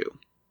statue.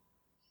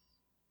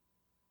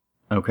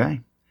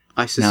 Okay.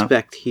 I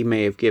suspect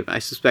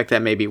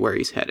that may be where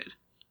he's headed.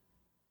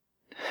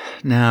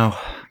 Now,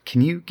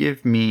 can you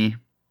give me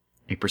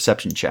a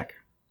perception check?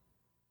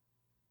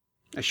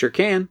 I sure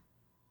can.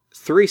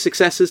 3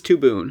 successes, 2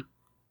 boon.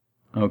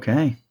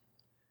 Okay.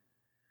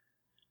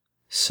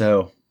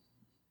 So,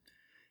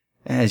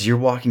 as you're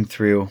walking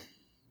through,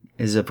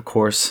 is of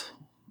course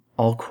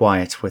all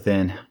quiet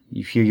within.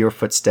 You hear your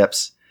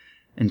footsteps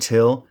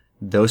until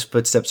Those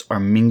footsteps are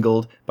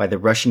mingled by the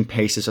rushing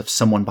paces of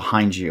someone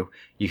behind you.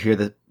 You hear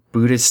the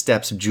booted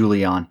steps of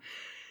Julian,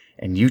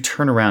 and you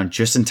turn around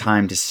just in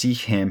time to see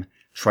him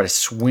try to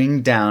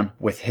swing down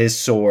with his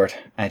sword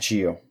at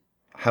you.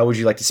 How would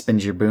you like to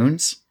spend your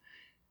boons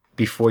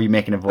before you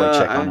make an avoid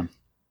check on him?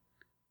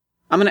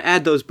 I'm going to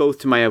add those both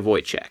to my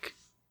avoid check.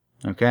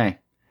 Okay.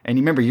 And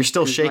remember, you're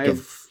still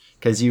shaken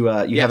because you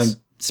haven't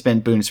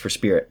spent boons for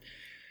spirit.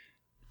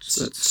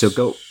 So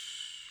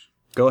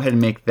go ahead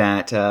and make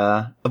that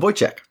avoid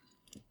check.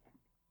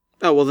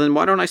 Oh, well then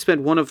why don't I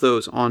spend one of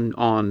those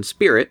on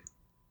spirit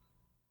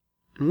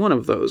and one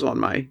of those on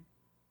my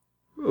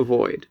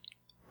avoid.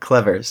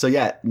 Clever. So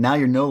yeah, now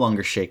you're no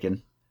longer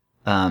shaken.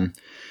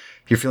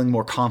 You're feeling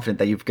more confident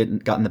that you've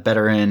gotten the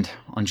better end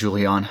on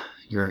Julian.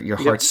 Your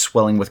heart's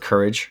swelling with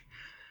courage.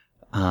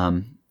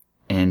 And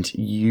are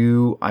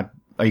you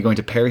going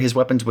to parry his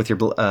weapons with your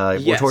war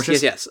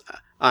torches? Yes.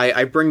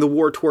 I bring the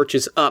war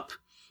torches up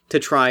to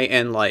try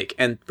and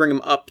bring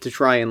him up to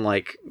try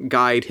and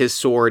guide his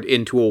sword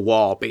into a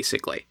wall,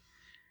 basically.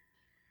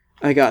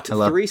 I got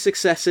 3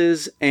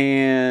 successes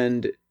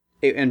and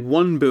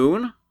 1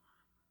 boon.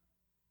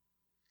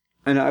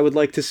 And I would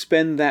like to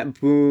spend that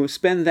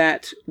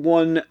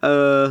one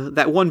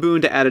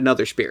boon to add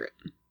another spirit.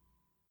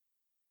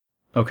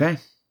 Okay.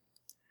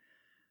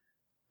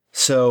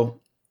 So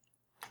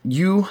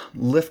you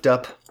lift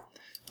up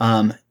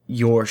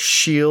your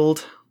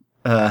shield,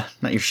 not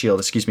your shield,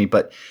 excuse me,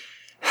 but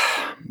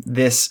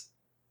this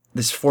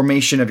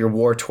formation of your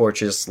war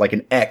torches like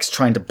an X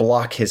trying to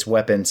block his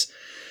weapons,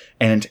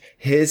 and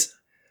his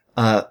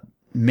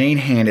main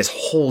hand is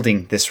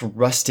holding this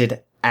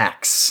rusted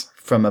axe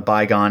from a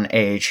bygone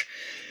age,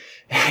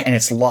 and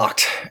it's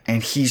locked,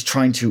 and he's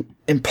trying to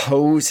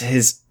impose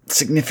his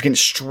significant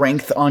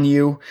strength on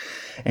you,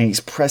 and he's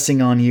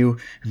pressing on you,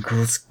 and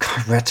goes,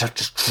 Kyretta,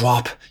 just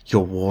drop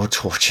your war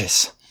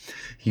torches.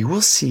 You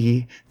will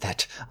see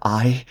that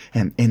I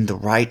am in the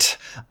right.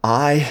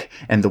 I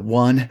am the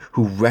one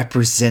who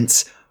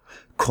represents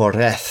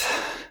Koreth,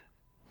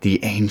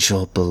 the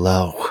angel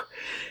below.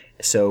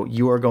 So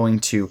you are going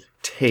to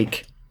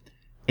take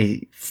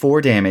a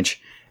 4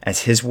 damage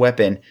as his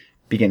weapon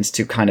begins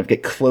to kind of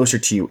get closer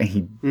to you, and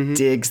he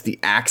digs the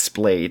axe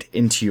blade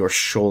into your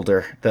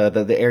shoulder,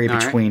 the area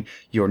between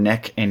your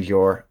neck and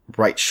your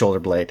right shoulder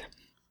blade.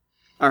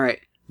 All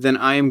right. Then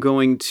I am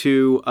going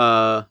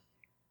to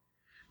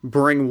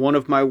bring one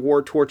of my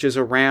war torches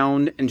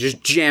around and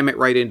just jam it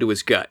right into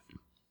his gut.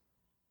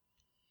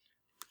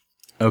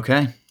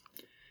 Okay.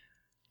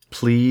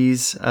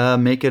 Please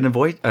make a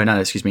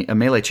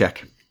melee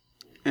check.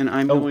 And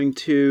I'm going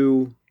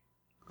to...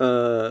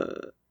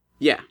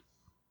 yeah.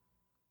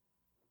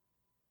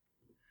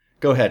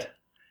 Go ahead.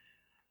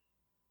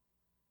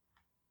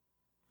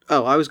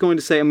 Oh, I was going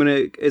to say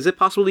is it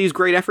possible to use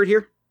great effort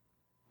here?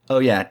 Oh,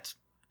 yeah.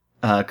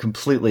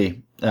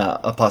 Completely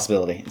a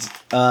possibility.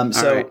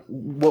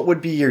 What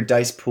would be your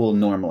dice pool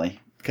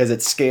normally? Because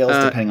it scales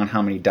depending on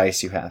how many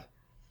dice you have.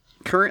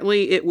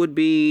 Currently, it would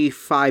be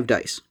 5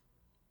 dice.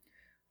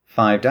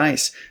 5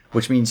 dice,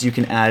 which means you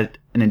can add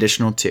an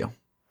additional 2.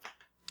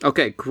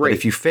 Okay, great. But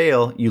if you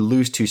fail, you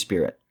lose 2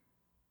 spirit.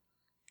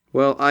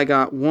 Well, I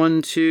got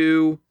 1,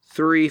 2,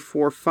 3,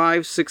 4,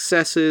 5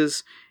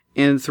 successes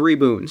and 3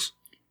 boons.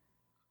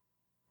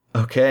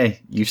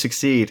 Okay, you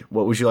succeed.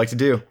 What would you like to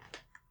do?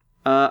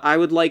 I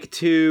would like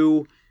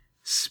to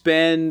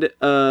spend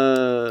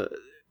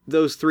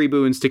those 3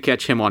 boons to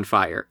catch him on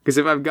fire. Because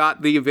if I've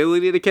got the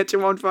ability to catch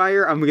him on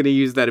fire, I'm going to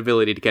use that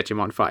ability to catch him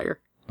on fire.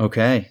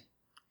 Okay.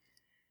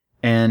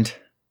 And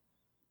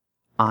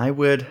I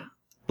would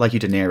like you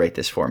to narrate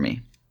this for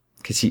me.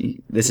 Because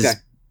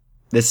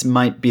this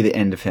might be the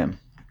end of him.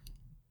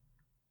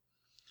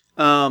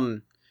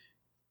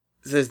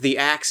 The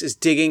axe is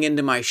digging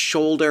into my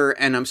shoulder,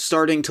 and I'm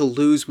starting to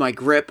lose my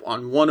grip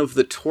on one of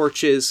the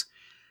torches,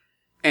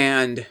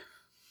 and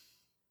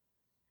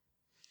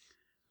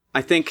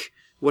I think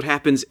what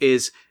happens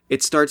is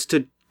it starts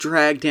to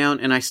drag down,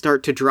 and I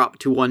start to drop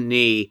to one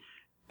knee,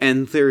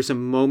 and there's a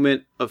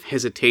moment of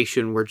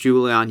hesitation where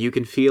Julian, you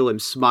can feel him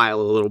smile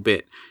a little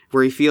bit,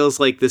 where he feels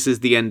like this is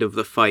the end of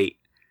the fight.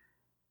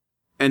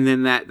 And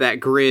then that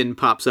grin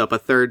pops up a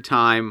 3rd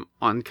time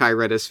on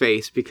Kyretta's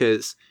face,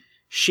 because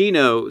she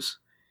knows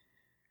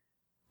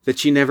that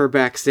she never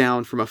backs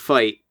down from a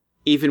fight,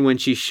 even when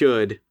she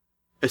should,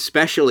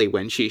 especially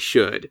when she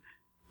should.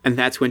 And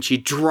that's when she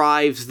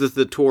drives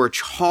the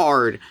torch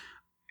hard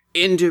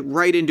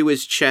right into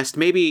his chest.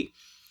 Maybe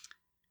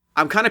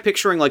I'm kind of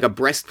picturing like a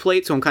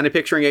breastplate, so I'm kind of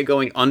picturing it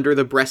going under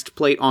the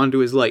breastplate onto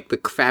his the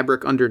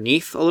fabric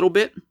underneath a little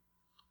bit.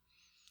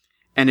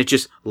 And it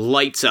just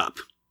lights up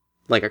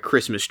like a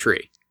Christmas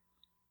tree.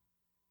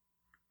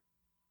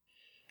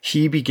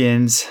 He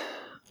begins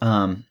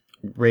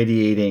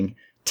radiating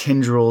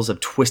tendrils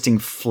of twisting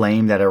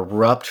flame that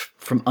erupt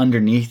from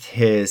underneath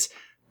his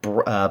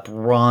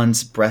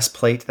bronze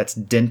breastplate that's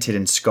dented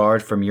and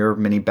scarred from your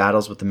many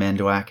battles with the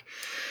Manduak.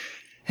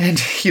 And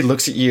he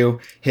looks at you,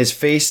 his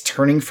face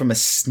turning from a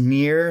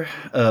sneer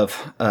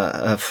of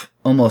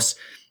almost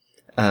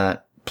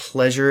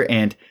pleasure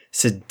and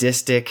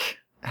sadistic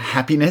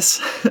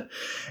happiness,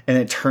 and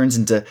it turns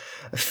into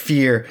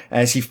fear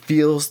as he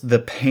feels the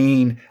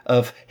pain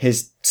of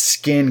his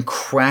skin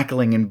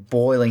crackling and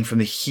boiling from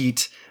the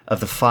heat of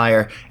the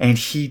fire, and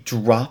he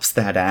drops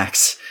that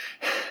axe.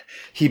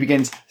 He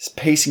begins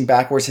pacing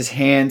backwards, his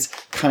hands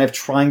kind of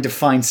trying to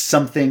find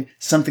something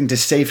to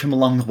save him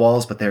along the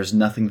walls, but there's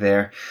nothing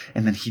there.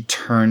 And then he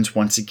turns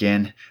once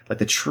again, like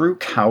the true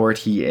coward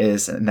he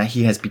is and that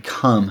he has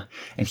become,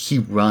 and he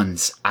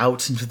runs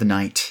out into the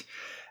night,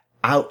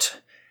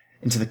 out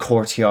into the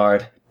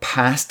courtyard,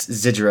 past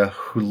Zidra,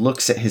 who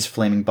looks at his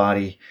flaming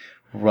body,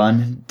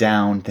 run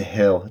down the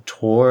hill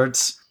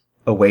towards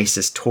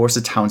Oasis, towards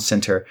the town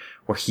center,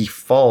 where he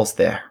falls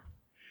there,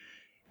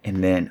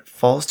 and then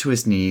falls to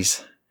his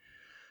knees,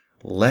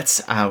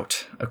 lets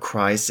out a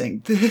cry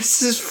saying,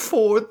 "This is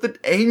for the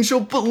angel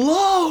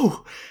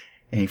below!"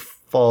 And he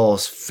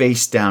falls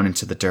face down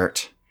into the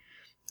dirt,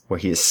 where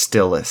he is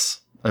still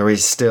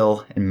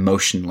and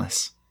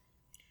motionless.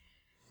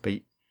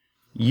 But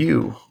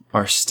you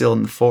are still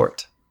in the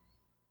fort.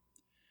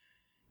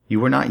 You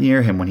were not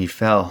near him when he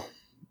fell,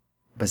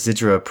 but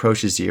Zidra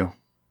approaches you.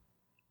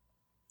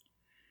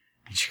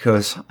 And she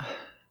goes,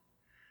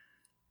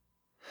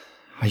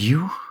 Are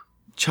you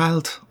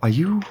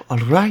all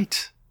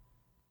right?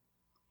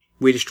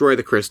 We destroy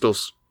the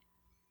crystals.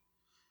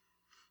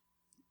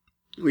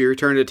 We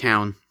return to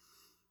town.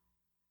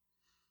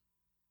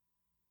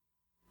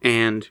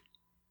 And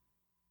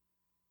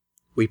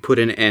we put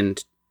an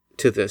end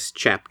to this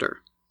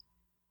chapter.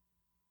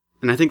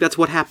 And I think that's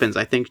what happens.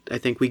 I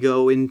think we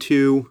go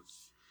into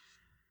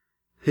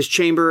his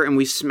chamber and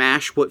we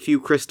smash what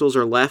few crystals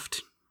are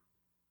left.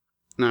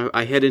 Now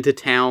I head into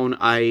town.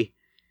 I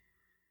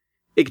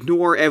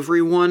ignore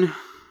everyone.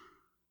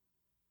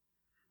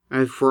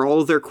 For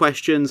all of their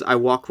questions, I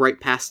walk right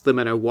past them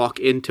and I walk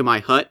into my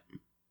hut.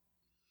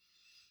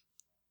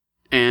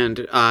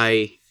 And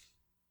I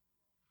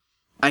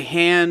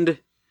hand...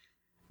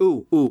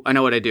 Ooh, I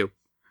know what I do.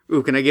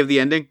 Ooh, can I give the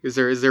ending? Is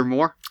there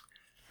more?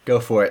 Go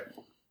for it.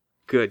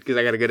 Good, because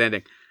I got a good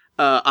ending.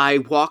 I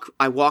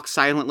walk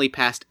silently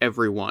past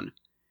everyone.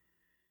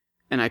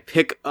 And I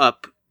pick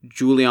up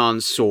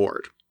Julian's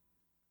sword.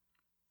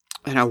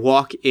 And I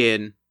walk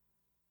in.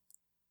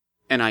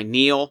 And I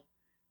kneel.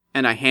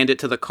 And I hand it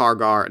to the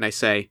Kargar. And I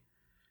say,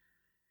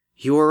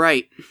 "You were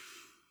right.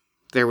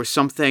 There was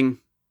something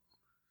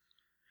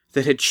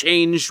that had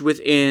changed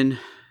within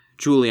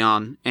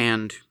Julian.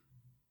 And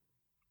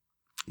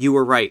you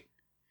were right.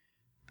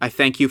 I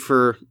thank you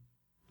for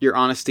your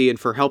honesty and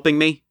for helping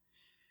me.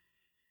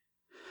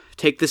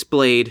 Take this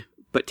blade,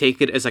 but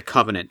take it as a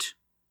covenant.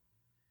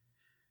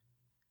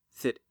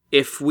 That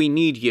if we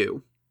need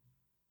you,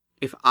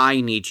 if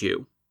I need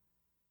you,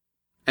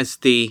 as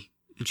the..."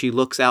 And she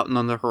looks out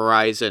on the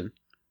horizon.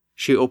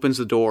 She opens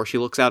the door, she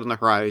looks out on the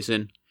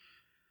horizon,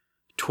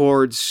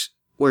 towards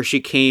where she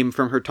came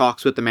from her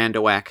talks with the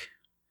Mandoak.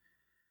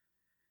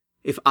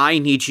 If I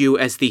need you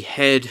as the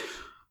head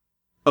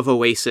of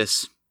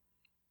Oasis,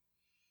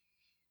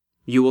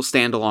 you will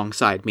stand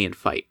alongside me and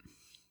fight.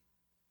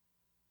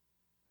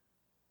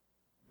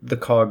 The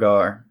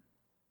Kargar,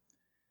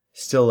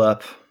 still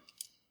up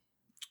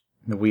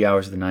in the wee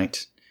hours of the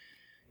night,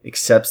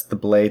 accepts the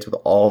blades with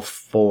all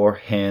four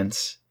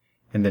hands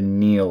and then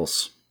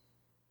kneels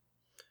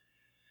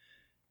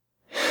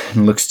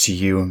and looks to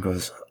you and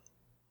goes,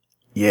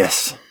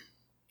 "Yes,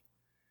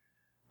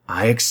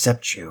 I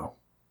accept you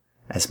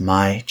as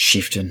my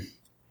chieftain,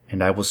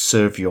 and I will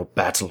serve your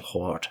battle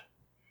horde.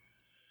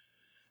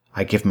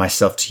 I give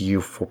myself to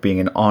you for being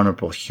an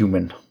honorable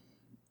human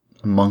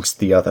amongst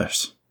the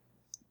others."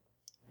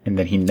 And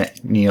then he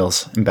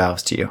kneels and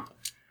bows to you.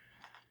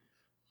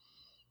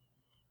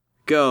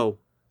 Go,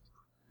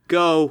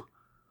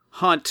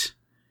 hunt.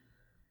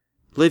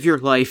 Live your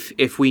life.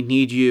 If we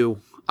need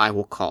you, I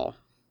will call.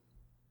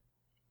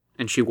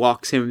 And she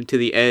walks him to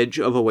the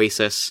edge of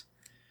Oasis.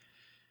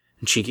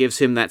 And she gives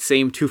him that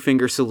same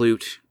two-finger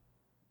salute.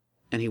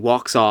 And he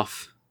walks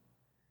off.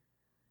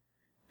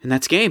 And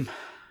that's game.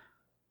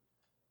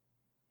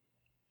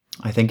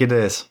 I think it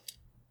is.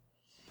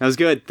 That was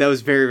good. That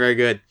was very, very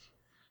good.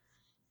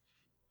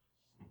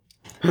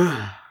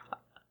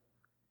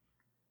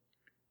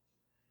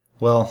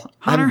 Well,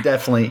 Hunter? I'm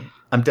definitely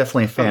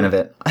a fan of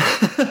it.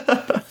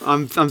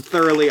 I'm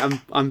thoroughly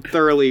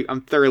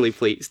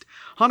pleased.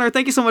 Hunter,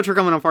 thank you so much for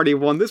coming on Party of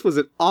One. This was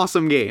an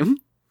awesome game.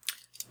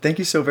 Thank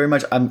you so very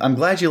much. I'm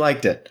glad you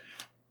liked it.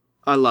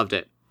 I loved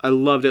it. I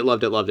loved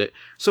it.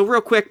 So real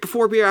quick,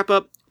 before we wrap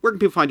up, where can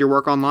people find your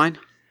work online?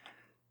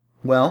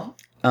 Well,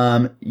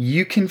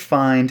 you can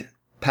find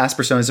Past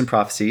Personas and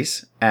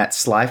Prophecies at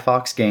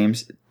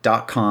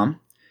slyfoxgames.com.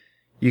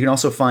 You can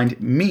also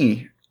find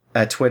me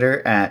at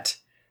Twitter at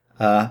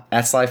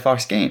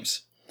slyfoxgames.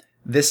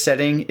 This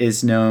setting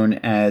is known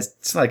as,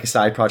 it's like a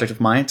side project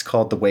of mine. It's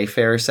called the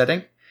Wayfarer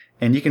setting.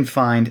 And you can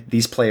find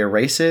these player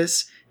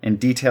races and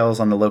details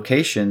on the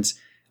locations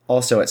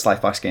also at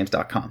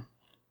slyfoxgames.com.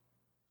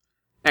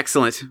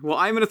 Excellent. Well,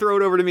 I'm going to throw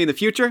it over to me in the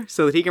future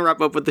so that he can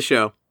wrap up with the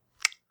show.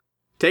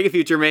 Take it,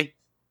 future me.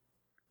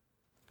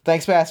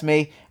 Thanks past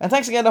me, and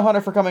thanks again to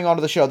Hunter for coming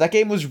onto the show. That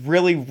game was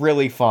really,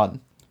 really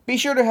fun. Be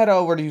sure to head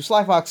over to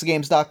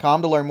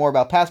slyfoxgames.com to learn more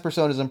about past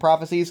Personas and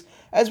Prophecies,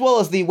 as well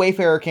as the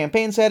Wayfarer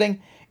campaign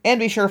setting, and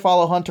be sure to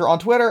follow Hunter on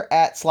Twitter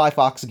at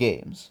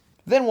slyfoxgames.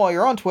 Then while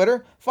you're on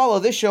Twitter, follow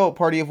this show at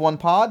Party of One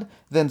Pod,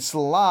 then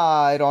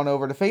slide on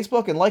over to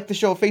Facebook and like the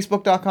show at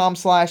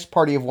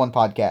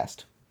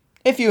facebook.com/partyofonepodcast.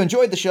 If you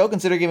enjoyed the show,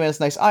 consider giving us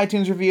a nice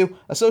iTunes review,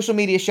 a social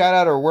media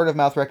shout-out, or a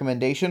word-of-mouth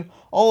recommendation.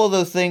 All of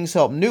those things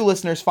help new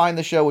listeners find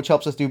the show, which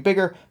helps us do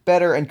bigger,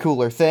 better, and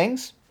cooler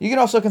things. You can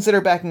also consider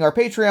backing our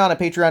Patreon at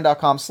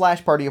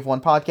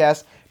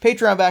patreon.com/partyofonepodcast.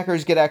 Patreon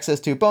backers get access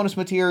to bonus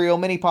material,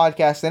 mini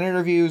podcasts, and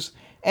interviews,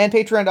 and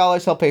Patreon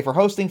dollars help pay for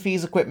hosting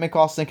fees, equipment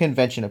costs, and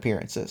convention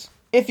appearances.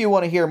 If you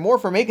want to hear more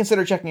from me,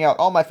 consider checking out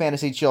All My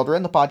Fantasy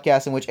Children, the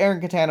podcast in which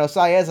Aaron Catano,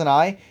 Saez, and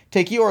I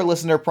take your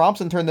listener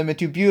prompts and turn them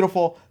into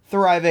beautiful,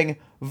 thriving,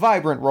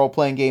 vibrant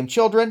role-playing game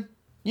children.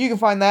 You can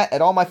find that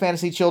at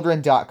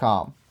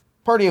allmyfantasychildren.com.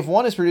 Party of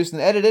One is produced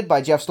and edited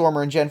by Jeff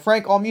Stormer and Jen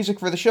Frank. All music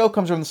for the show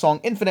comes from the song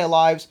Infinite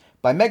Lives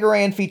by Mega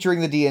Ran featuring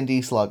the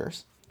D&D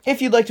Sluggers. If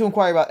you'd like to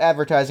inquire about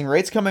advertising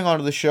rates coming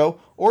onto the show,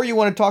 or you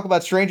want to talk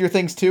about Stranger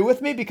Things 2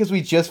 with me because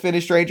we just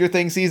finished Stranger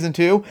Things Season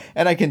 2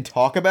 and I can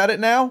talk about it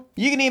now,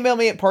 you can email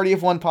me at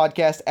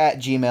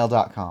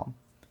partyofonepodcast@gmail.com.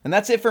 And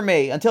that's it for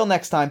me. Until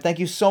next time, thank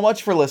you so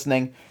much for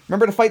listening.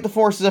 Remember to fight the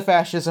forces of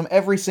fascism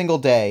every single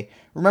day.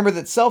 Remember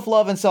that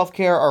self-love and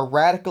self-care are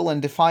radical and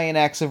defiant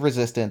acts of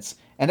resistance.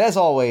 And as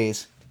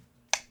always,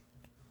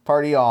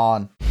 party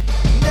on.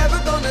 Never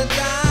gonna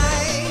die.